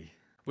 Lovely.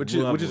 Which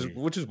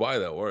is why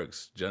that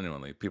works.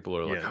 Genuinely, people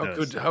are like, Yeah, it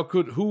does. how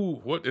could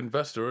what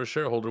investor or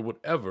shareholder would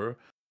ever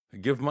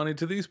give money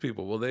to these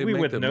people? Well, they We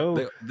make would them.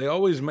 know. They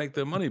always make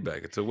their money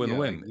back. It's a Yeah,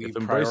 win-win. like, we If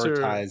Embracer,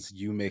 prioritize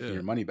you making Yeah.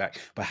 your money back,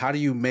 but how do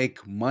you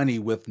make money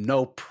with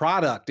no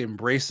product,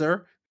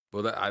 Embracer?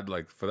 well, I'd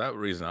like for that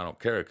reason I don't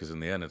care because in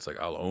the end it's like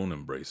I'll own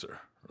Embracer.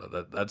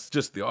 That's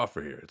just the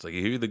offer here. It's like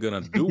you're either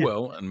gonna do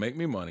well and make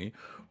me money,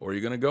 or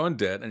you're gonna go in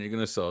debt and you're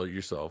gonna sell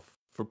yourself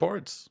for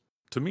parts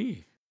to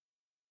me.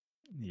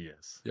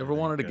 Yes. You I ever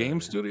wanted a think,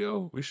 game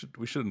studio? We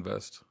should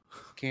invest. I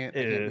can't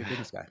be a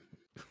business guy.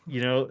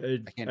 You know,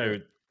 can't do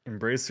it.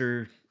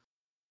 Embracer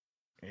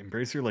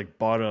like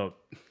bought up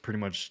pretty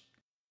much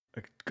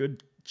a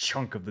good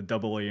chunk of the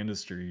AA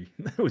industry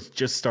that was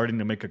just starting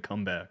to make a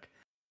comeback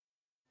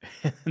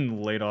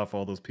and laid off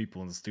all those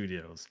people in the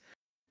studios.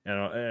 You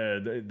know,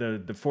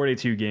 the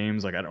 42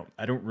 games, like I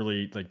don't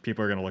really like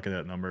people are gonna look at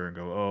that number and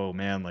go, oh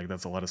man, like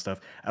that's a lot of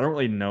stuff. I don't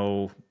really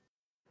know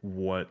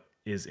what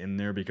is in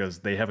there because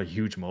they have a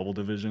huge mobile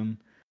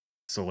division.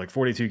 So like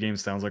 42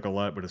 games sounds like a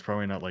lot, but it's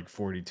probably not like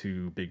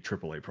 42 big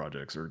AAA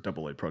projects or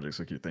AA projects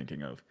like you're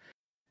thinking of.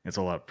 It's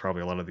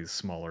probably a lot of these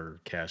smaller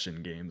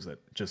cash-in games that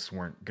just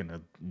weren't gonna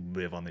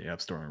live on the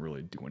App Store and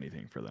really do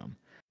anything for them.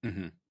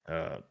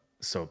 Mm-hmm.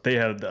 So they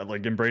had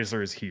like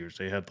Embracer is huge.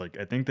 They had like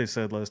I think they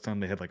said last time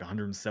they had like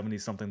 170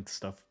 something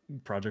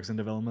projects in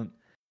development.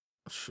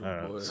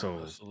 Sure, boy, so-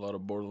 that's a lot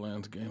of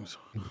Borderlands games.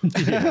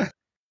 Yeah.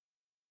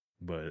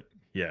 But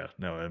yeah,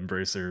 no,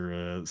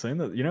 Embracer saying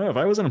that if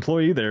I was an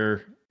employee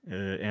there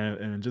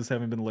and just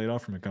having been laid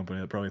off from a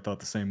company, I probably thought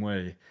the same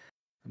way.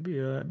 I'd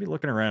be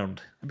looking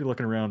around. I'd be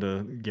looking around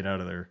to get out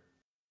of there.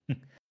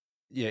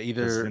 Yeah, 'Cause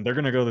either they're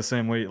gonna go the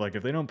same way. Like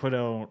if they don't put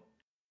out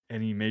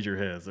any major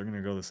hits, they're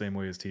gonna go the same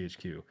way as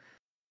THQ.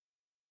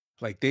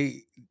 like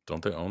they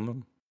Don't they own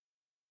them?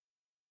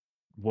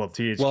 Well,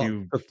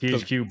 THQ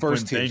the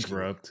first went THQ.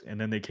 bankrupt, and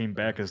then they came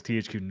back as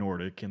THQ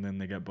Nordic, and then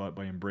they got bought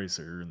by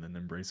Embracer, and then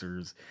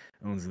Embracer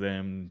owns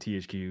them.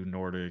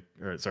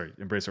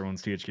 Embracer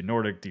owns THQ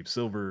Nordic, Deep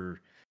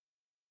Silver,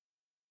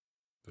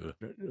 Yeah.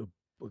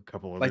 a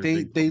couple other Like,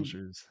 big they-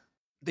 publishers.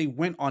 they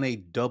went on a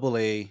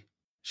AA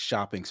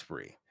shopping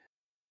spree,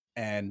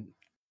 and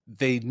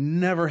they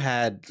never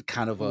had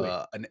kind of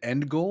an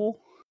end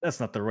goal. That's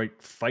not the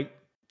right fight,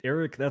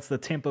 Eric. That's the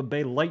Tampa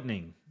Bay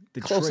Lightning.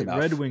 Detroit enough.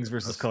 Red Wings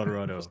versus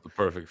Colorado. That's the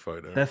perfect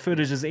fight. That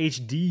footage is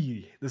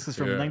HD. This is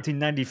from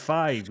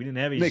 1995. We didn't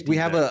have Nick,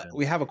 HD.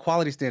 we have a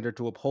quality standard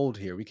to uphold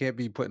here. We can't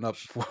be putting up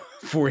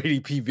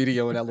 480p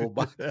video in that little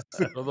box.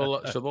 So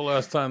the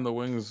last time the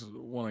Wings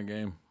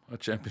won a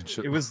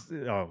championship. It was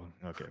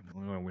okay.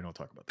 We don't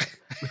talk about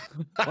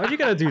that. Why'd you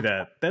gotta do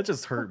that? That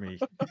just hurt me.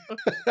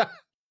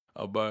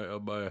 I'll buy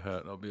a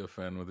hat. I'll be a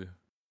fan with you.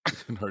 We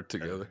can hurt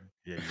together.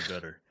 Yeah, you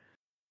better.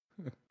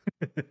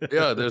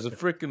 Yeah, there's a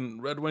freaking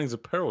Red Wings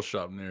apparel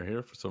shop near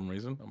here for some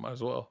reason. I might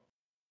as well.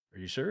 Are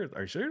you sure?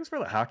 Are you sure it's for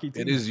the hockey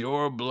team? It is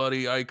your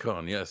bloody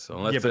icon, yes.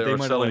 Unless Yeah, but they they are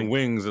might selling like-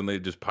 wings and they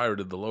just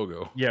pirated the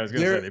logo. Yeah, I was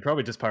gonna say they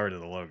probably just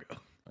pirated the logo. Okay.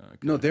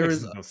 No, there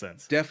Makes is no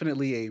sense.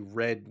 definitely a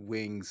Red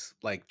Wings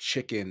like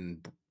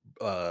chicken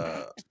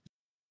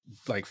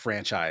like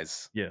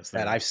franchise Yes,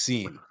 that there I've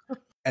seen.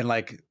 And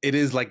like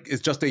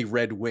it's just a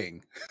red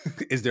wing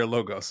is their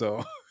logo.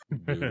 So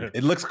Beautiful.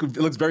 it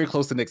looks very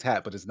close to Nick's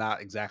hat, but it's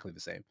not exactly the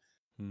same.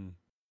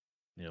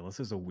 Yeah, unless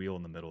there's a wheel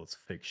in the middle, it's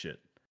fake shit.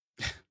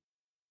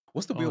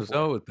 What's the Oh, wheel is for?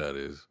 that what that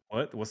is?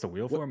 What? What's the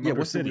wheel for? Yeah, Motor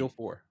what's City. the wheel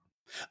for?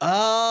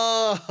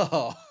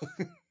 Oh,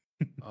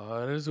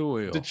 Oh, it is a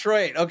wheel.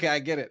 Detroit. Okay, I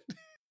get it.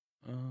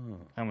 Oh.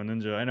 I'm a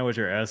ninja. I know what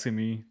you're asking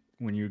me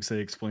when you say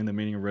explain the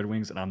meaning of Red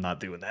Wings, and I'm not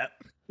doing that.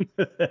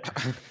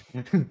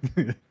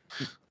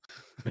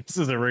 This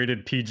is a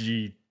rated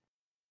PG-17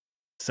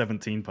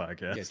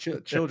 podcast. Yeah,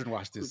 children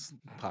watch this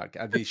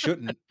podcast. They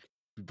shouldn't,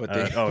 but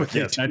they. Oh, but they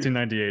yes, do.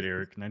 1998,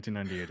 Eric.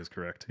 1998 is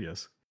correct.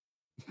 Yes.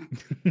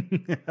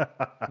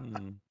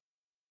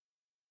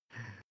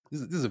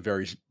 This is a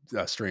very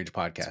strange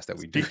podcast that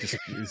we do.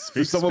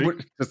 Speak, Someone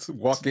would just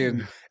walk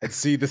in and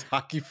see this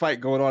hockey fight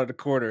going on in the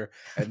corner,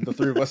 and the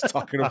three of us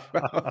talking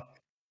about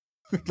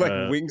like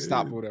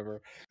Wingstop or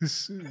whatever.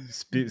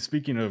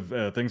 Speaking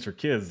of things for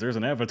kids, there's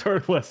an Avatar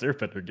The Last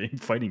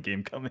Airbender fighting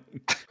game coming.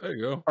 There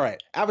you go. All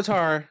right,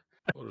 Avatar.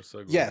 What a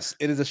segue. Yes,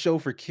 it is a show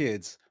for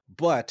kids,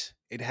 but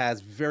it has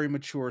very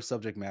mature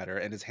subject matter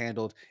and is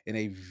handled in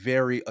a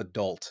very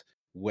adult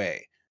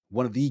way.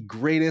 One of the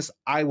greatest,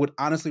 I would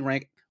honestly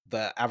rank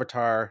the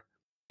Avatar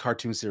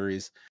cartoon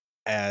series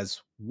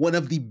as one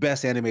of the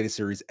best animated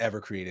series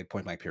ever created,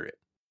 point blank period.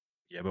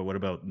 Yeah, but what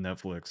about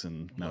Netflix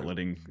and not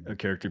letting a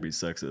character be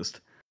sexist?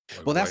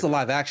 Well, that's the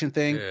live action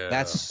thing. Yeah.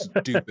 That's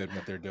stupid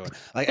what they're doing.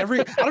 Like I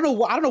don't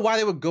know why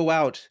they would go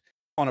out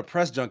on a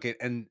press junket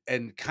and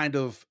kind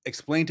of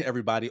explain to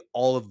everybody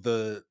all of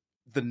the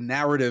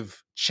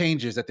narrative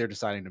changes that they're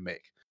deciding to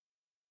make.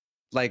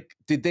 Like,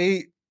 did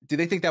they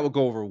think that would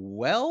go over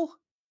well?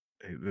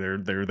 They're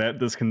that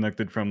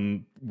disconnected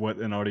from what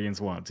an audience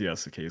wants.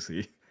 Yes,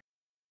 KC.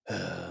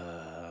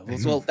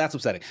 Well, that's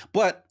upsetting.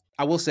 But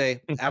I will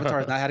say, Avatar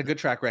has not had a good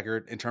track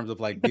record in terms of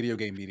like video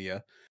game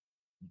media.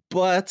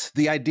 But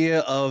the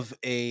idea of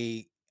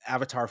a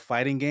Avatar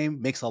fighting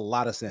game makes a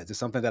lot of sense. It's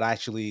something that I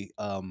actually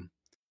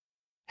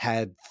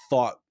had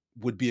thought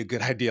would be a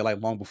good idea like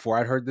long before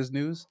I'd heard this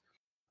news.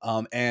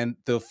 And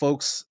the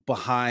folks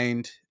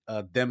behind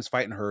Them's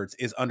Fighting Herds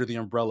is under the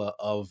umbrella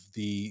of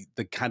the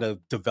kind of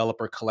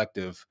developer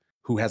collective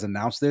who has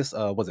announced this.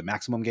 Was it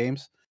Maximum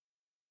Games?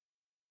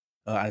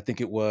 I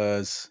think it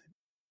was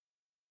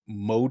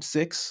Mode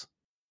 6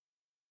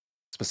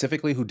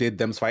 specifically who did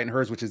Them's Fighting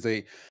Herds, which is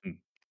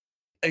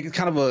it's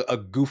kind of a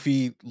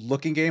goofy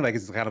looking game. Like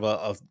it's kind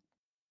of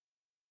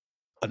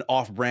an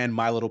off-brand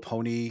My Little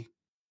Pony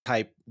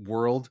type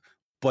world,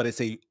 but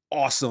it's a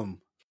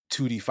awesome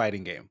 2D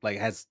fighting game. Like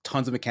it has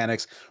tons of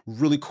mechanics,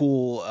 really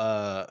cool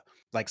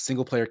like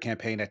single player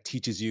campaign that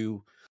teaches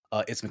you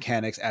its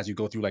mechanics as you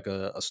go through like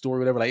a story or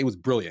whatever. Like it was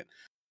brilliant.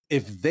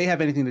 If they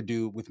have anything to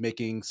do with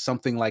making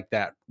something like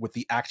that with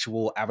the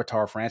actual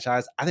Avatar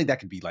franchise, I think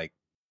that could be like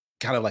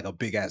kind of like a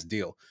big ass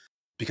deal,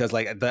 because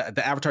like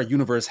the Avatar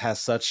universe has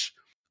such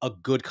a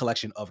good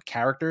collection of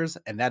characters,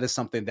 and that is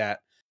something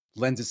that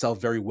lends itself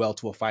very well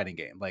to a fighting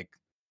game. Like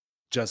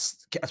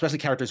just especially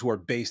characters who are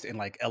based in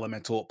like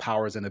elemental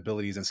powers and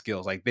abilities and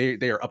skills. Like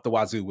they are up the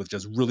wazoo with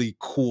just really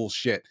cool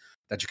shit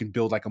that you can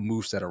build like a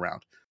moveset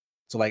around.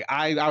 So like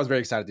I was very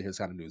excited to hear this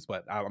kind of news,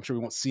 but I'm sure we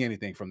won't see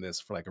anything from this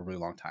for like a really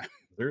long time.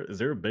 Is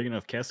there a big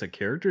enough cast of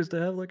characters to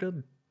have like a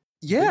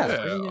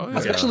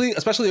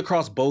especially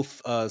across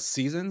both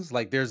seasons.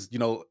 Like there's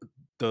the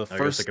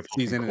first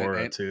season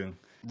and too.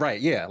 Right,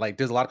 yeah. Like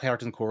there's a lot of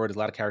characters in Korra, there's a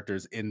lot of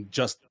characters in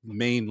just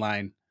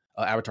mainline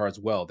Avatar as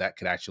well that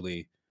could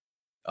actually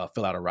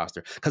fill out a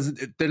roster, because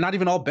they're not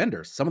even all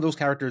benders. Some of those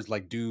characters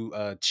like do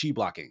chi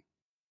blocking,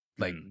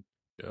 like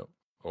yeah,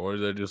 or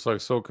they're just like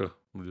Sokka,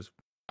 just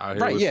out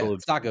here right, with yeah,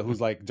 swords. Sokka, who's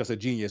like just a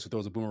genius who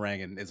throws a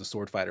boomerang and is a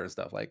sword fighter and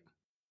stuff. Like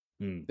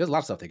there's a lot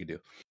of stuff they could do.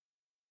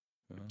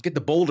 Get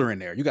the boulder in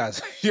there. You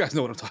guys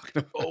know what I'm talking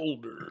about.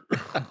 Boulder.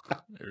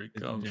 There he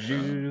comes.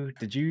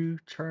 Did you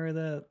try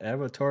that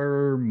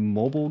Avatar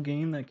mobile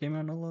game that came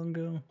out not long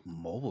ago?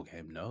 Mobile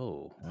game?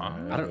 No.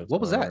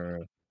 What was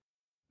that?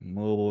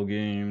 Mobile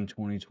game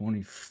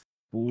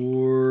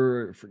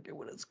 2024. I forget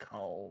what it's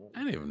called. I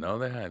didn't even know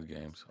they had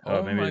games. Oh,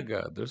 Oh my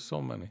god, there's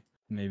so many.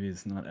 Maybe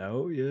it's not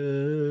out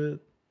yet.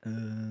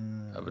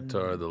 Avatar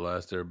Avatar: The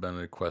Last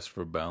Airbender: Quest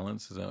for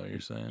Balance. Is that what you're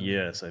saying?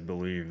 Yes, I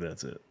believe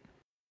that's it.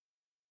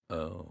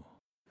 Oh.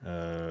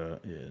 Yeah,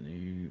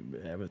 new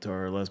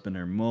Avatar: Last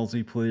Airbender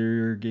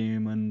multiplayer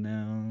game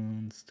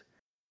announced.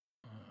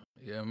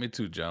 Yeah, me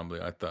too, John.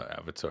 But I thought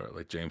Avatar,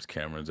 like James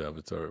Cameron's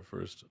Avatar at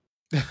first.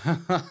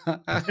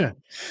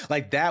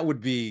 Like that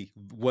would be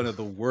one of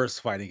the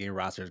worst fighting game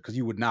rosters because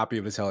you would not be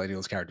able to tell any of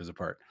those characters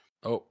apart.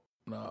 Oh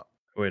no!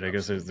 Wait, I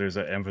guess there's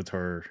an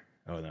Avatar.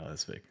 Oh no,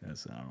 that's fake. I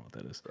don't know what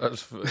that is.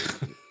 That's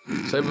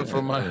save it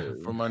for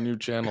my new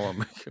channel I'm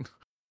making.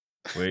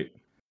 Wait,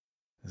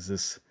 is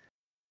this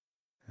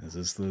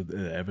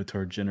the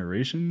Avatar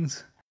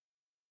Generations?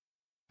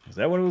 Is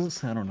that what it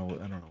was? I don't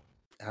know.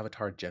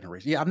 Avatar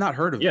Generation. Yeah, I've not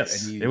heard of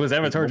Yes, any it was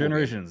Avatar mobile game.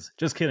 Generations.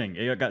 Just kidding.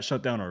 It got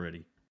shut down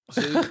already.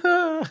 See,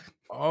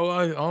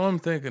 all I'm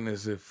thinking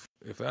is if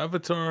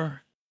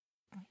Avatar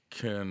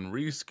can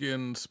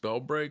reskin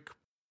Spellbreak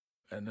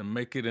and then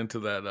make it into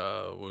that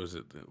what was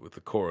it with the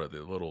Korra,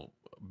 the little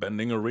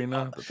bending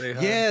arena that they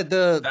had. Yeah,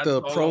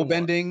 the pro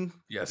bending.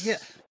 Yes. Yeah.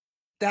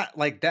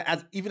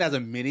 That even as a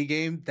mini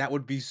game, that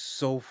would be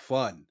so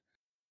fun.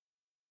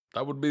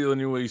 That would be the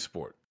new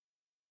esport.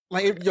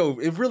 Like it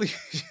really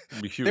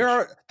It'd be huge. there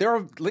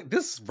are like,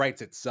 this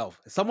writes itself.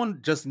 Someone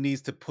just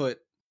needs to put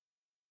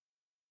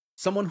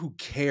someone who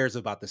cares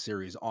about the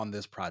series on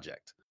this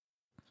project.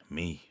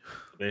 Me.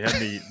 They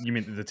had you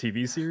mean the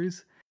TV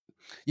series?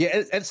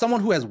 Yeah, and someone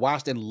who has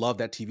watched and loved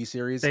that TV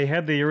series. They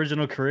had the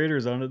original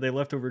creators on it. They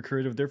left over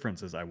creative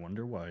differences. I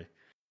wonder why.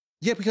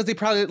 Yeah, because they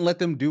probably didn't let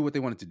them do what they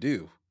wanted to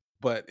do.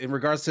 But in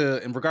regards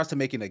to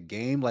making a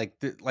game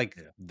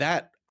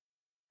that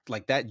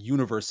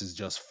universe is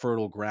just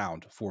fertile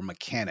ground for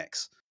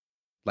mechanics.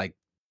 Like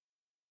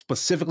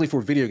specifically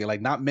for video game,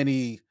 like not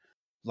many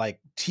like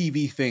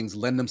TV things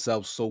lend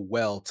themselves so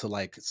well to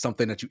like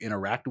something that you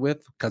interact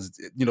with because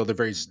they're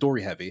very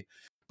story heavy.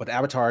 But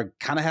Avatar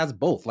kind of has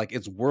both. Like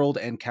its world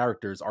and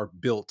characters are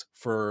built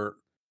for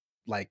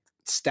like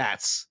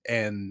stats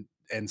and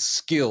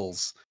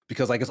skills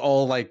because like it's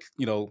all like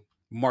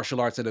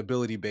martial arts and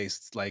ability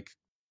based like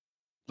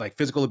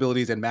physical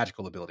abilities and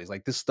magical abilities.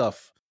 Like this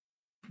stuff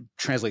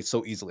translates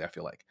so easily. I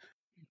feel like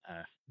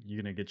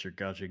you're gonna get your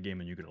gacha game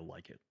and you're gonna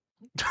like it.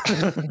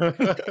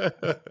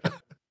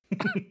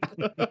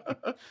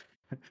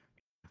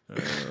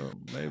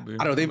 Maybe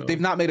I don't know. They've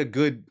not made a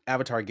good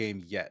Avatar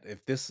game yet.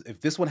 If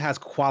this one has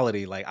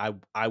quality, like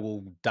I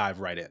will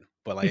dive right in.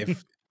 But like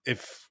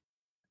if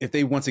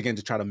they once again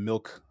just try to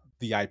milk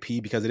the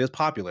IP because it is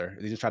popular,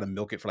 they just try to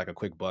milk it for like a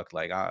quick buck.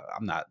 Like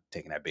I'm not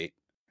taking that bait.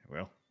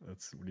 Well,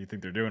 that's what do you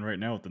think they're doing right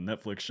now with the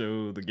Netflix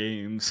show, the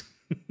games,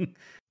 the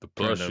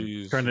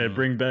plushies, trying to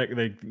bring back an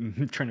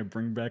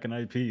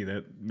IP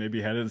that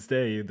maybe had its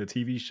day, the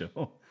TV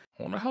show.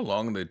 I wonder how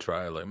long they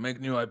try. Like make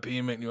new IP.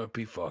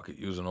 Fuck it,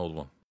 use an old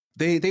one.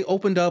 They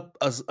opened up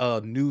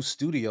a new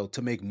studio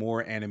to make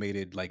more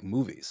animated like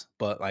movies,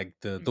 but like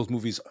those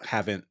movies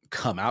haven't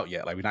come out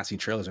yet. Like we've not seen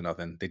trailers or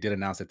nothing. They did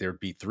announce that there'd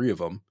be 3 of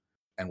them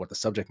and what the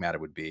subject matter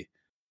would be.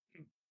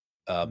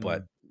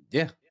 But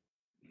yeah,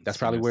 that's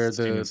probably where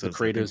the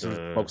creators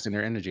are focusing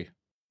their energy.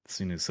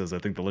 CNET says, I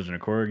think the Legend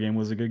of Korra game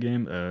was a good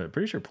game.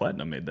 Pretty sure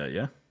Platinum made that,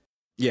 yeah?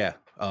 Yeah.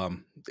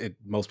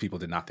 Most people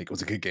did not think it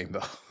was a good game,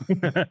 though.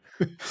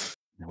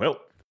 Well,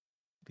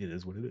 it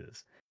is what it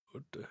is.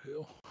 What the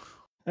hell?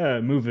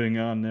 Moving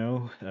on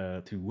now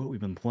to what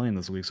we've been playing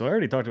this week. So I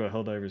already talked about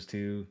Helldivers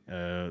 2.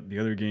 The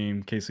other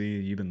game,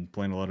 KC, you've been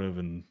playing a lot of,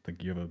 and I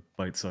think you have a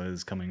bite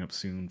size coming up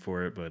soon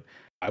for it. But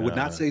I would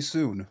not say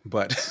soon,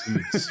 but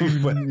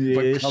but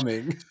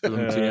coming.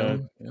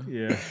 TM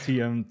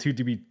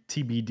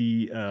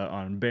 2TBD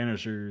on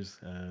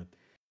Banishers,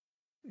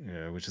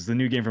 which is the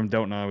new game from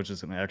Dontnod, which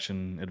is an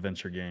action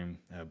adventure game.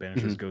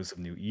 Banishers Ghosts of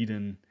New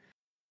Eden.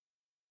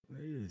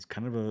 It's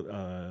kind of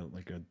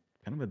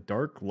a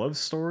dark love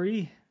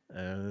story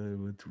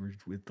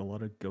with a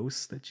lot of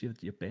ghosts that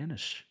you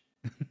banish.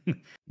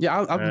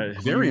 Yeah,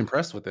 I'm very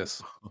impressed with this.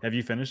 Have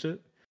you finished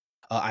it?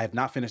 I have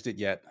not finished it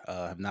yet.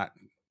 I have not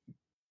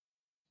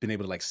been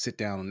able to like sit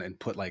down and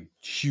put like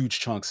huge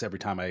chunks every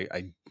time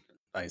I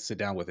sit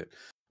down with it.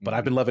 But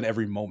I've been loving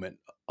every moment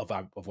of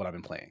what I've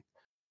been playing.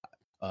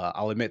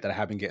 I'll admit that I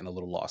have been getting a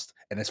little lost,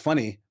 and it's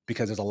funny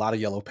because there's a lot of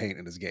yellow paint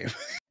in this game.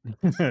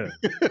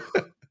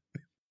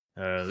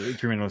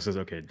 Tremendo says,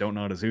 okay,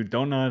 Dontnod is who?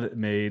 Dontnod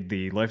made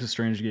the Life is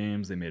Strange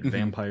games. They made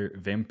Vampire.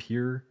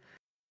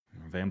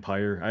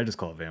 I just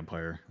call it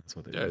Vampire. That's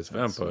what they do. It's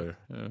Vampire.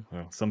 Yeah.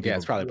 Well, some people,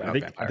 it's probably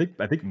Vampire.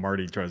 I think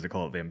Marty tries to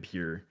call it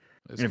Vampire.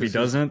 And if he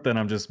doesn't, then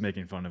I'm just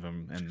making fun of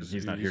him, and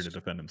he's not here to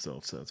defend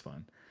himself, so that's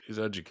fine. He's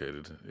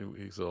educated.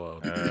 He's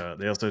allowed.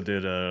 They also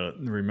did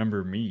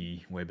Remember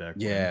Me way back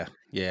when.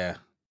 Yeah.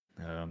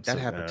 That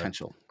had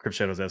potential. Crypt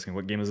Shadow's asking,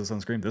 what game is this on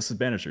screen? This is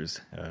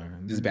Banishers.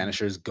 This is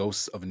Banishers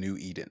Ghosts of New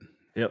Eden.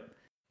 Yep.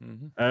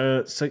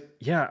 So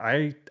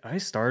yeah, I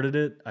started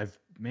it. I've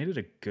made it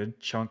a good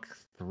chunk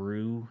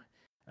through.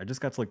 I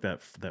just got to like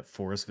that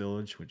forest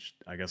village, which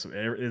I guess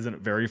isn't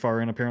very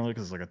far in apparently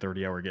because it's like a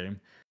 30-hour game.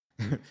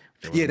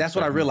 Yeah, that's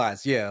what I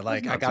realized. Yeah,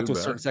 like I got to a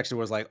certain section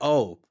where it's like,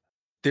 oh,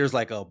 there's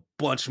like a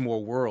bunch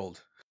more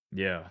world.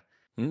 Yeah.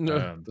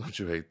 No, don't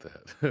you hate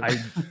that? I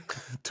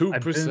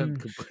 2%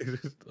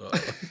 completed.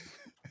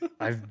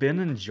 I've been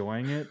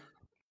enjoying it,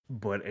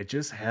 but it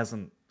just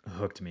hasn't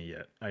hooked me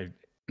yet.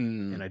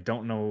 And I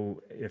don't know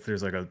if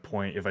there's like a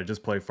point if I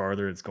just play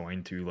farther, it's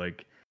going to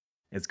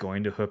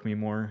hook me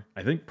more.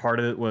 I think part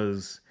of it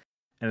was,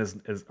 and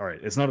it's all right.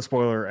 It's not a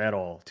spoiler at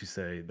all to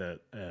say that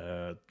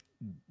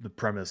the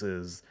premise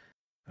is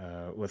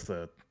what's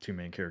the two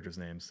main characters'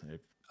 names?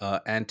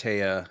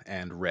 Antea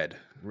and Red.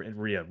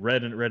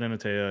 Red and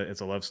Antea. It's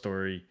a love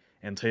story.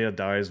 Antea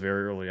dies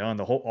very early on.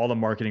 All the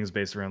marketing is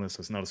based around this, so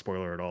it's not a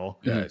spoiler at all.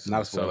 Yeah, it's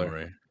not a spoiler.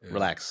 Summary. Yeah.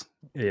 Relax.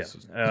 Yeah.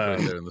 Right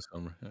there in the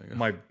summary.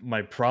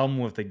 My problem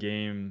with the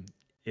game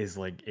is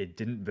like it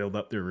didn't build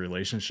up their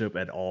relationship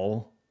at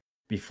all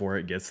before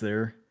it gets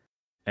there,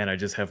 and I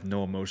just have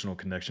no emotional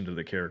connection to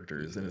the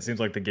characters. And it seems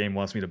like the game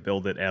wants me to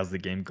build it as the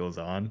game goes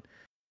on.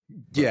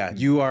 Yeah,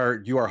 you are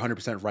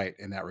 100% right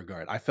in that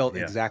regard. I felt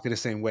exactly the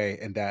same way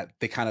in that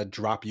they kind of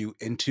drop you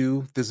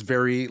into this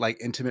very like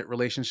intimate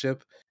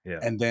relationship. Yeah.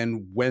 And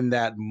then when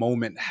that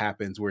moment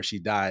happens where she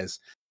dies,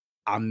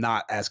 I'm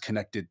not as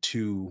connected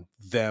to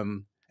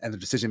them and the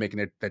decision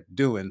making they're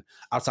doing,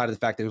 outside of the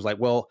fact that it was like,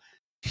 well,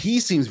 he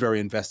seems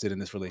very invested in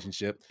this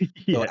relationship.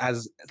 So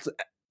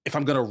if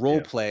I'm gonna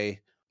role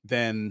play,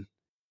 then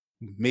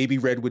maybe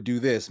Red would do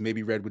this,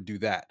 maybe Red would do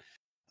that.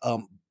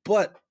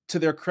 But to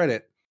their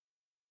credit,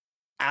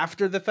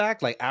 after the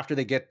fact, like after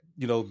they get,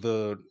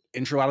 the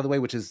intro out of the way,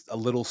 which is a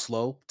little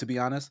slow to be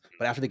honest,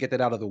 but after they get that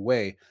out of the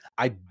way,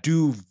 I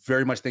do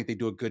very much think they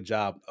do a good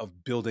job of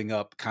building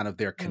up kind of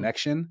their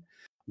connection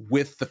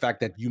with the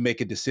fact that you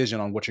make a decision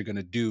on what you're going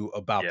to do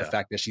about the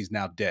fact that she's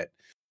now dead.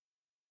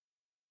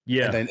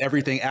 Yeah. And then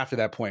everything after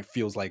that point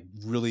feels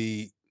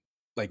really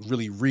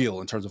real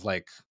in terms of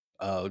like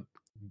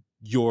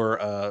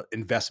your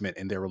investment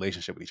in their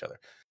relationship with each other.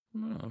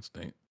 No, that's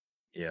neat.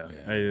 Yeah,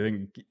 I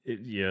think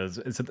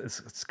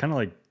it's kind of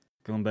like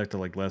going back to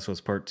like Last of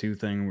Us Part 2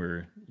 thing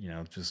where,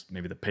 just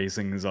maybe the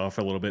pacing is off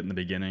a little bit in the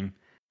beginning.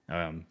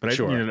 But I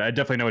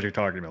definitely know what you're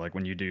talking about. Like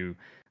when you do,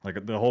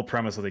 like the whole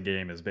premise of the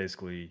game is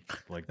basically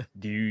like,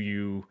 do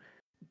you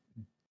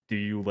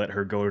let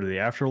her go to the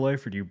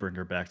afterlife or do you bring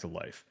her back to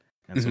life?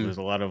 And so there's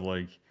a lot of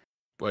like,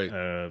 what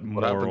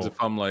happens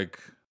if I'm like,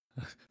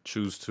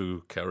 choose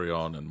to carry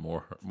on and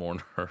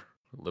mourn her?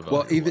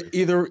 Well,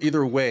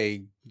 either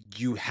way,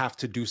 you have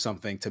to do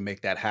something to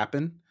make that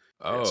happen.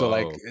 So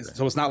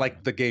it's not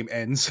like the game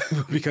ends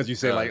because you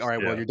say like, all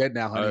right, well, you're dead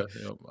now, honey.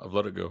 I've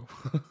let it go.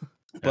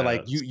 But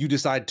like you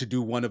decide to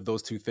do one of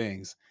those two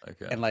things,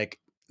 and like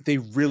they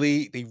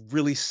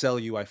really sell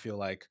you, I feel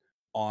like,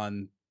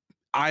 on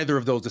either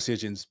of those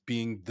decisions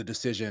being the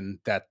decision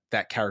that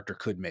character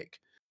could make.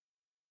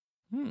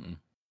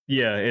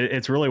 Yeah,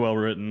 it's really well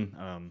written.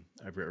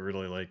 I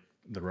really like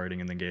the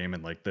writing in the game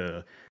and like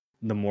the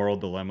moral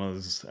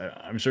dilemmas.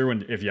 I'm sure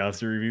if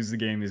Yasser reviews the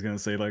game, he's gonna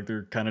say like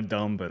they're kind of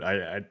dumb, but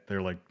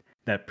they're like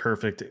that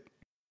perfect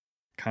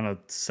kind of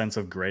sense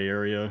of gray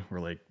area where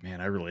like,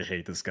 man, I really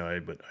hate this guy,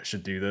 but I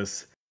should do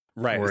this.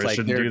 Right. Or it's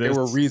like there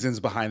were reasons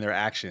behind their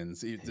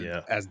actions,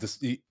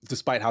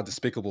 despite how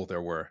despicable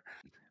there were.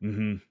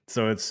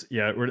 So it's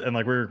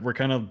we're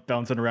kind of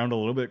bouncing around a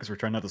little bit because we're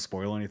trying not to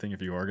spoil anything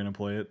if you are gonna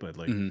play it, but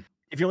like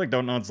if you like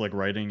Dontnod's like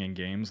writing in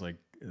games, like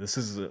this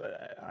is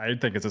I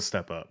think it's a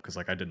step up because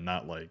like I did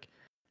not like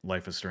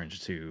Life is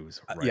Strange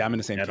 2's yeah, I'm in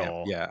the same at camp.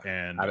 all. Yeah,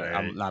 and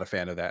I'm not a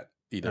fan of that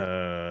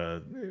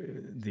either.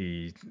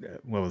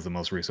 What was the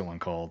most recent one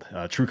called?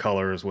 True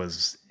Colors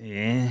was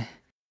and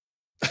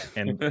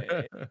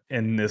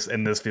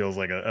this feels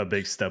like a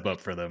big step up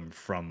for them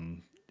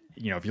from,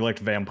 if you liked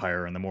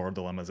Vampire and the moral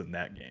dilemmas in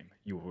that game,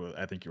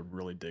 I think you would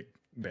really dig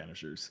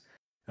Vanishers.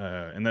 It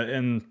has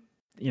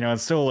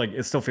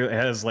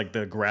like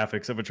the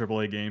graphics of a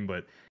AAA game,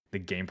 but the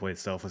gameplay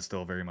itself is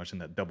still very much in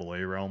that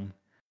AA realm.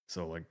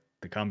 So like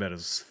the combat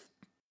is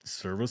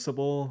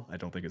serviceable. I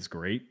don't think it's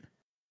great.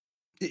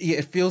 Yeah,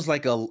 it feels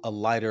like a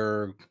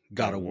lighter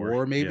God of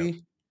War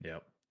maybe.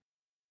 Yep.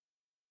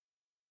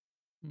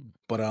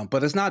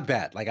 But it's not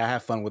bad. Like I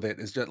have fun with it.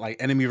 It's just like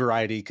enemy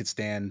variety could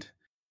stand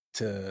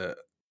to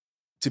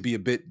be a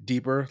bit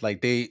deeper.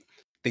 Like they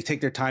take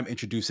their time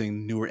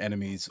introducing newer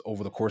enemies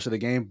over the course of the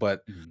game,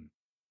 but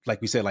like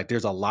we said, like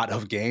there's a lot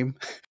of game.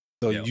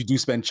 So you do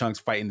spend chunks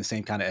fighting the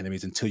same kind of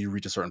enemies until you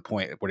reach a certain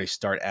point where they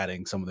start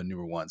adding some of the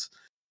newer ones.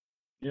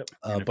 Yep.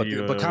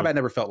 But combat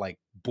never felt like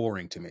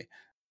boring to me.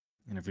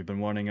 And if you've been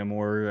wanting a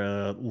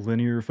more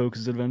linear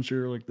focused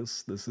adventure like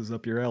this is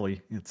up your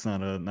alley. It's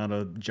not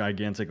a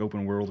gigantic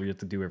open world where you have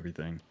to do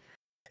everything.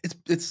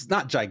 It's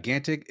not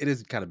gigantic. It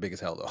is kind of big as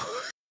hell though.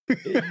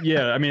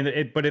 Yeah, I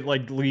mean but it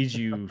like leads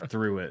you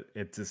through it.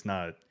 It's just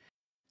not,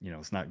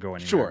 it's not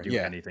going anywhere, do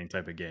anything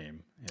type of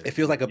game. It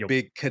feels like a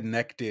big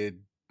connected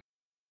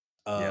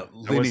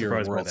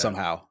linear world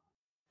somehow.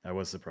 I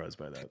was surprised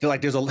by that. I feel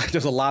like there's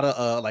a lot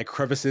of like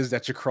crevices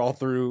that you crawl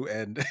through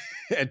and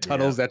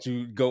tunnels that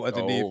you go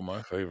underneath. Oh,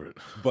 my favorite.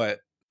 But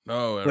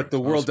Eric, the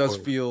world does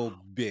feel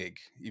big,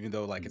 even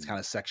though like it's kind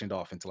of sectioned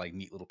off into like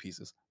neat little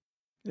pieces.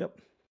 Yep.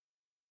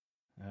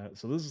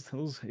 So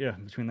those yeah,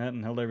 between that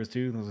and Helldivers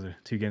 2, those are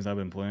 2 games I've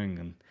been playing,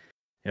 and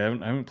yeah,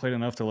 I haven't played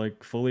enough to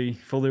like fully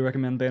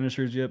recommend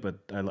Banishers yet, but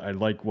I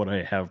like what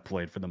I have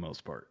played for the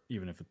most part,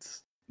 even if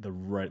it's the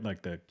right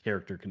like the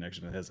character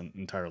connection that hasn't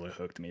entirely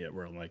hooked me yet.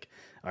 Where I'm like,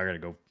 I gotta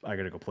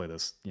go play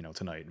this,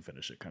 tonight and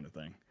finish it, kind of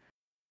thing.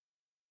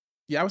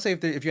 Yeah, I would say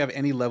if you have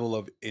any level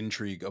of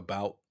intrigue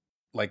about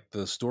like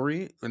the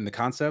story and the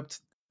concept,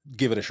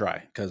 give it a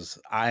try because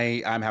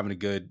I'm having a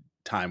good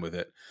time with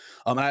it.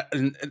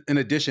 In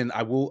addition,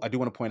 I do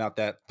want to point out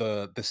that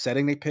the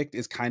setting they picked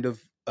is kind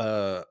of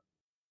a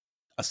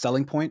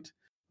selling point,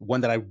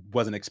 one that I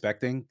wasn't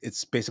expecting.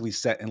 It's basically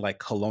set in like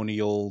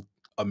colonial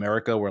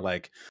America, where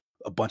like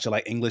a bunch of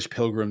like English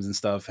pilgrims and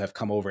stuff have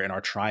come over and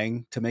are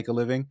trying to make a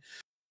living.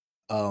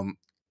 Um,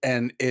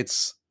 and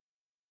it's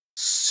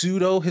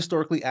pseudo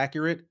historically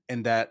accurate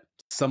in that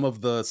some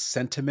of the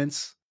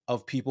sentiments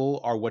of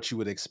people are what you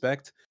would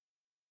expect,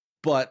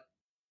 but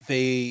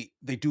they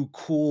do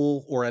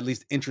cool or at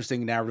least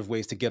interesting narrative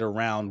ways to get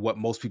around what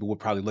most people would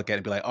probably look at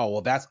and be like, oh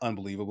well, that's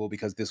unbelievable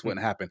because this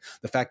wouldn't happen.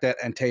 The fact that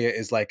Antea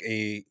is like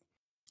a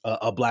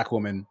black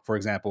woman, for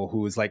example,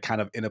 who is like kind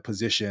of in a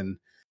position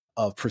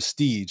of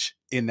prestige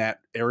in that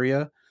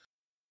area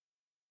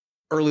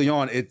early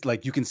on, it's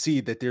like you can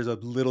see that there's a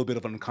little bit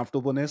of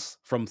uncomfortableness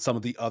from some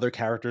of the other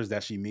characters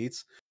that she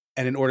meets.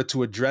 And in order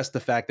to address the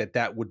fact that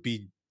that would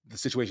be the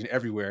situation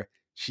everywhere,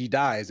 she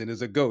dies and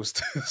is a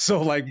ghost.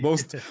 So like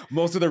most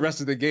of the rest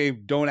of the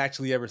game don't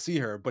actually ever see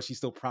her, but she's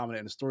still prominent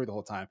in the story the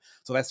whole time.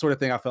 So that sort of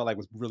thing I felt like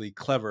was really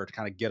clever to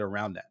kind of get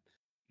around that.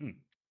 Hmm.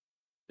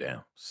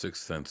 Damn,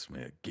 Sixth Sense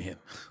me again.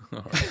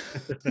 All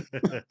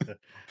right.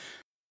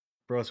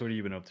 Bros, what have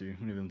you been up to? What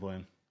have you been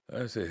playing?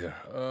 I see here.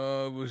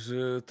 It was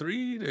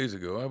 3 days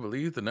ago, I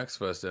believe. The Next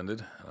Fest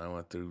ended. I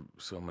went through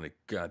so many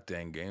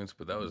goddamn games,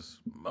 but that was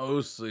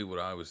mostly what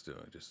I was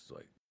doing. Just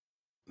like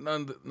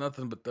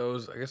nothing but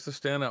those. I guess the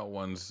standout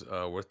ones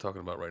worth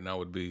talking about right now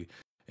would be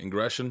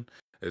Ingression.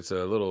 It's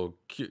a little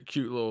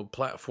cute little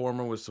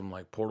platformer with some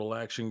like Portal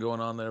action going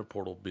on there.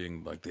 Portal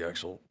being like the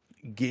actual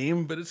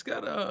game, but it's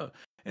got a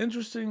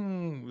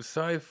interesting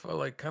sci-fi,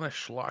 like kind of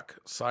schlock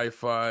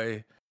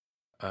sci-fi.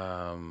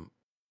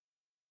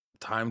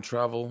 Time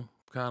travel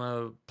kind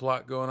of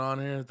plot going on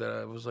here that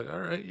I was like,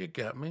 all right, you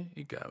got me.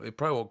 You got me. It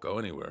probably won't go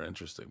anywhere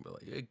interesting, but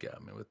like, you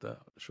got me with that.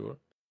 Sure.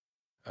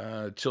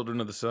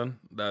 Children of the Sun.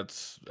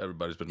 That's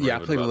everybody's been Yeah, I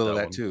raving played a about little of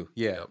that that one. too.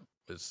 Yeah. Yep.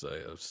 It's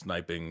a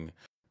sniping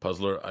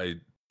puzzler. I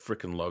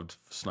freaking loved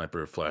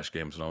sniper flash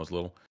games when I was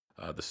little.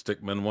 The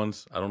Stickman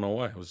ones. I don't know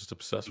why. I was just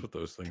obsessed with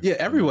those things. Yeah,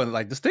 everyone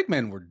like the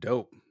Stickmen were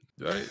dope.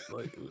 Right?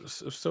 Like it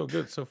was so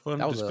good, so fun.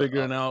 That was Just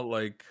figuring out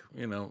like,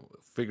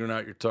 figuring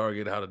out your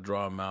target, how to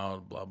draw them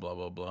out, blah, blah,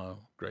 blah, blah.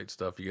 Great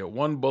stuff. You get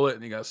one bullet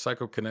and you got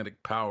psychokinetic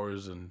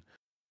powers and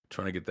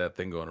trying to get that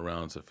thing going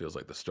around. So it feels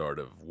like the start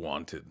of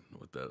Wanted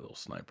with that little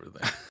sniper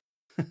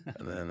thing.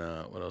 And then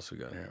what else we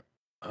got here?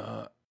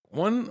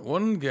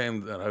 One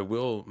game that I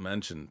will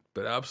mention,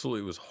 but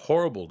absolutely was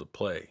horrible to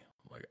play,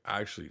 like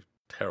actually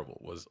terrible,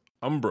 was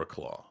Umbra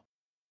Claw.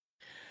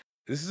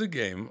 This is a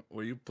game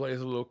where you play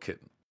as a little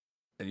kitten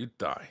and you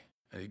die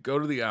and you go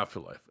to the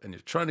afterlife and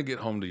you're trying to get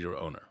home to your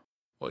owner.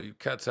 Well, you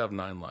cats have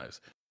 9 lives.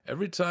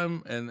 Every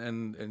time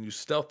and you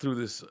stealth through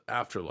this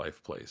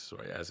afterlife place,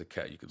 right? As a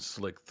cat, you can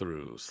slink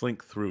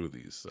through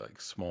these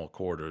like small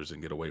corridors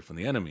and get away from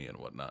the enemy and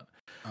whatnot.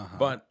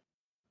 But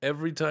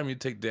every time you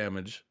take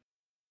damage,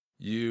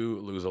 you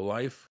lose a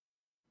life,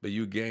 but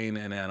you gain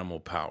an animal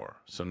power.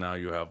 So now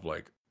you have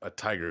like a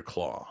tiger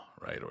claw,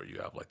 right? Or you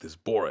have like this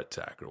boar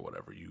attack or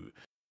whatever. You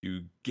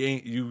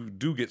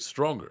do get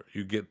stronger.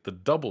 You get the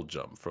double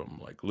jump from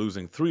like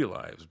losing 3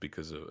 lives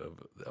because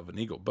of an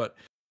eagle. But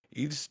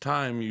each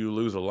time you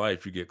lose a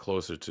life, you get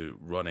closer to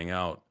running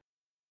out,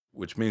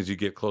 which means you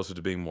get closer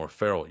to being more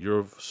feral.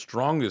 Your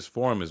strongest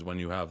form is when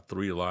you have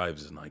 3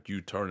 lives and like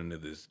you turn into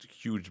this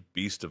huge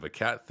beast of a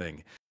cat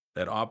thing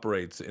that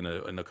operates in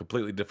a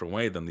completely different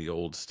way than the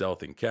old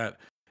stealthing cat.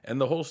 And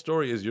the whole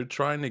story is you're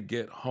trying to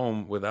get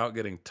home without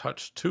getting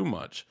touched too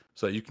much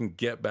so that you can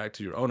get back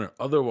to your owner.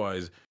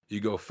 Otherwise, you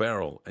go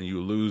feral and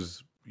you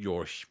lose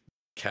your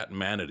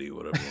catmanity,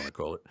 whatever you want to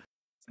call it.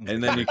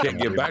 And then you can't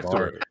get back to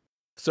her.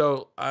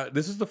 So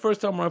this is the first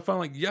time where I found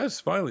like,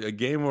 yes, finally, a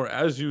game where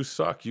as you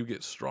suck, you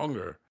get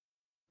stronger.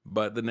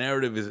 But the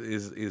narrative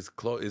is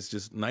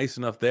just nice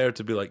enough there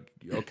to be like,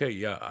 okay,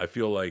 yeah, I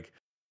feel like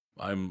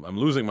I'm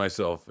losing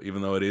myself,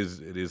 even though it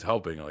is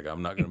helping. Like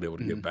I'm not going to be able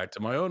to get back to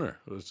my owner,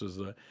 which is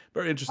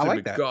very interesting. I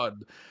like but that.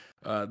 God,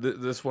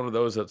 this one of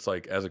those that's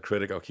like, as a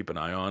critic, I'll keep an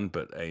eye on,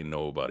 but ain't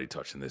nobody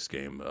touching this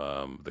game.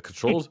 The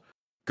controls,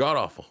 god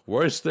awful,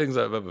 worst things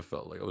I've ever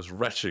felt. Like I was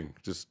retching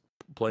just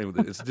playing with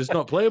it. It's just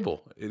not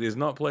playable. It is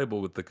not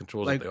playable with the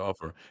controls Like, that they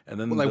offer. And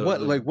then like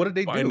the what did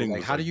they do? binding Like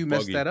was how do like you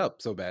mess buggy. that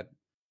up so bad?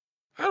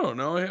 I don't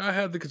know. I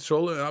had the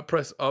controller and I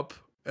press up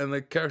and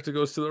the character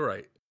goes to the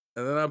right.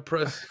 And then I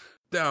press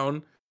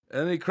down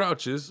and then he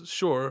crouches,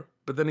 sure,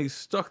 but then he's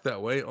stuck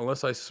that way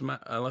unless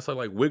I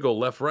like wiggle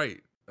left right.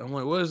 I'm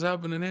like, what is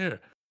happening here?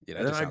 Yeah, that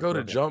And then just I sounds go to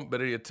horrible. jump,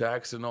 but he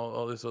attacks and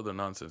all this other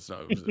nonsense.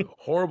 No, it was a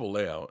horrible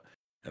layout.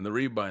 and the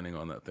rebinding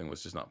on that thing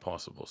was just not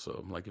possible. So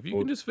I'm like, if you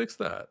What, can just fix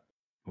that,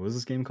 what was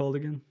this game called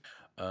again?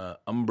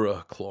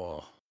 Umbra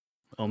Claw.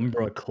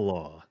 Umbra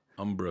Claw.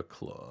 Umbra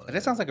Claw.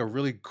 That sounds like a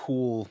really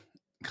cool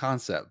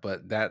concept,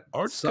 but that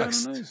Art's kind of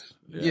sucks. nice.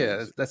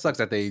 Yeah, that sucks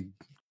that they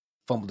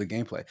fumbled the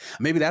gameplay.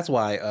 Maybe that's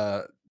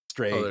why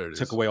Stray there it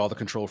took is. away all the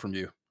control from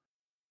you.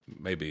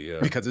 Maybe, yeah.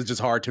 Because it's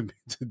just hard to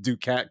do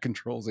cat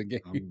controls in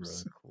Umbra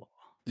games. Claw.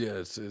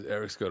 Yeah,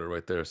 Eric's got it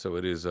right there. So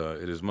it is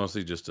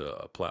mostly just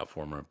a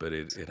platformer, but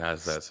it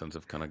has that sense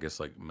of kind of, I guess,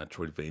 like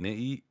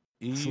Metroidvania-y.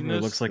 So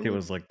it looks like it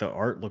was like the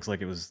art looks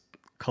like it was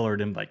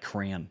colored in by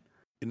crayon.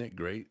 Isn't it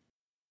great?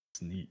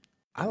 It's neat.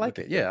 I like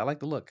it. Yeah, I like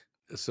the look.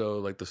 So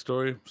like the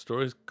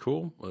story's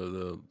cool.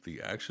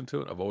 The action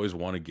to it. I've always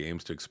wanted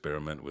games to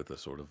experiment with a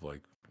sort of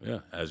like, yeah,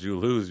 as you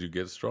lose, you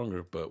get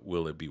stronger, but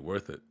will it be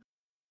worth it?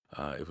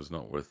 It was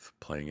not worth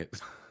playing it.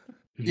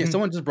 Yeah,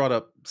 someone just brought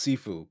up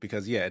Sifu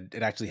because it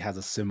actually has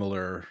a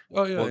similar,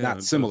 Oh yeah, well, yeah, not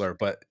it similar,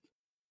 but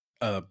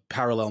a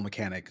parallel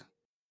mechanic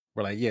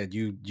where like, yeah,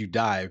 you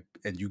die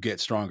and you get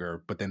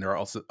stronger, but then there are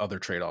also other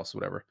trade-offs,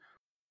 whatever.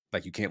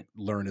 Like you can't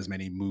learn as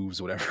many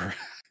moves, whatever,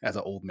 as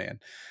an old man.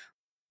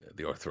 does.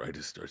 The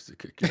arthritis starts to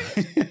kick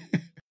in.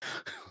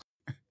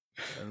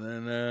 And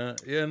then there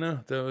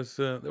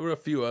were a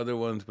few other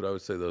ones, but I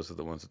would say those are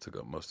the ones that took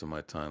up most of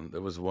my time.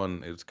 There was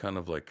one, it was kind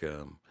of like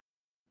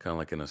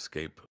an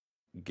escape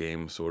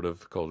game sort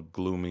of called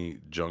Gloomy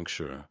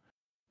Juncture.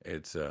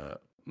 It's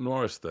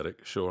noir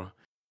aesthetic, sure,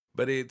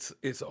 but it's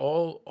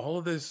all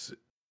of this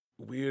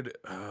weird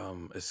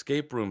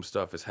escape room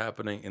stuff is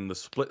happening in the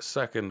split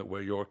second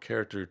where your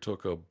character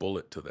took a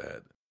bullet to the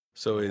head.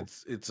 So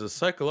it's a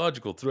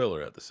psychological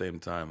thriller at the same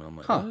time, and I'm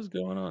like, what is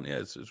going on? Yeah,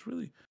 it's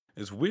really,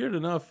 it's weird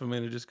enough for me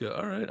to just go,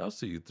 all right, I'll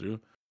see you through.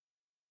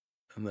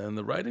 And then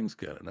the writing's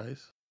kind of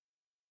nice.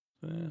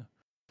 Yeah.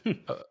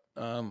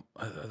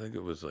 I think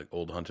it was like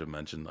Old Hunter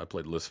mentioned. I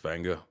played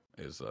Lisfanga.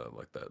 Is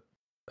like that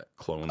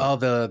clone. Oh,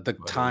 the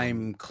time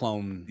time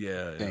clone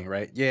Yeah, thing,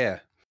 right? Yeah.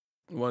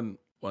 Wasn't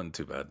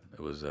too bad.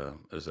 It was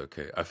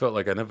okay. I felt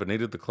like I never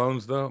needed the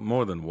clones though,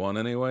 more than one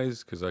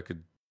anyways, because I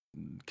could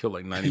kill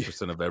like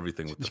 90% of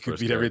everything with the You could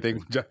first beat character.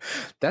 everything.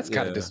 That's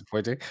kind of Yeah.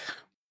 disappointing.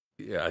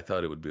 Yeah, I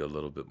thought it would be a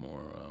little bit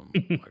more.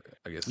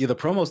 I guess. Yeah, the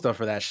promo stuff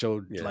for that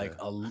showed Yeah. like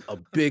a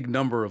big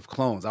number of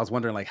clones. I was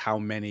wondering like how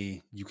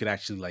many you could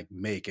actually like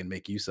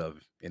make use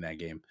of in that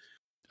game.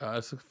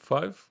 It's like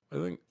 5, I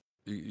think.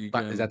 You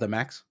can, Is that the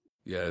max?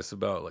 Yeah, it's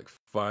about like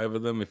 5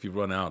 of them. If you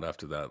run out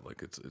after that,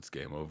 like it's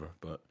game over.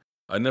 But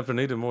I never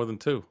needed more than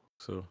 2.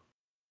 So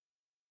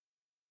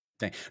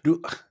Dang.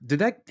 Did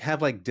that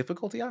have like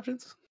difficulty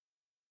options?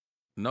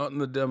 not in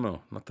the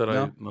demo, not that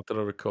I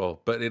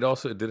recall. But it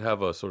did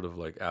have a sort of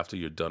like after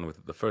you're done with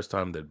it, the first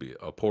time there'd be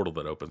a portal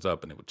that opens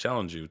up and it would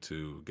challenge you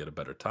to get a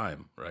better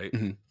time, right?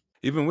 Mhm.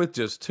 Even with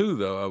just 2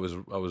 though, I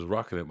was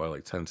rocking it by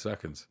like 10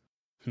 seconds.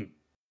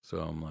 So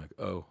I'm like,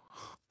 oh,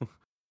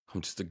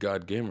 I'm just a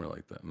god gamer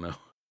like that. No,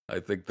 I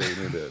think they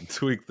need to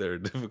tweak their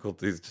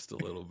difficulties just a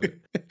little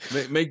bit.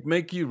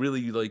 Make you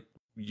really like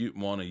you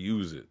want to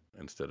use it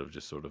instead of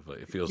just sort of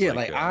it feels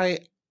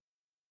like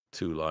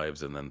 2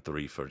 lives and then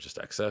 3 for just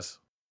excess.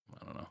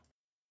 I don't know.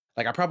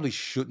 Like I probably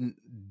shouldn't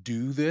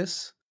do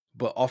this,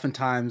 but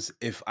oftentimes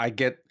if I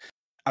get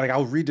like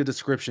I'll read the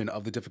description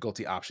of the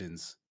difficulty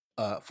options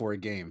for a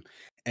game,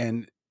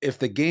 and if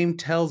the game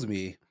tells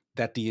me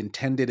that the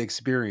intended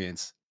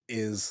experience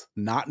is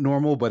not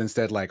normal but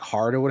instead like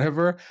hard or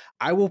whatever,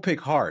 I will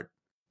pick hard.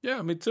 Yeah,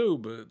 me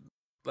too.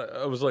 But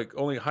I was like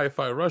only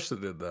Hi-Fi Rush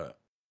that did that.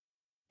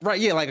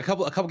 Right? Yeah, like a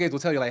couple games will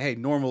tell you like, hey,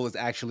 normal is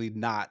actually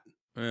not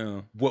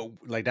what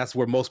like that's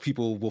where most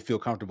people will feel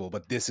comfortable,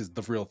 but this is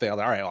the real thing. I was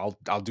like, all right,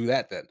 I'll do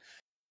that then.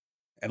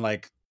 And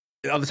like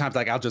other times,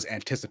 like I'll just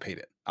anticipate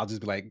it. I'll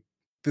just be like,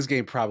 this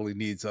game probably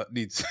needs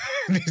needs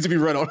to be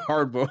run on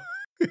hard mode.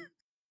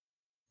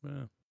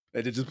 Yeah.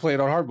 And to just play it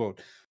on hard mode.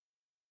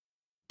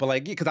 But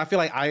like, because I feel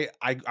like I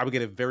would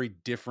get a very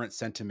different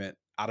sentiment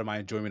out of my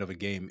enjoyment of a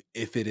game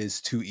if it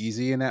is too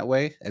easy in that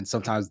way. And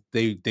sometimes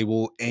they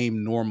will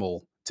aim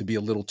normal to be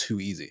a little too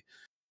easy.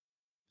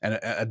 And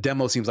a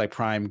demo seems like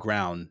prime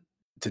ground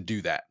to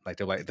do that. Like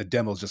they're like the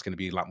demo is just going to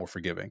be a lot more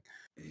forgiving.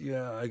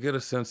 Yeah, I get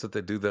a sense that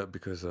they do that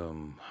because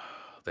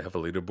they have a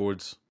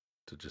leaderboards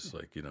to just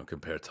like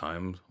compare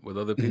time with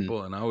other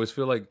people, and I always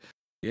feel like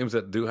games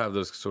that do have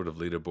those sort of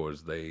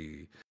leaderboards,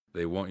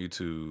 they want you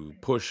to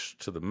push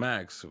to the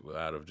max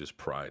out of just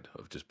pride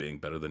of just being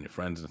better than your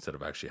friends instead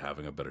of actually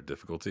having a better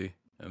difficulty.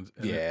 And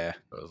yeah,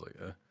 I was like,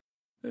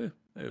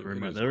 that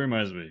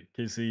reminds me,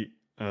 KC.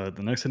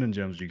 The next Hidden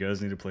Gems, you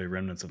guys need to play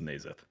Remnants of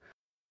Nazeth.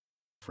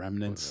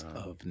 Remnants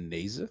of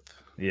Nazeth?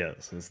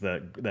 Yes, it's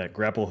that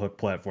grapple hook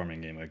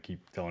platforming game I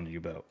keep telling you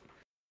about.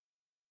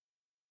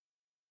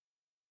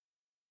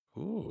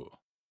 Ooh,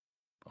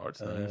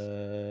 art's nice.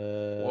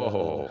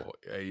 Whoa,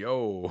 hey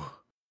yo,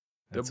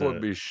 that boy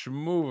be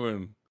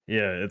schmoving.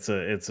 Yeah, it's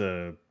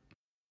a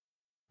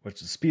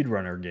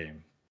speedrunner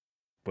game,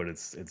 but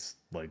it's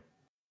like.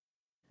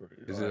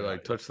 Is it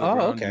like touch the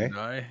ground you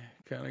die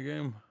kind of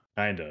game?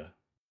 Kinda.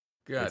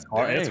 God,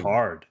 it's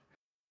hard.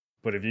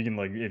 But if you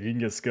can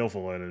get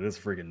skillful at it, it's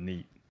freaking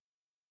neat.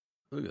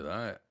 Look at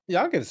that.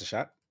 Yeah, I'll give this a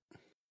shot.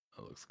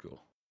 That looks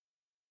cool.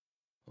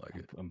 I like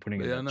it. I'm putting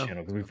But it yeah, in no, that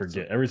channel because we that's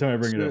forget every time I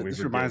bring it up. We This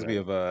forget reminds about me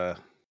it.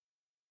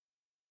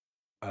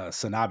 of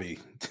Sanabi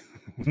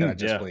that I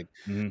just played.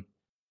 Mhm.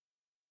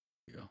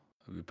 Yeah,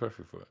 that'd be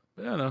perfect for it.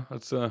 But yeah, no,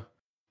 that's Yeah,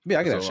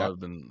 I get that shot.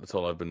 that's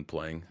all I've been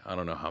playing. I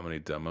don't know how many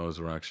demos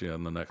are actually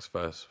on the next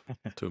fest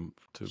to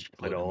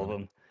Played all of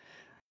them. them.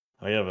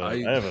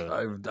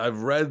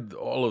 I've read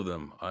all of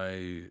them.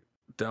 I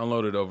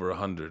downloaded over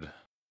 100,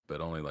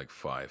 but only like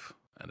 5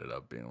 ended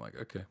up being like,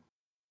 okay.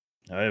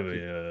 I have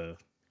a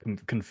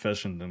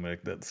confession to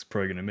make that's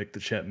probably gonna make the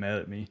chat mad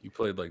at me. You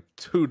played like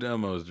 2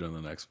 demos during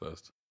the next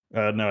fest.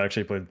 No, I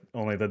actually played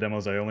only the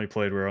demos I only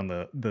played were on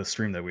the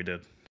stream that we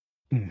did.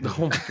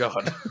 Oh my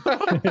god.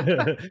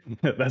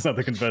 That's not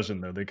the confession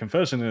though. The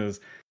confession is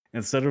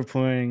instead of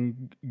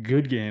playing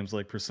good games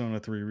like Persona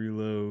 3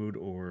 Reload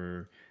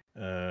or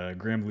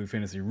Grand Blue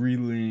Fantasy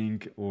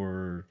Relink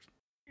or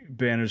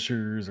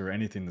Banishers or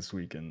anything this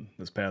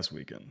past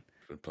weekend.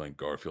 Been playing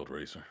Garfield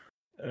Racer.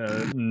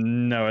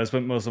 No, I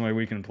spent most of my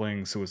weekend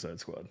playing Suicide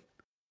Squad.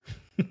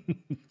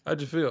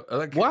 How'd you feel?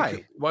 Like,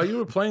 Why? While you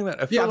were playing that,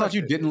 I Yeah, I felt thought like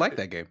you didn't like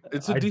that game.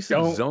 it's a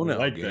decent zone out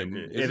like game.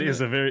 It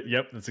is a very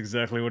that's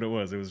exactly what it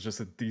was. It was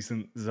just a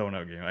decent zone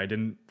out game. I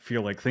didn't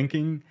feel like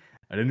thinking.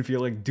 I didn't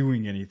feel like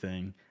doing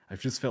anything. I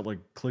just felt like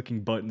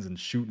clicking buttons and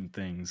shooting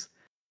things.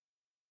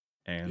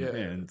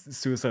 And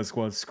Suicide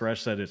Squad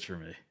scratched that itch for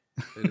me.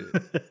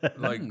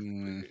 Like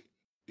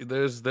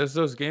there's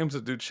those games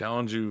that do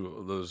challenge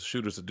you, those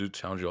shooters that do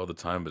challenge you all the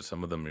time, but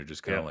some of them you're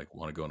just kind of like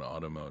want to go into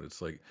auto mode.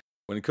 It's like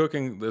when you're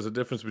cooking, there's a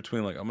difference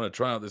between like I'm gonna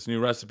try out this new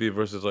recipe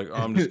versus like, oh,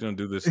 I'm just gonna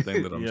do this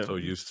thing that I'm so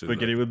used to.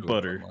 Spaghetti with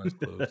butter.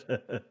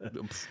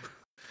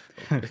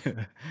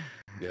 Okay.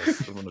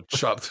 Yes, I'm gonna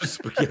chop the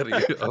spaghetti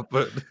up,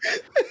 but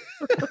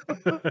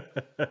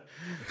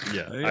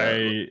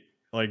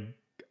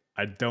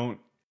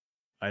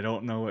I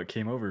don't know what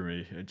came over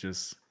me. I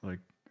just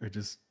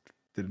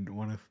didn't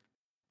want to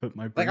put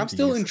my like I'm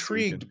still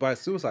intrigued by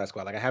Suicide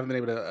Squad. Like I haven't been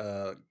able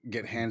to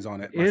get hands on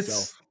it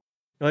myself.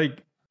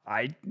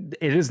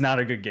 It is not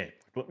a good game.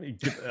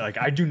 Like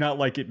I do not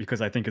like it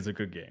because I think it's a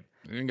good game.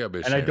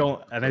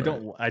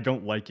 I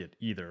don't like it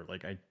either.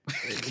 Like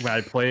when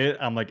I play it,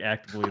 I'm like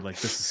actively like,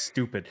 this is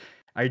stupid.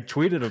 I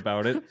tweeted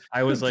about it.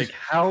 I was like,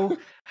 how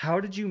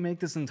did you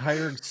make this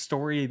entire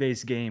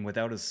story-based game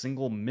without a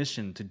single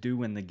mission to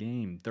do in the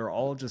game? They're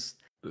all just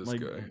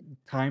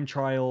time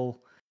trial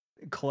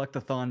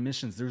collectathon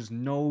missions. There's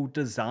no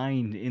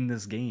design in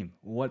this game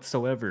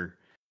whatsoever.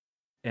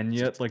 And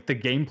yet like the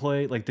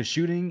gameplay, like the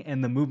shooting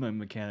and the movement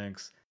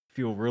mechanics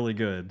feel really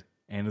good.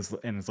 And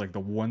it's like the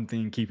one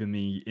thing keeping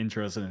me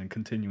interested in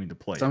continuing to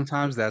play.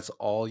 Sometimes that's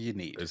all you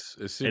need.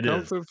 It's your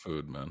comfort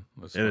food, man.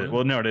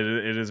 Well, no, it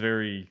is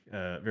very,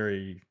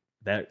 very.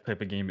 That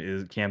type of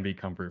game can be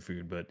comfort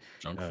food, but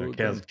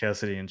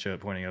Cassidy and Chet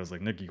pointing out, I was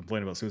like, Nick, you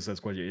complain about Suicide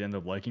Squad, you end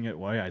up liking it.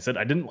 Why? I said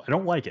I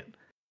don't like it.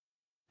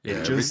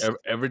 Yeah,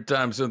 every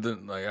time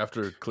something like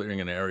after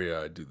clearing an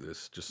area, I do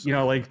this. Just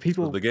like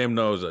people, so the game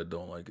knows I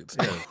don't like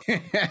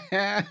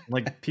it.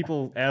 Like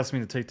people ask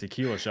me to take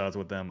tequila shots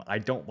with them. I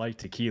don't like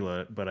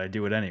tequila, but I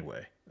do it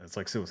anyway. It's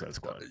like Suicide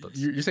Squad.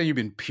 You're saying you've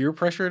been peer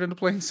pressured into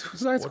playing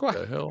Suicide Squad?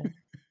 What the hell?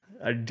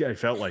 I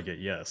felt like it.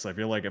 Yes, I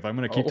feel like if I'm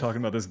going to keep talking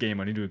about this game,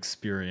 I need to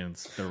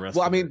experience the rest.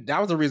 Well, I mean, that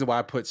was the reason why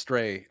I put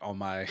Stray on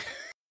my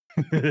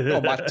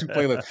on my 2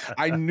 playlists.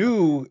 I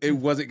knew it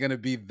wasn't going to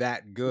be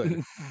that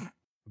good.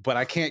 But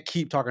I can't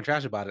keep talking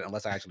trash about it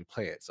unless I actually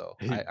play it. So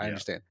I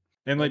understand.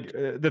 And like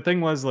the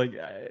thing was like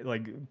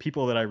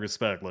people that I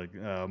respect, like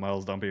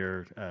Miles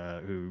Dumpier,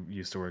 who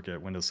used to work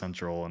at Windows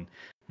Central, and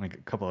like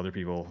a couple other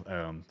people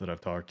that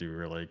I've talked to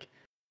were like,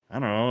 I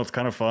don't know, it's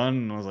kind of fun.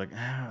 And I was like,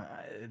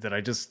 did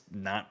I just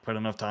not put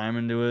enough time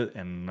into it?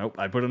 And nope,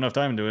 I put enough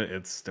time into it.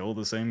 It's still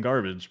the same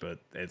garbage, but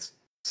it's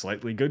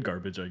slightly good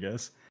garbage, I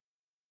guess.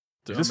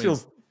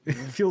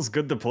 It feels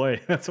good to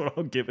play. That's what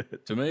I'll give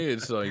it. To me,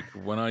 it's like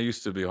when I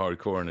used to be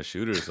hardcore into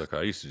shooters, like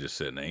I used to just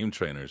sit in aim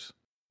trainers.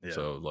 Yeah.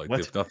 So like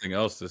if nothing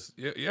else,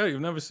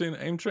 you've never seen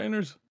aim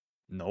trainers?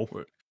 No.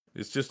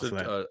 It's just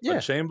a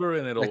chamber,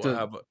 and it'll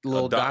have a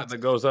little dot that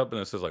goes up,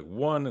 and it says like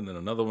 1, and then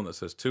another one that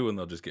says 2, and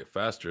they'll just get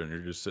faster, and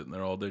you're just sitting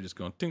there all day just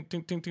going ting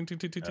ting ting ting ting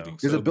ting ting ting.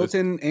 There's a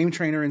built-in aim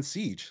trainer in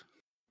Siege.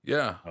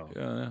 Yeah.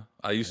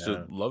 I used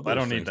to love those I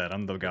don't things. need that.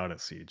 I'm the god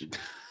at Siege.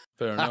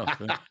 Fair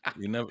enough.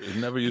 You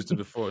never used it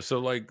before. So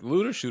like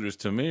looter shooters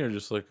to me are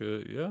just like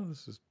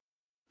this is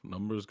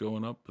numbers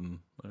going up, and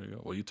there you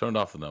go. Well, you turned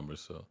off the numbers,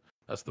 so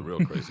that's the real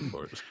crazy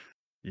part.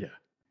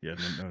 Yeah,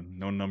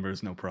 no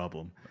numbers, no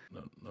problem.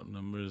 No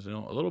numbers, a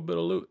little bit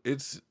of loot.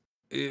 It's,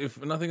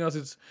 if nothing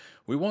else,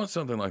 we want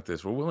something like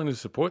this. We're willing to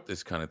support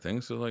this kind of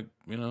thing. So like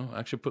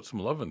actually put some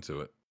love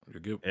into it.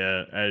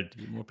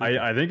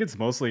 I think it's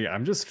mostly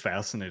I'm just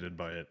fascinated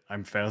by it.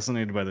 I'm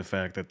fascinated by the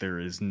fact that there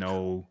is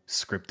no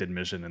scripted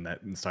mission in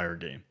that entire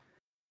game,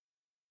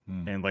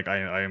 and like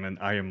I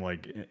am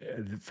like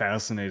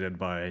fascinated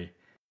by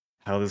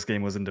how this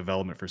game was in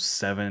development for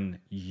 7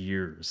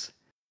 years,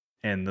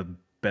 and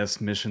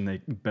best mission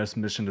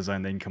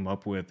design they can come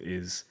up with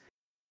is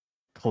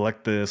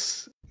collect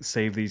this,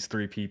 save these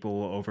 3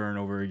 people over and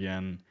over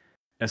again,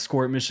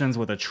 escort missions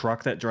with a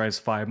truck that drives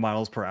 5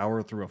 miles per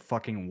hour through a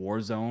fucking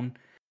war zone.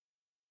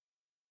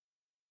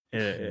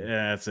 And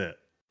that's it.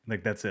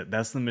 Like, that's it.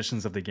 That's the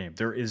missions of the game.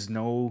 There is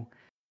no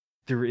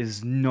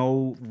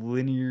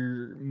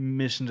linear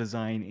mission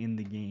design in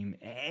the game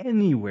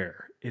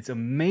anywhere. It's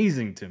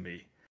amazing to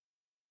me.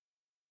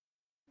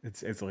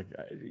 It's like,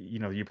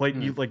 you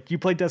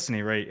play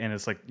Destiny, right? And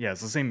it's like, yeah,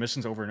 it's the same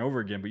missions over and over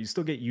again, but you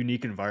still get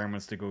unique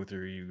environments to go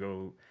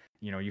through.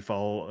 You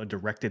follow a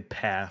directed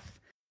path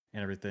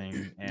and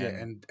everything.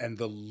 And and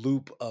the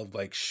loop of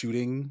like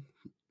shooting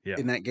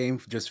in that game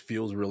just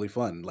feels really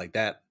fun. Like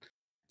that,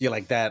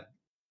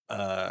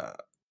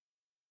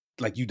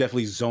 like you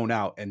definitely zone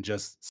out and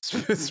just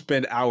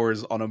spend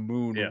hours on a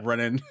moon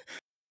running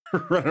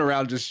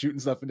around just shooting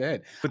stuff in the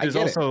head. But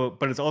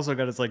it's also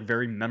got its like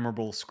very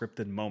memorable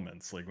scripted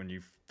moments, like when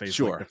you face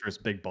like the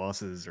first big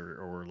bosses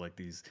or like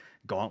these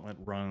gauntlet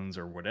runs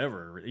or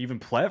whatever, even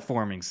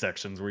platforming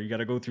sections where you got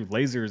to go through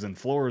lasers and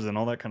floors and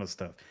all that kind of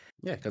stuff.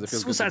 Yeah, because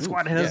Suicide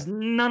Squad has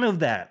none of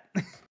that.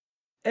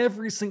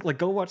 Every single, like,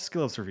 go watch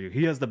Skillup's review.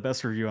 He has the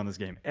best review on this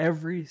game.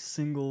 Every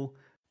single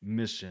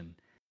mission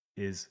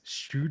is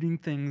shooting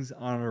things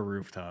on a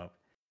rooftop,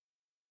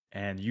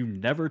 and you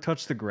never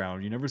touch the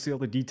ground. You never see all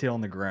the detail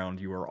on the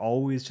ground. You are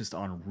always just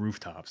on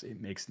rooftops.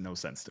 It makes no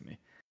sense to me.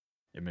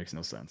 It makes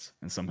no sense.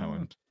 And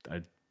somehow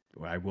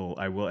I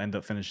will end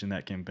up finishing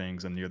that campaign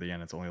because I'm near the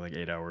end. It's only like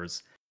 8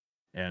 hours.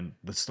 And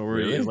the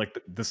story is like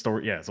the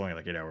story. Yeah, it's only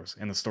like 8 hours.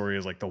 And the story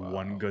is like the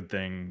one good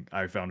thing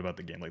I found about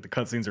the game. Like the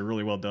cutscenes are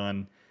really well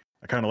done.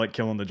 I kind of like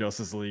killing the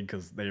Justice League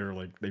because they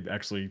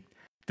actually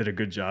did a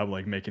good job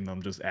like making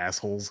them just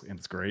assholes, and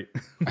it's great.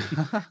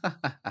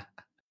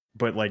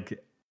 But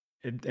like,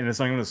 and it's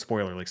not even a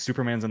spoiler. Like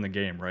Superman's in the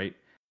game, right?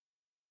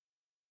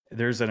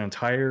 There's an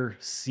entire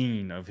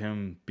scene of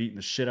him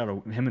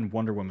and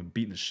Wonder Woman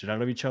beating the shit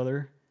out of each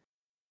other,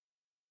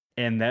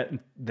 and that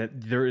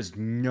there is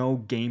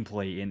no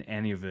gameplay in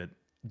any of it.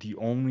 The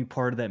only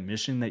part of that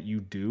mission that you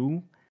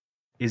do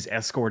is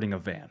escorting a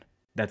van.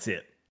 That's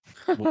it.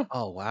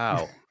 Oh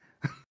wow.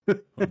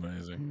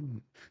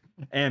 Amazing.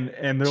 And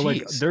they're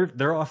like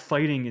they're off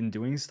fighting and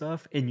doing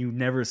stuff, and you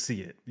never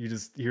see it. You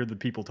just hear the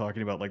people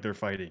talking about like they're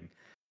fighting,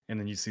 and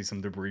then you see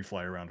some debris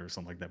fly around or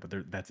something like that.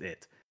 But that's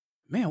it.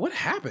 Man, what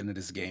happened to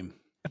this game?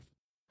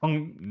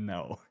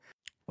 No,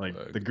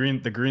 like the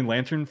Green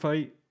Lantern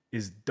fight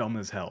is dumb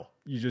as hell.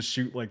 You just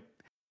shoot like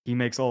he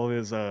makes all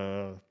his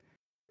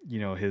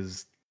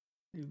his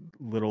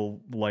little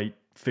light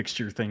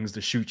fixture things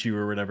to shoot you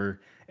or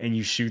whatever, and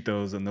you shoot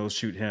those, and those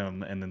shoot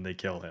him, and then they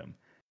kill him.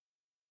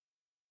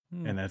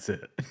 And that's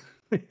it.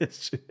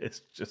 It's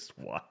just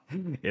wild.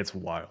 It's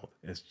wild.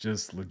 It's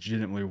just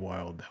legitimately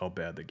wild how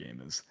bad the game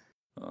is.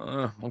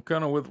 I'm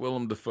kind of with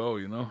Willem Dafoe,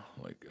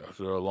 like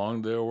after a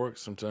long day of work,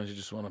 sometimes you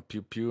just want to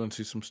pew pew and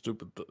see some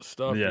stupid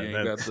stuff. Yeah,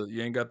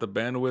 you ain't got the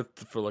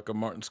bandwidth for like a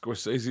Martin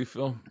Scorsese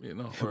film,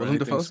 or Willem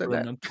Dafoe said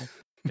that.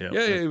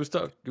 Yeah, he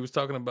was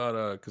talking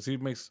about because he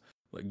makes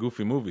like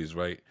goofy movies,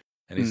 right?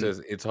 And he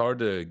says it's hard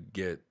to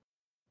get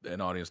an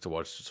audience to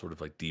watch sort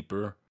of like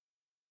deeper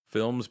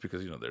films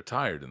because they're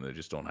tired and they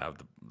just don't have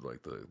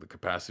the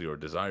capacity or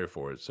desire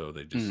for it, so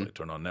they just like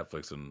turn on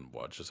Netflix and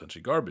watch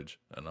essentially garbage.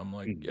 And I'm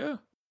like, yeah,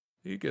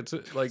 he gets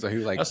it. Like, so he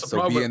like, that's the so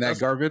problem be in that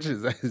garbage.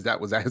 Was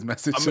that his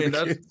message? I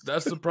mean,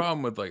 that's the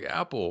problem with like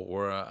Apple,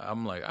 where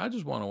I'm like, I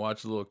just want to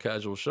watch a little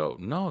casual show.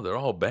 No, they're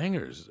all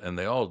bangers and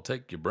they all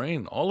take your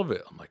brain, all of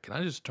it. I'm like, can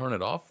I just turn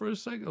it off for a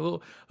second?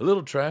 A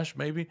little trash,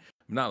 maybe.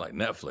 Not like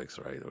Netflix,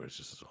 right? Where it's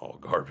just all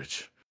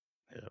garbage.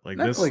 Yeah, like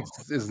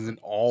Netflix isn't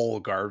all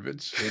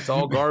garbage. It's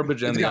all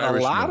garbage, and it's the got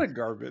Irishman. A lot of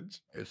garbage.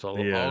 It's all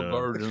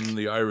garbage and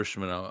the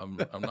Irishman.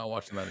 I'm not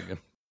watching that again.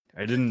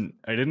 I didn't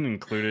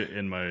include it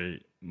in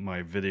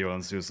my video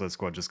on Suicide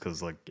Squad just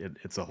because like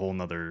it's a whole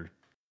nother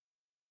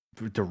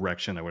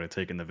direction I would have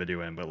taken the video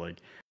in. But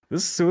like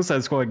this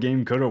Suicide Squad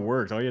game could have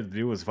worked. All you had to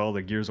do was follow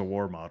the Gears of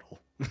War model.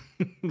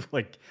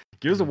 Like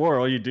Gears of War,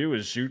 all you do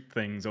is shoot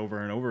things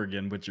over and over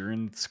again, but you're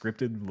in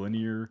scripted,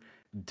 linear,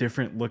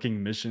 different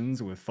looking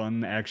missions with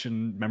fun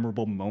action,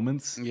 memorable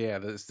moments. Yeah,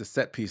 it's the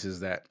set pieces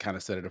that kind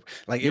of set it up.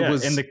 Like it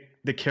was, and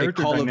the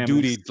character Call dynamics, of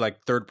Duty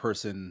like third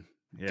person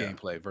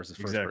gameplay versus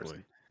first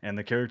person. And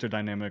the character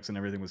dynamics and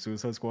everything with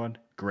Suicide Squad,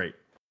 great.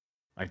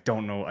 I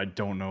don't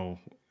know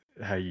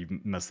how you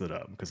messed it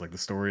up because like the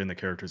story and the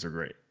characters are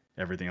great.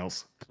 Everything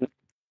else.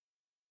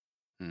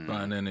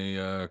 Find any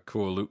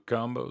cool loot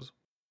combos?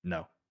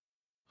 No.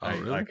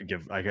 Really?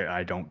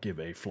 I don't give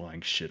a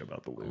flying shit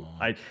about the loot.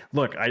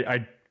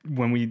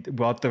 When we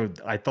bought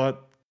I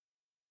thought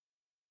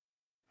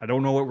I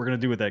don't know what we're gonna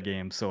do with that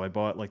game, so I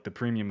bought like the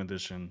premium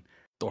edition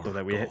so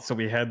that we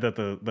had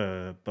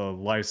the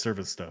live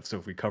service stuff. So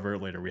if we cover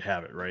it later, we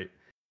have it, right?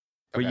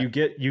 But you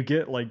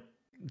get like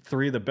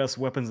 3 of the best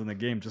weapons in the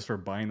game just for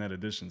buying that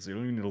edition. So you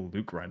don't even need a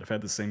loot grind. I've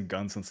had the same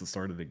gun since the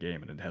start of the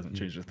game, and it hasn't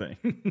changed a thing.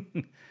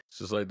 It's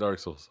just like Dark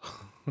Souls.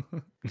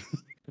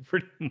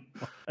 Pretty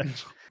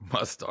much.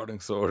 My starting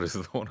sword is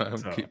the one I'm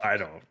So keeping. I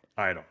don't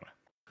know.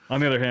 On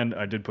the other hand,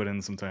 I did put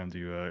in some time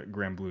to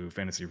Grand Blue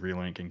Fantasy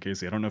Relink. And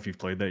Casey, I don't know if you've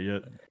played that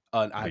yet.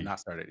 I've not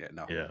started yet.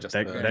 No. Yeah, Just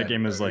that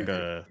game is like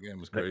The game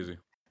was crazy.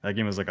 that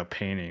game is like a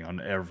painting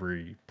on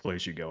every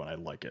place you go, and I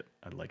like it.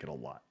 I like it a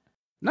lot.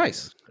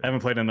 Nice. I haven't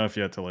played enough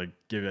yet to like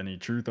give any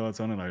true thoughts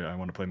on it. I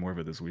want to play more of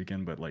it this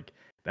weekend, but like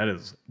that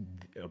is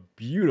a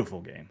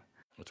beautiful game.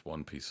 It's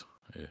One Piece.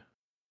 Yeah.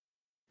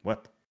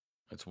 What?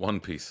 It's One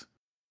Piece.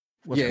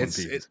 What's Yeah, One it's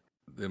Piece?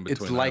 In it's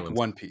between like islands.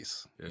 One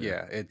Piece. Yeah.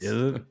 Yeah, it's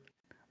Is it?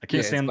 I can't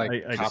it's stand. like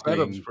I just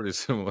copying- Setup's pretty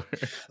similar.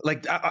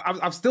 like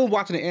I'm still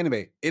watching the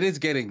anime. It is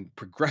getting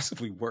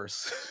progressively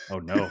worse. oh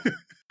no.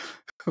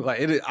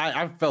 Like it is,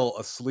 I fell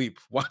asleep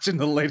watching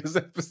the latest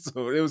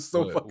episode. It was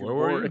so Wait, fucking where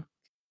were boring. you?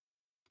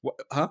 What,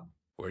 huh?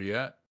 Where you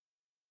at?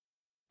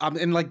 I'm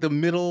in like the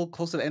middle,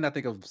 close to the end, I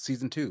think, of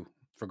season 2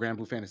 for Grand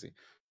Blue Fantasy.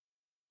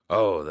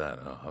 Oh, that.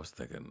 Oh, I was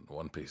thinking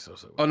One Piece. I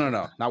was like, Oh no,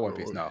 not One where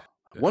Piece. were No, you?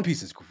 Yeah. One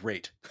Piece is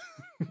great.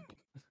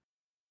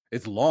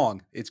 It's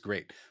long. It's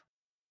great.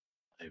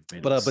 They've made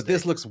a But this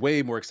mistake. looks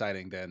way more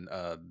exciting than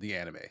the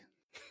anime.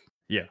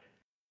 Yeah,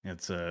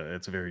 it's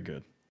very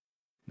good.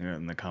 Yeah,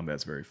 and the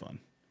combat's very fun,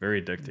 very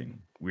addicting.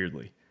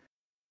 Weirdly,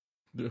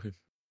 but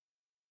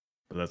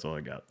that's all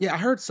I got. Yeah, I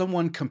heard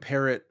someone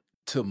compare it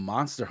to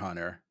Monster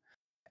Hunter,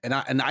 and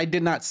I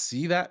did not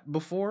see that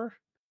before.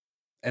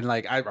 And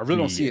like I really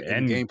don't see it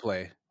in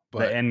gameplay. But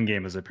the end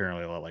game is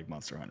apparently a lot like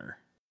Monster Hunter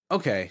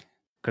okay,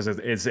 because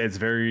it's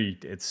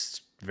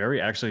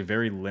very actually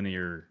very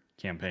linear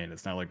campaign.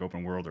 It's not like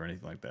open world or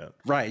anything like that.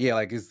 right? Yeah,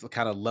 like it's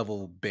kind of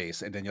level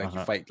base, and then you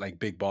fight like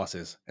big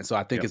bosses. And so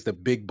I think it's the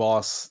big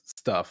boss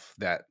stuff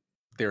that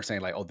they're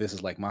saying like, oh, this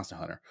is like Monster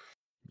Hunter.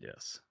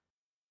 Yes,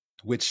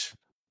 which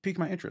piqued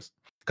my interest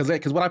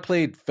because what I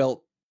played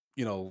felt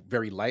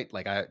very light.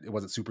 Like it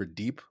wasn't super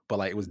deep, but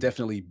like it was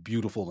definitely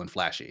beautiful and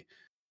flashy.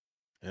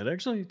 it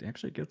actually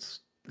gets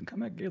the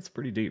combat gets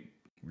pretty deep.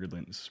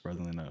 Weirdly,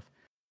 surprisingly enough.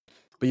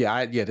 But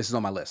yeah, this is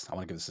on my list. I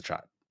want to give this a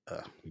shot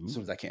as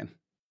soon as I can.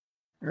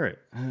 All right,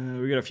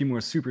 we got a few more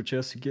super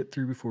chats to get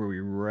through before we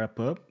wrap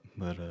up.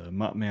 But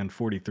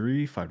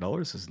Mopman43,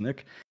 $5 says,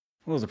 Nick,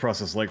 what was the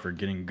process like for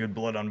getting Good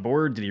Blood on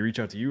board? Did he reach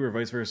out to you or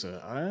vice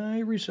versa? I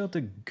reached out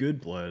to Good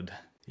Blood.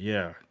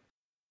 Yeah.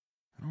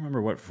 I don't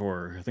remember what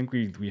for. I think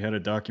we had a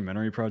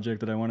documentary project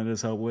that I wanted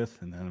his help with,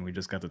 and then we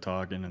just got to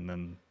talking, and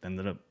then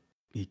ended up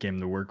he came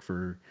to work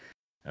for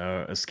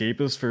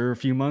Escapist for a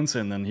few months,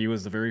 and then he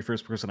was the very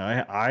first person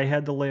I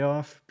had to lay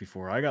off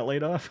before I got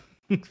laid off,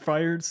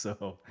 fired.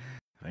 So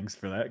thanks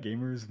for that,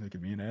 gamers,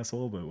 making me an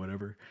asshole, but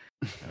whatever.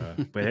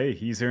 But hey,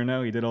 he's here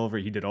now. He did all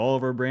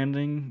of our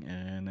branding,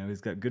 and now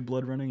he's got Good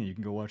Blood running. And you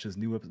can go watch his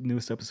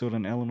newest episode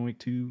on Alan Wake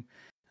 2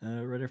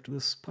 right after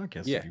this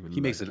podcast. Yeah,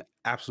 he makes an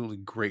absolutely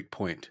great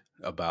point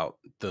about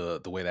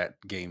the way that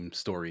game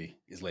story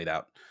is laid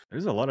out.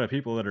 There's a lot of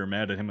people that are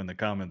mad at him in the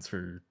comments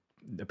for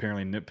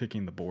apparently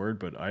nitpicking the board,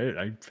 but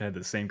I've had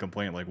the same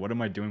complaint. Like, what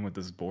am I doing with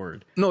this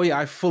board? No, yeah,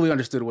 I fully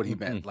understood what he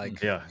meant.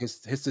 Like, yeah, his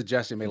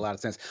suggestion made a lot of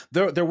sense.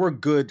 There were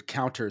good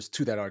counters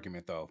to that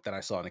argument though that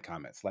I saw in the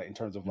comments, like in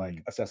terms of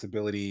like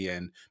accessibility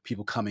and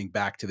people coming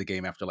back to the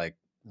game after like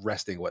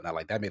resting and whatnot.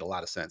 Like that made a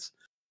lot of sense.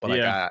 But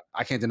like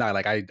I can't deny,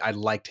 like I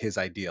liked his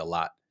idea a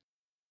lot.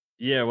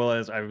 Yeah, well,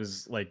 as I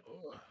was like,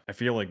 I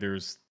feel like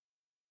there's,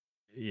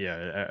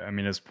 I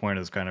mean, his point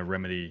is kind of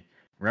Remedy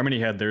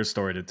had their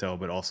story to tell,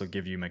 but also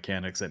give you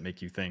mechanics that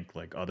make you think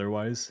like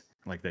otherwise,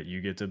 like that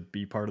you get to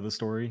be part of the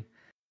story.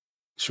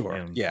 Sure.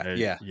 And yeah.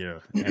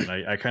 And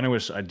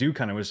I do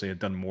kind of wish they had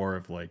done more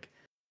of like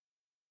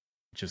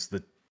just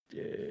the,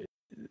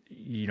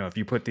 if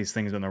you put these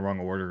things in the wrong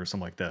order or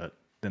something like that,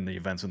 then the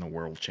events in the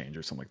world change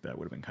or something like that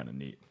would have been kind of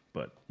neat.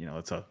 But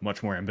it's a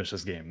much more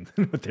ambitious game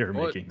than what they were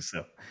making.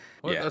 So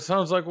that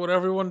sounds like what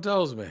everyone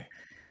tells me.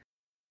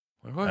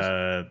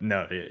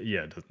 No,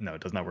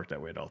 it does not work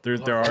that way at all.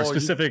 There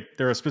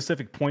are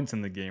specific points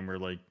in the game where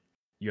like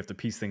you have to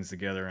piece things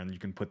together and you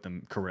can put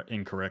them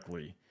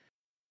incorrectly.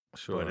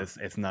 Sure, but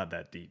it's not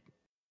that deep.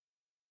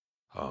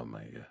 Oh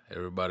my god!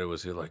 Everybody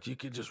was here like you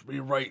could just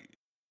rewrite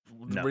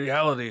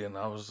reality, and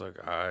I was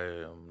like, I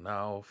am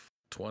now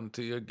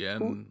 20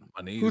 again.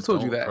 My knees. Who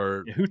told you that?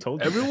 Hurt. Yeah, who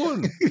told you?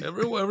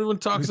 Everyone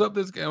talks up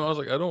this game. I was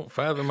like, I don't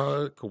fathom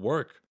how it could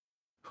work.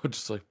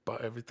 Just like,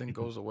 but everything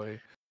goes away.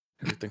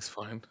 Everything's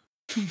fine.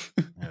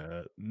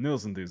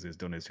 Nils Enthusiast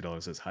donates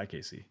 $2. Says, hi,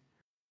 Casey.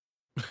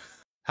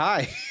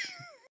 Hi.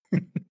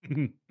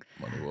 Money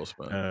well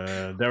spent.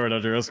 Deborah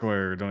Dodger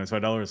Esquire donates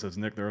 $5. Says,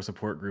 Nick, there are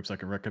support groups I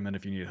can recommend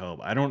if you need help.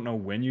 I don't know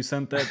when you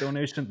sent that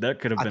donation. That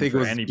could have been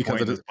for any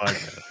point in this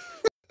podcast.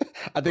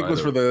 I think it was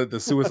for the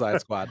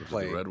Suicide Squad to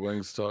play. The Red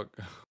Wings talk.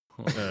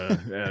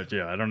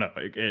 Yeah, I don't know.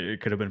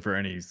 It could have been for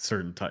any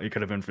certain time. It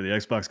could have been for the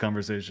Xbox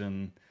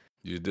conversation.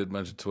 You did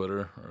mention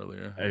Twitter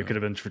earlier. It could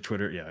have been for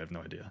Twitter. Yeah, I have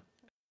no idea.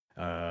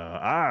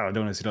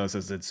 Donut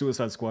says, did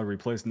Suicide Squad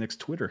replace Nick's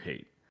Twitter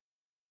hate?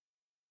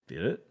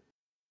 Did it?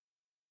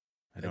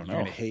 I don't You're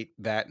know. gonna hate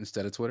that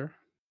instead of Twitter.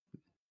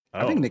 Oh.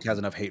 I think Nick has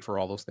enough hate for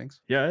all those things.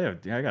 Yeah,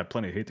 I got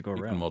plenty of hate to go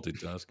You around. can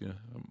multitask, yeah.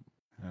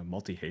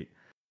 Multi-hate.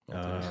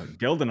 Multi-hate.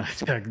 Gelden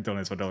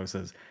donates $1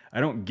 says,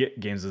 I don't get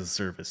games as a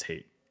service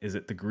hate. Is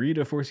it the greed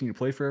of forcing you to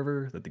play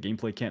forever, that the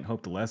gameplay can't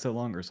hope to last that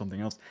long, or something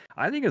else?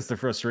 I think it's the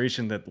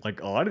frustration that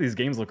like a lot of these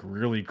games look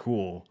really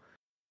cool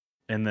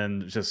and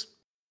then just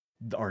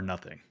are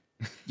nothing.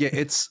 Yeah,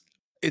 it's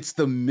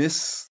the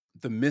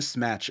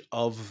mismatch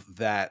of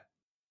that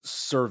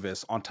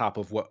service on top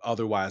of what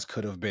otherwise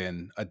could have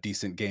been a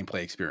decent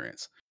gameplay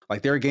experience.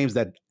 Like there are games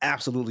that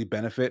absolutely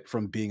benefit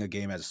from being a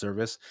game as a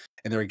service,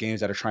 and there are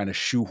games that are trying to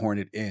shoehorn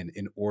it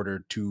in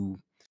order to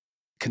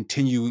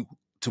continue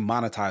to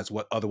monetize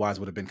what otherwise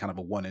would have been kind of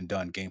a one and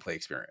done gameplay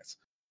experience.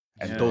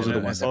 And those are the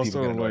ones that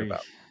people get annoyed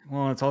about.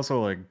 Well, it's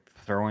also like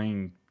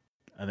throwing.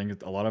 I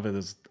think a lot of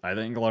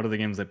the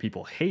games that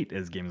people hate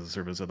as games as a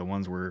service are the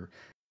ones where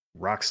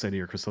Rocksteady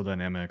or Crystal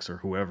Dynamics or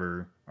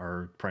whoever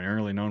are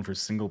primarily known for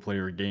single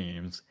player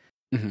games.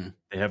 Mm-hmm.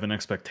 They have an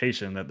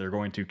expectation that they're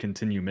going to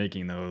continue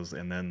making those,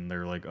 and then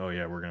they're like, "Oh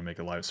yeah, we're going to make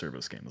a live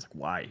service game." It's like,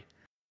 why?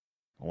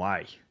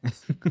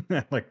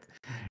 Like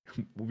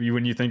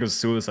when you think of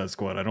Suicide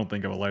Squad, I don't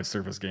think of a live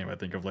service game. I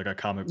think of like a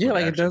comic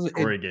book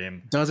story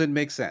game. Doesn't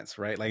make sense,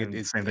 right? Like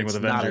same thing with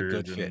Avengers. Not a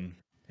good fit.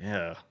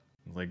 Yeah,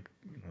 like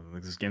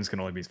these games can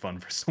only be fun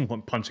for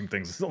someone punching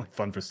things. It's only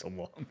fun for so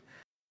long.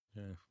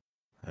 Yeah.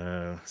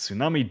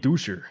 Tsunami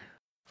Doucher,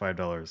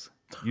 $5.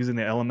 Using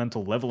the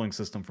elemental leveling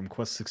system from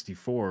Quest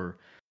 64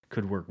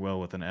 could work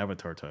well with an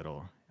Avatar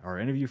title. Are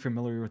any of you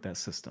familiar with that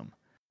system?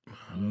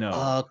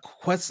 No.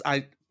 Quest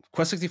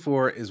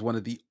 64 is one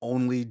of the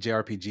only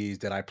JRPGs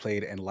that I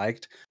played and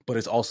liked, but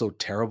it's also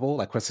terrible.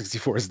 Like Quest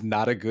 64 is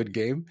not a good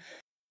game.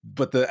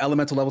 But the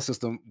elemental level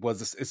system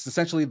it's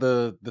essentially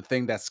the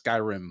thing that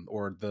Skyrim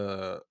or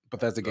the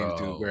Bethesda games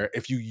do, where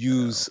if you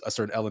use a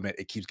certain element,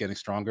 it keeps getting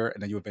stronger,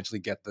 and then you eventually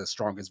get the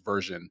strongest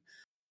version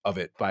of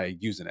it by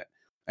using it.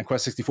 And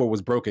Quest 64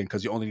 was broken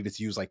because you only needed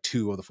to use like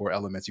 2 of the 4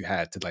 elements you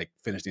had to like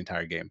finish the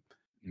entire game.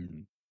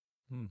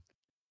 Mm-hmm.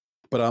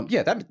 But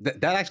yeah,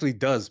 that actually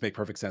does make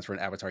perfect sense for an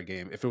Avatar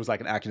game if it was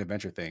like an action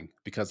adventure thing,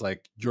 because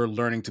like you're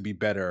learning to be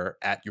better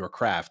at your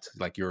craft,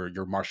 like your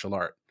martial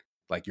art,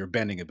 like your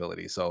bending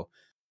ability. So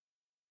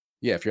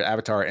yeah, if you're an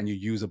Avatar and you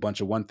use a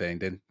bunch of one thing,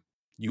 then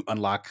you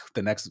unlock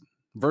the next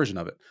version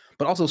of it.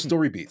 But also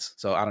story beats.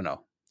 So I don't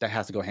know. That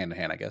has to go hand in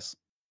hand, I guess.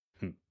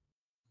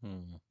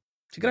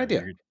 It's a good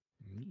idea.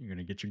 You're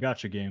gonna get your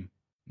gacha game.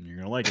 And you're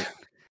gonna like it.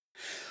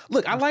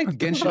 Look, I liked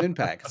Genshin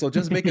Impact, so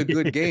just make a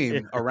good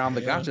game around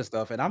the gacha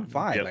stuff, and I'm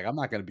fine. Yep. Like I'm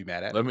not gonna be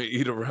mad at it. Let me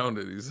eat around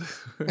it.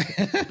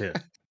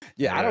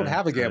 Yeah, I don't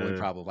have a gambling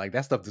problem. Like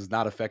that stuff does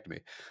not affect me.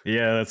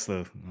 Yeah, that's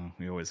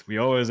we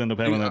always end up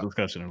having that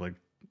discussion. Like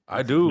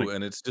I do,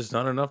 and it's just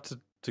not enough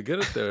to get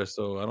it there,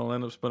 so I don't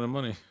end up spending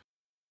money.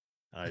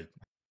 The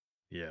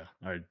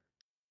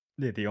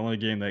only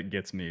game that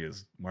gets me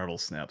is Marvel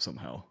Snap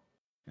somehow,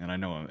 and I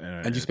know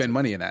and you spend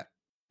money in that.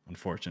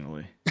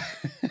 Unfortunately.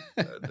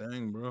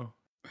 Dang, bro.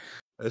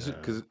 That's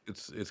because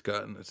it's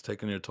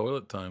taking your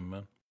toilet time,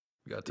 man.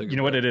 You gotta take. You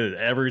know what it is?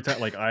 Every time,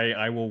 like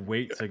I will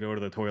wait to go to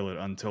the toilet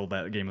until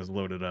that game is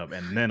loaded up,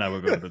 and then I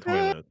will go to the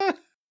toilet.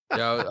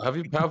 Yeah, have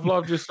you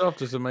Pavloved yourself?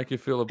 Does it make you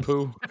feel a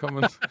poo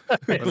coming?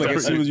 Like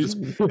as soon as you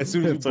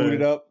boot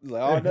it up,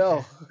 like, oh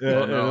no,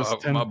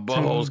 my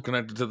butthole's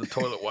connected to the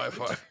toilet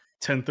Wi-Fi.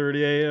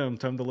 10:30 a.m.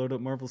 Time to load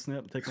up Marvel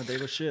Snap and take my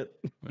daily shit.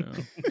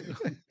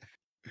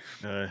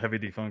 Heavy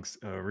Defunks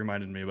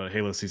reminded me about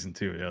Halo Season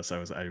 2. Yes, I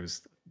was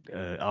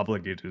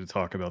obligated to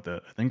talk about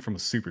that. I think from a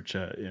super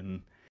chat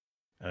in.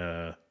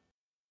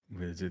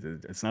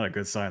 It's not a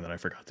good sign that I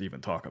forgot to even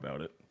talk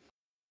about it.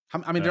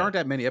 I mean, there aren't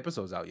that many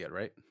episodes out yet,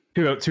 right?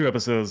 Two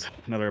episodes,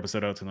 another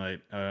episode out tonight.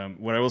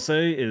 What I will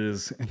say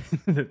is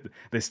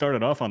they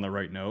started off on the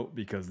right note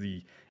because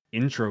the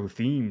intro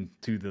theme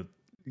to the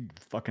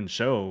fucking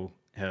show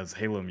has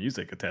Halo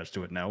music attached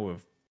to it now.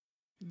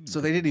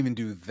 So they didn't even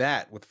do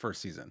that with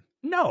first season.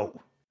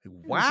 No.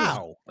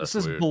 Wow. This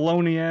is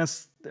baloney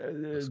ass.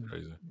 That's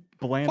crazy.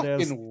 Bland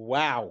ass.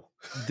 Wow.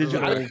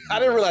 Digital. I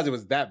didn't realize it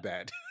was that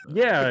bad.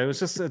 Yeah, it was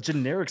just a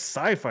generic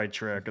sci-fi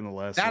track in the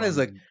last. That is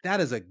a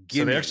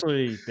gimmick. So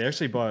they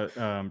actually brought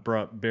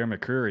Bear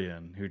McCreary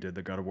in, who did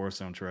the God of War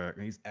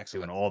soundtrack. He's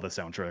doing all the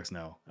soundtracks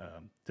now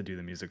to do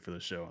the music for the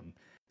show, and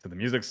so the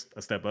music's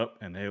a step up.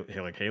 And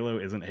Halo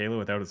isn't Halo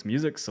without its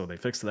music, so they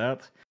fixed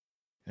that.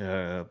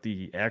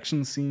 The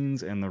action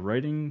scenes and the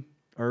writing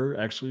are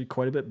actually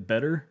quite a bit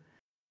better.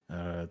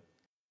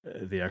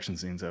 The action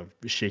scenes have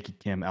shaky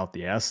cam out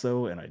the ass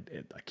though, and I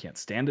can't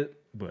stand it.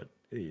 But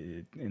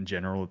in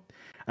general,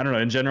 I don't know.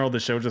 In general, the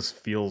show just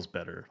feels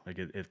better. Like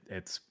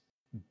it's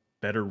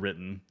better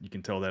written. You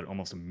can tell that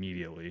almost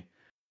immediately.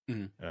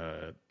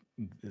 Mm-hmm.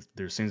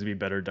 There seems to be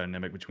better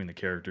dynamic between the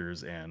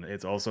characters, and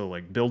it's also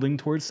like building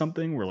towards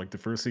something where like the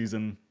first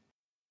season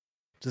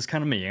just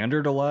kind of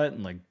meandered a lot,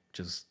 and like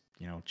just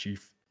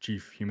Chief,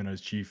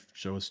 humanized Chief,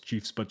 show us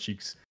Chief's butt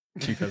cheeks.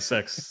 Chief has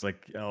sex,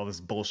 like all this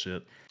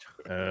bullshit.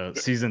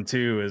 Season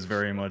 2 is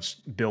very much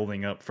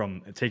building up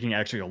from taking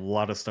actually a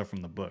lot of stuff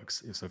from the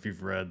books. So if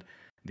you've read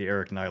the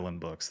Eric Nyland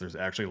books, there's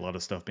actually a lot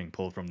of stuff being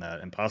pulled from that,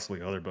 and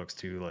possibly other books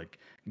too, like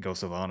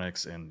Ghost of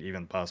Onyx and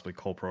even possibly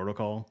Cole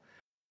Protocol.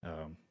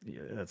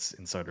 Yeah, that's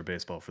insider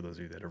baseball for those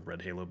of you that have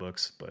read Halo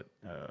books, but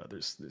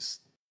there's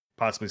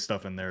possibly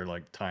stuff in there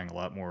like tying a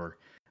lot more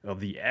of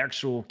the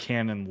actual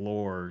canon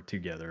lore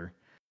together.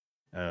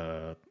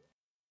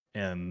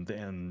 And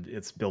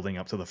it's building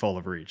up to the Fall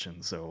of Reach,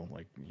 and so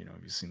like if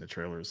you've seen the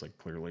trailers, like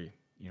clearly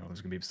there's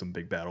gonna be some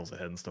big battles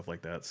ahead and stuff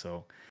like that.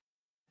 So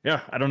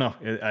yeah, I don't know.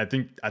 I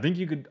think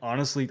you could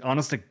honest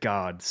to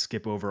God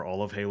skip over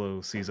all of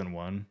Halo season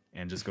 1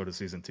 and just go to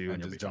season 2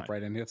 and you'll just be jump fine.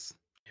 right in this.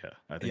 Yeah,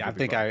 I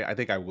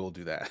think I will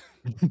do that.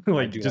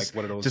 like do just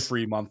like one of those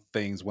free month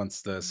things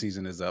once the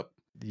season is up.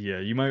 Yeah,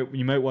 you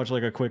might watch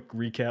like a quick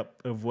recap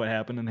of what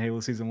happened in Halo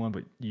season 1,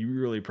 but you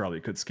really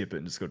probably could skip it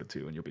and just go to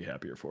 2 and you'll be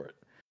happier for it.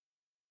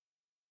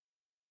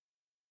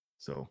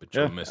 So, but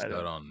you'll miss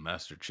out on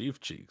Master Chief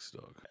cheeks,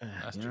 dog.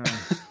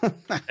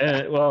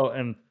 Well,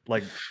 and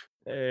like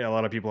a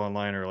lot of people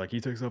online are like,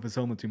 he takes off his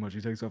helmet too much. He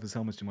takes off his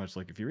helmet too much.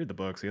 Like if you read the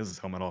books, he has his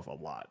helmet off a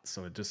lot,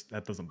 so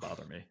that doesn't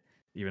bother me,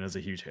 even as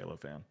a huge Halo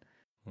fan.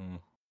 All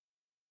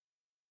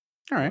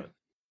right.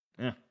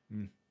 But, yeah,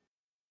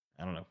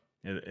 I don't know.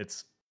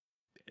 It's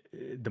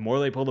the more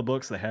they pull the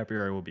books, the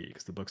happier I will be,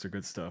 because the books are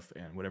good stuff,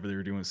 and whatever they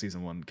were doing in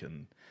season 1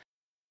 can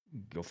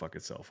go fuck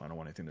itself. I don't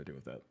want anything to do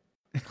with that.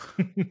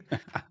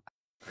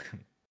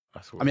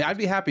 I mean, I'd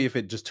be happy if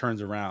it just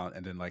turns around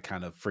and then like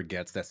kind of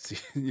forgets that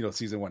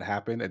season 1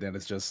 happened, and then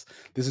this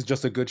is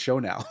just a good show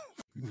now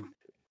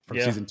from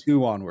season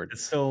 2 onward.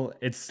 It's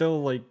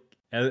still like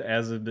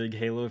as a big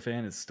Halo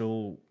fan, it's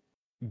still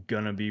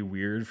gonna be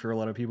weird for a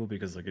lot of people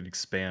because like it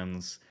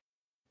expands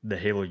the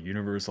Halo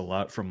universe a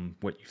lot from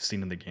what you've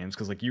seen in the games,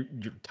 because like you're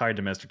tied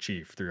to Master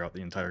Chief throughout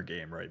the entire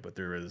game, right? But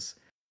there is,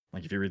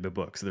 like, if you read the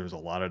books, there's a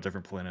lot of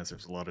different planets,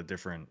 there's a lot of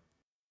different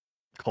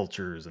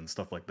cultures and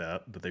stuff like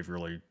that they've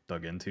really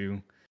dug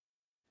into.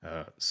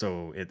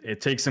 So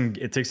it takes some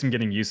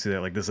getting used to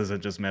that. Like, this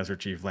isn't just Master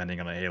Chief landing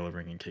on a Halo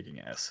ring and kicking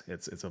ass.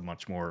 It's a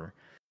much more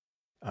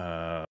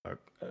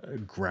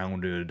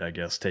grounded, I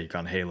guess, take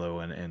on Halo,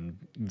 and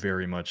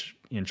very much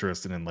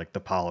interested in like the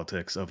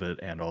politics of it,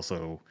 and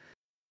also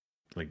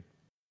like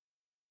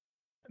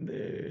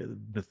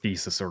the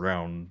thesis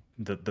around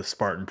the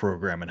Spartan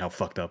program and how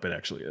fucked up it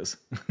actually is.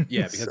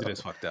 Yeah, because it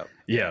is fucked up.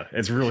 Yeah,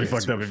 it's really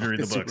fucked up if you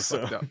read the books.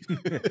 So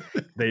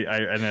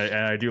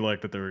I do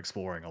like that they're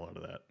exploring a lot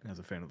of that as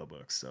a fan of the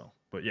books. So,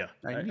 but yeah,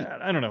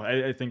 I don't know.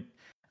 I think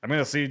I'm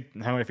gonna see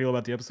how I feel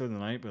about the episode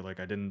tonight, but like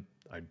I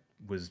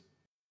was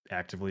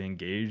actively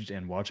engaged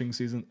and watching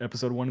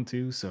episode 1 and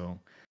 2, so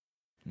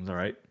it was all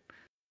right.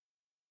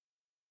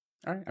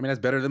 All right. I mean, that's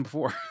better than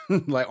before.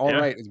 Like, all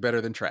right is better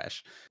than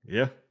trash.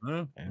 Yeah,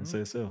 I'd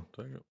say so.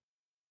 Take it.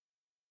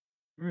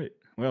 All right.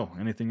 Well,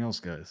 anything else,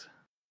 guys,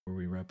 before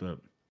we wrap up?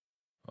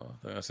 I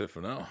think that's it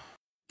for now.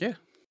 Yeah.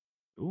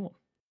 Cool.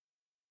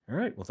 All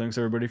right. Well, thanks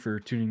everybody for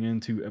tuning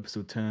in to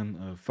episode 10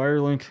 of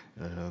Firelink.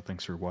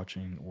 Thanks for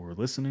watching or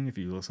listening. If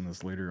you listen to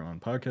this later on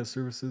podcast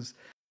services,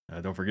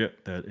 don't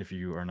forget that if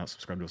you are not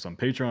subscribed to us on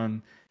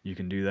Patreon, you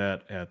can do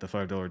that at the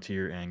 $5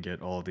 tier and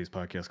get all of these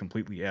podcasts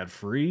completely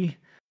ad-free.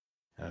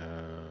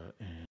 And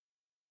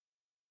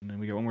then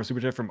we got one more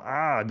super chat from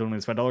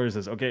donates $5.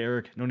 Says, okay,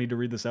 Eric, no need to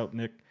read this out,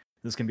 Nick.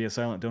 This can be a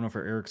silent donor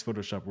for Eric's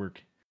Photoshop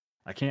work.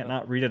 I can't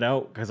not read it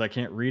out because I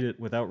can't read it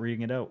without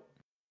reading it out.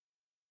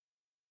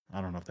 I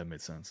don't know if that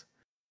made sense.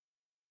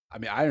 I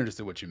mean, I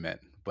understood what you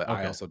meant, but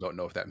I also don't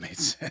know if that made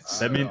sense.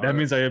 That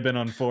means I have been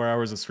on 4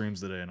 hours of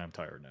streams today and I'm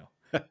tired now.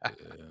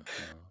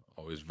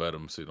 Always vet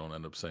them so you don't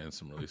end up saying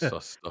some really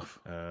sus stuff.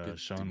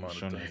 Sean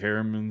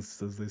Harriman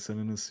says they sent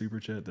in a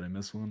super chat. Did I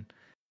miss one?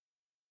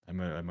 I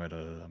might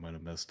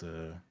have missed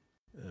a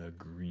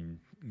green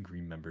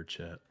member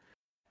chat.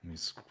 Let me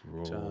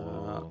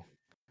scroll.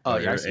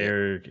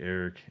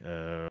 Eric,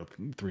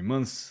 3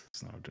 months.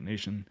 It's not a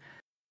donation.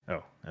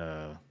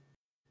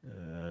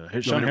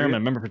 Sean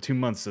Harriman, member for 2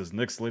 months, says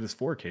Nick's latest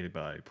 4K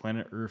by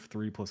Planet Earth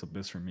 3 plus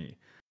Abyss from me.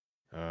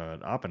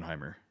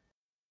 Oppenheimer.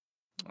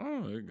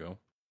 Oh, there you go.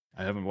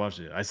 I haven't watched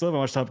it. I still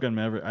haven't watched Top Gun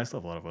Maverick. I still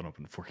have a lot of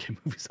unopened 4K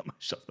movies on my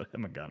shelf that I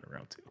haven't gotten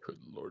around to. Good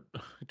Lord.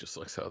 He just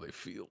likes how they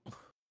feel.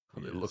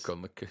 How they look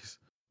on the case.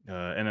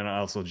 And then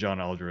also John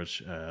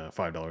Aldrich,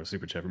 $5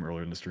 super chat from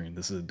earlier in the stream.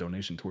 This is a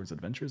donation towards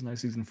Adventures Night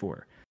Season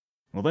 4.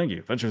 Well, thank you.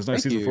 Adventures Night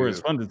Season 4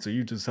 is funded, so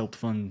you just helped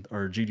fund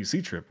our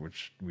GDC trip,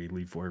 which we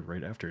leave for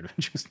right after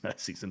Adventures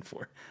Night Season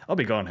 4. I'll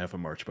be gone half of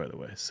March, by the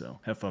way, so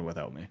have fun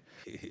without me.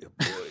 Yeah,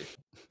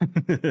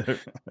 boy.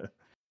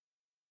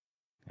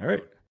 All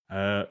right.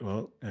 I'm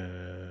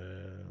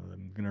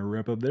gonna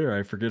wrap up there.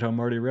 I forget how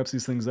Marty wraps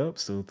these things up,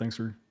 so thanks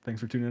for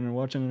tuning in and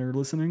watching and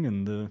listening,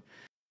 and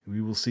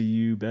we will see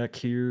you back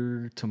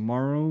here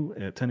tomorrow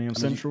at 10 a.m.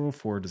 Central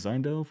for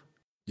Design Delve.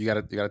 You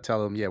gotta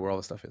tell them, where all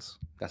the stuff is.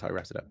 That's how he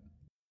wraps it up.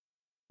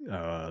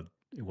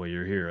 Well,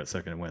 you're here at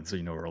Second and Win, so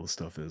you know where all the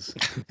stuff is.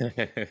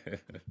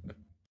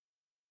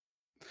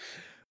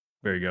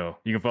 There you go.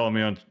 You can follow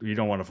me on. You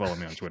don't want to follow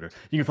me on Twitter.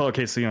 You can follow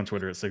KC on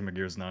Twitter at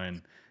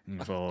SigmaGears9. You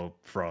can follow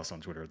Frost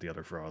on Twitter at the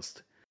other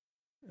Frost.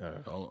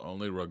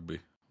 Only rugby.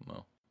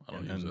 No, I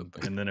don't use that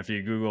thing. And then if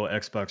you Google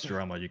Xbox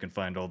drama, you can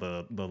find all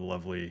the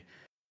lovely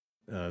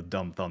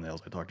dumb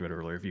thumbnails I talked about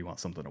earlier. If you want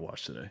something to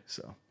watch today,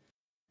 so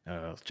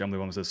Jumbly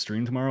One says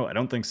stream tomorrow. I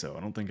don't think so. I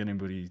don't think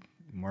anybody.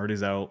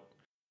 Marty's out.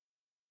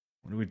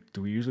 What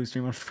do we usually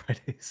stream on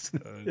Fridays?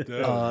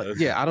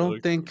 I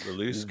don't think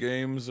release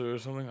games or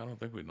something. I don't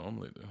think we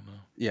normally do. No.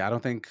 Yeah, I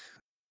don't think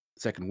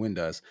Second Wind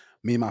does.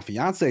 Me and my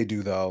fiance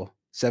do though.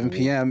 7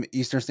 p.m.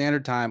 Eastern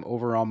Standard Time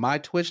over on my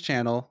Twitch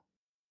channel.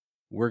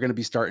 We're gonna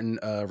be starting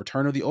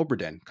Return of the Obra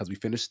Dinn because we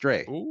finished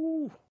Stray.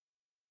 Ooh.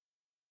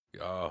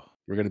 Yeah.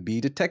 We're gonna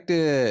be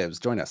detectives.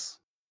 Join us.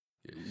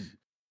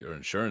 You're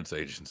insurance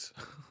agents.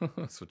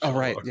 That's what Oh,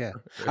 right. are. Yeah.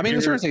 I mean,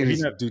 insurance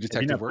agents do detective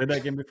Have you not work. played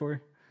that game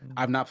before?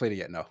 I've not played it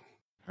yet. No.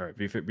 All right.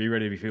 Be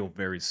ready to feel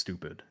very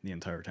stupid the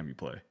entire time you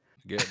play.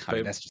 I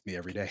mean, that's just me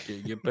every day.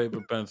 Get paper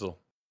pencil.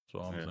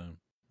 That's all I'm saying.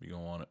 You're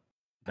gonna want it.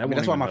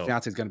 That's why my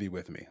fiance is gonna be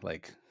with me.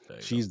 Like,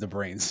 she's the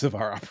brains of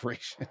our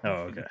operation.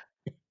 Oh, okay.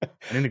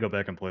 I need to go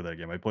back and play that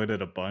game. I played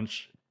it a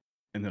bunch,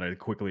 and then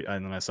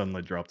I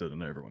suddenly dropped it and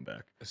never went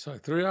back. It's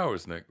like 3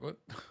 hours, Nick. What?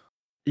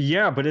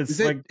 Yeah, but is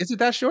it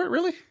that short,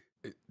 really?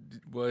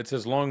 It's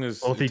as long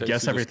as. Well, if you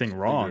guess everything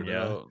wrong,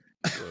 yeah. Well,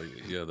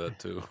 yeah, that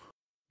too.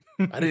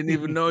 I didn't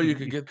even know you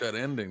could get that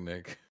ending,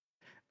 Nick.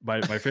 My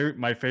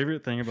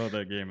favorite thing about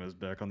that game is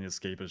back on the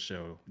Escapist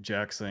show,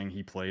 Jack saying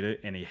he played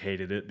it and he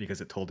hated it because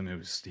it told him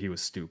he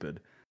was stupid.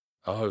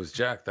 Oh, it was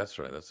Jack. That's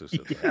right. That's who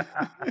said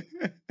that.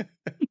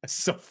 It's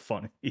so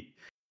funny.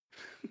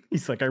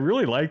 He's like, I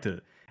really liked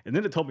it, and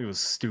then it told me it was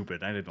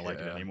stupid. I didn't like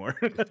it anymore.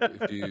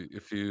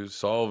 if you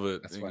solve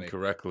it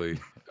incorrectly,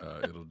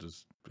 it'll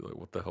just be like,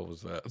 what the hell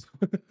was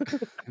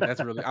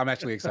that? I'm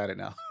actually excited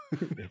now.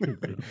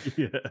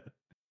 Yeah.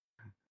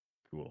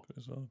 Cool.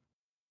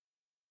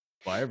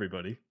 Bye,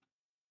 everybody.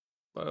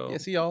 Bye. Yeah,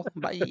 see y'all.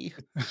 Bye.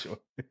 Sure.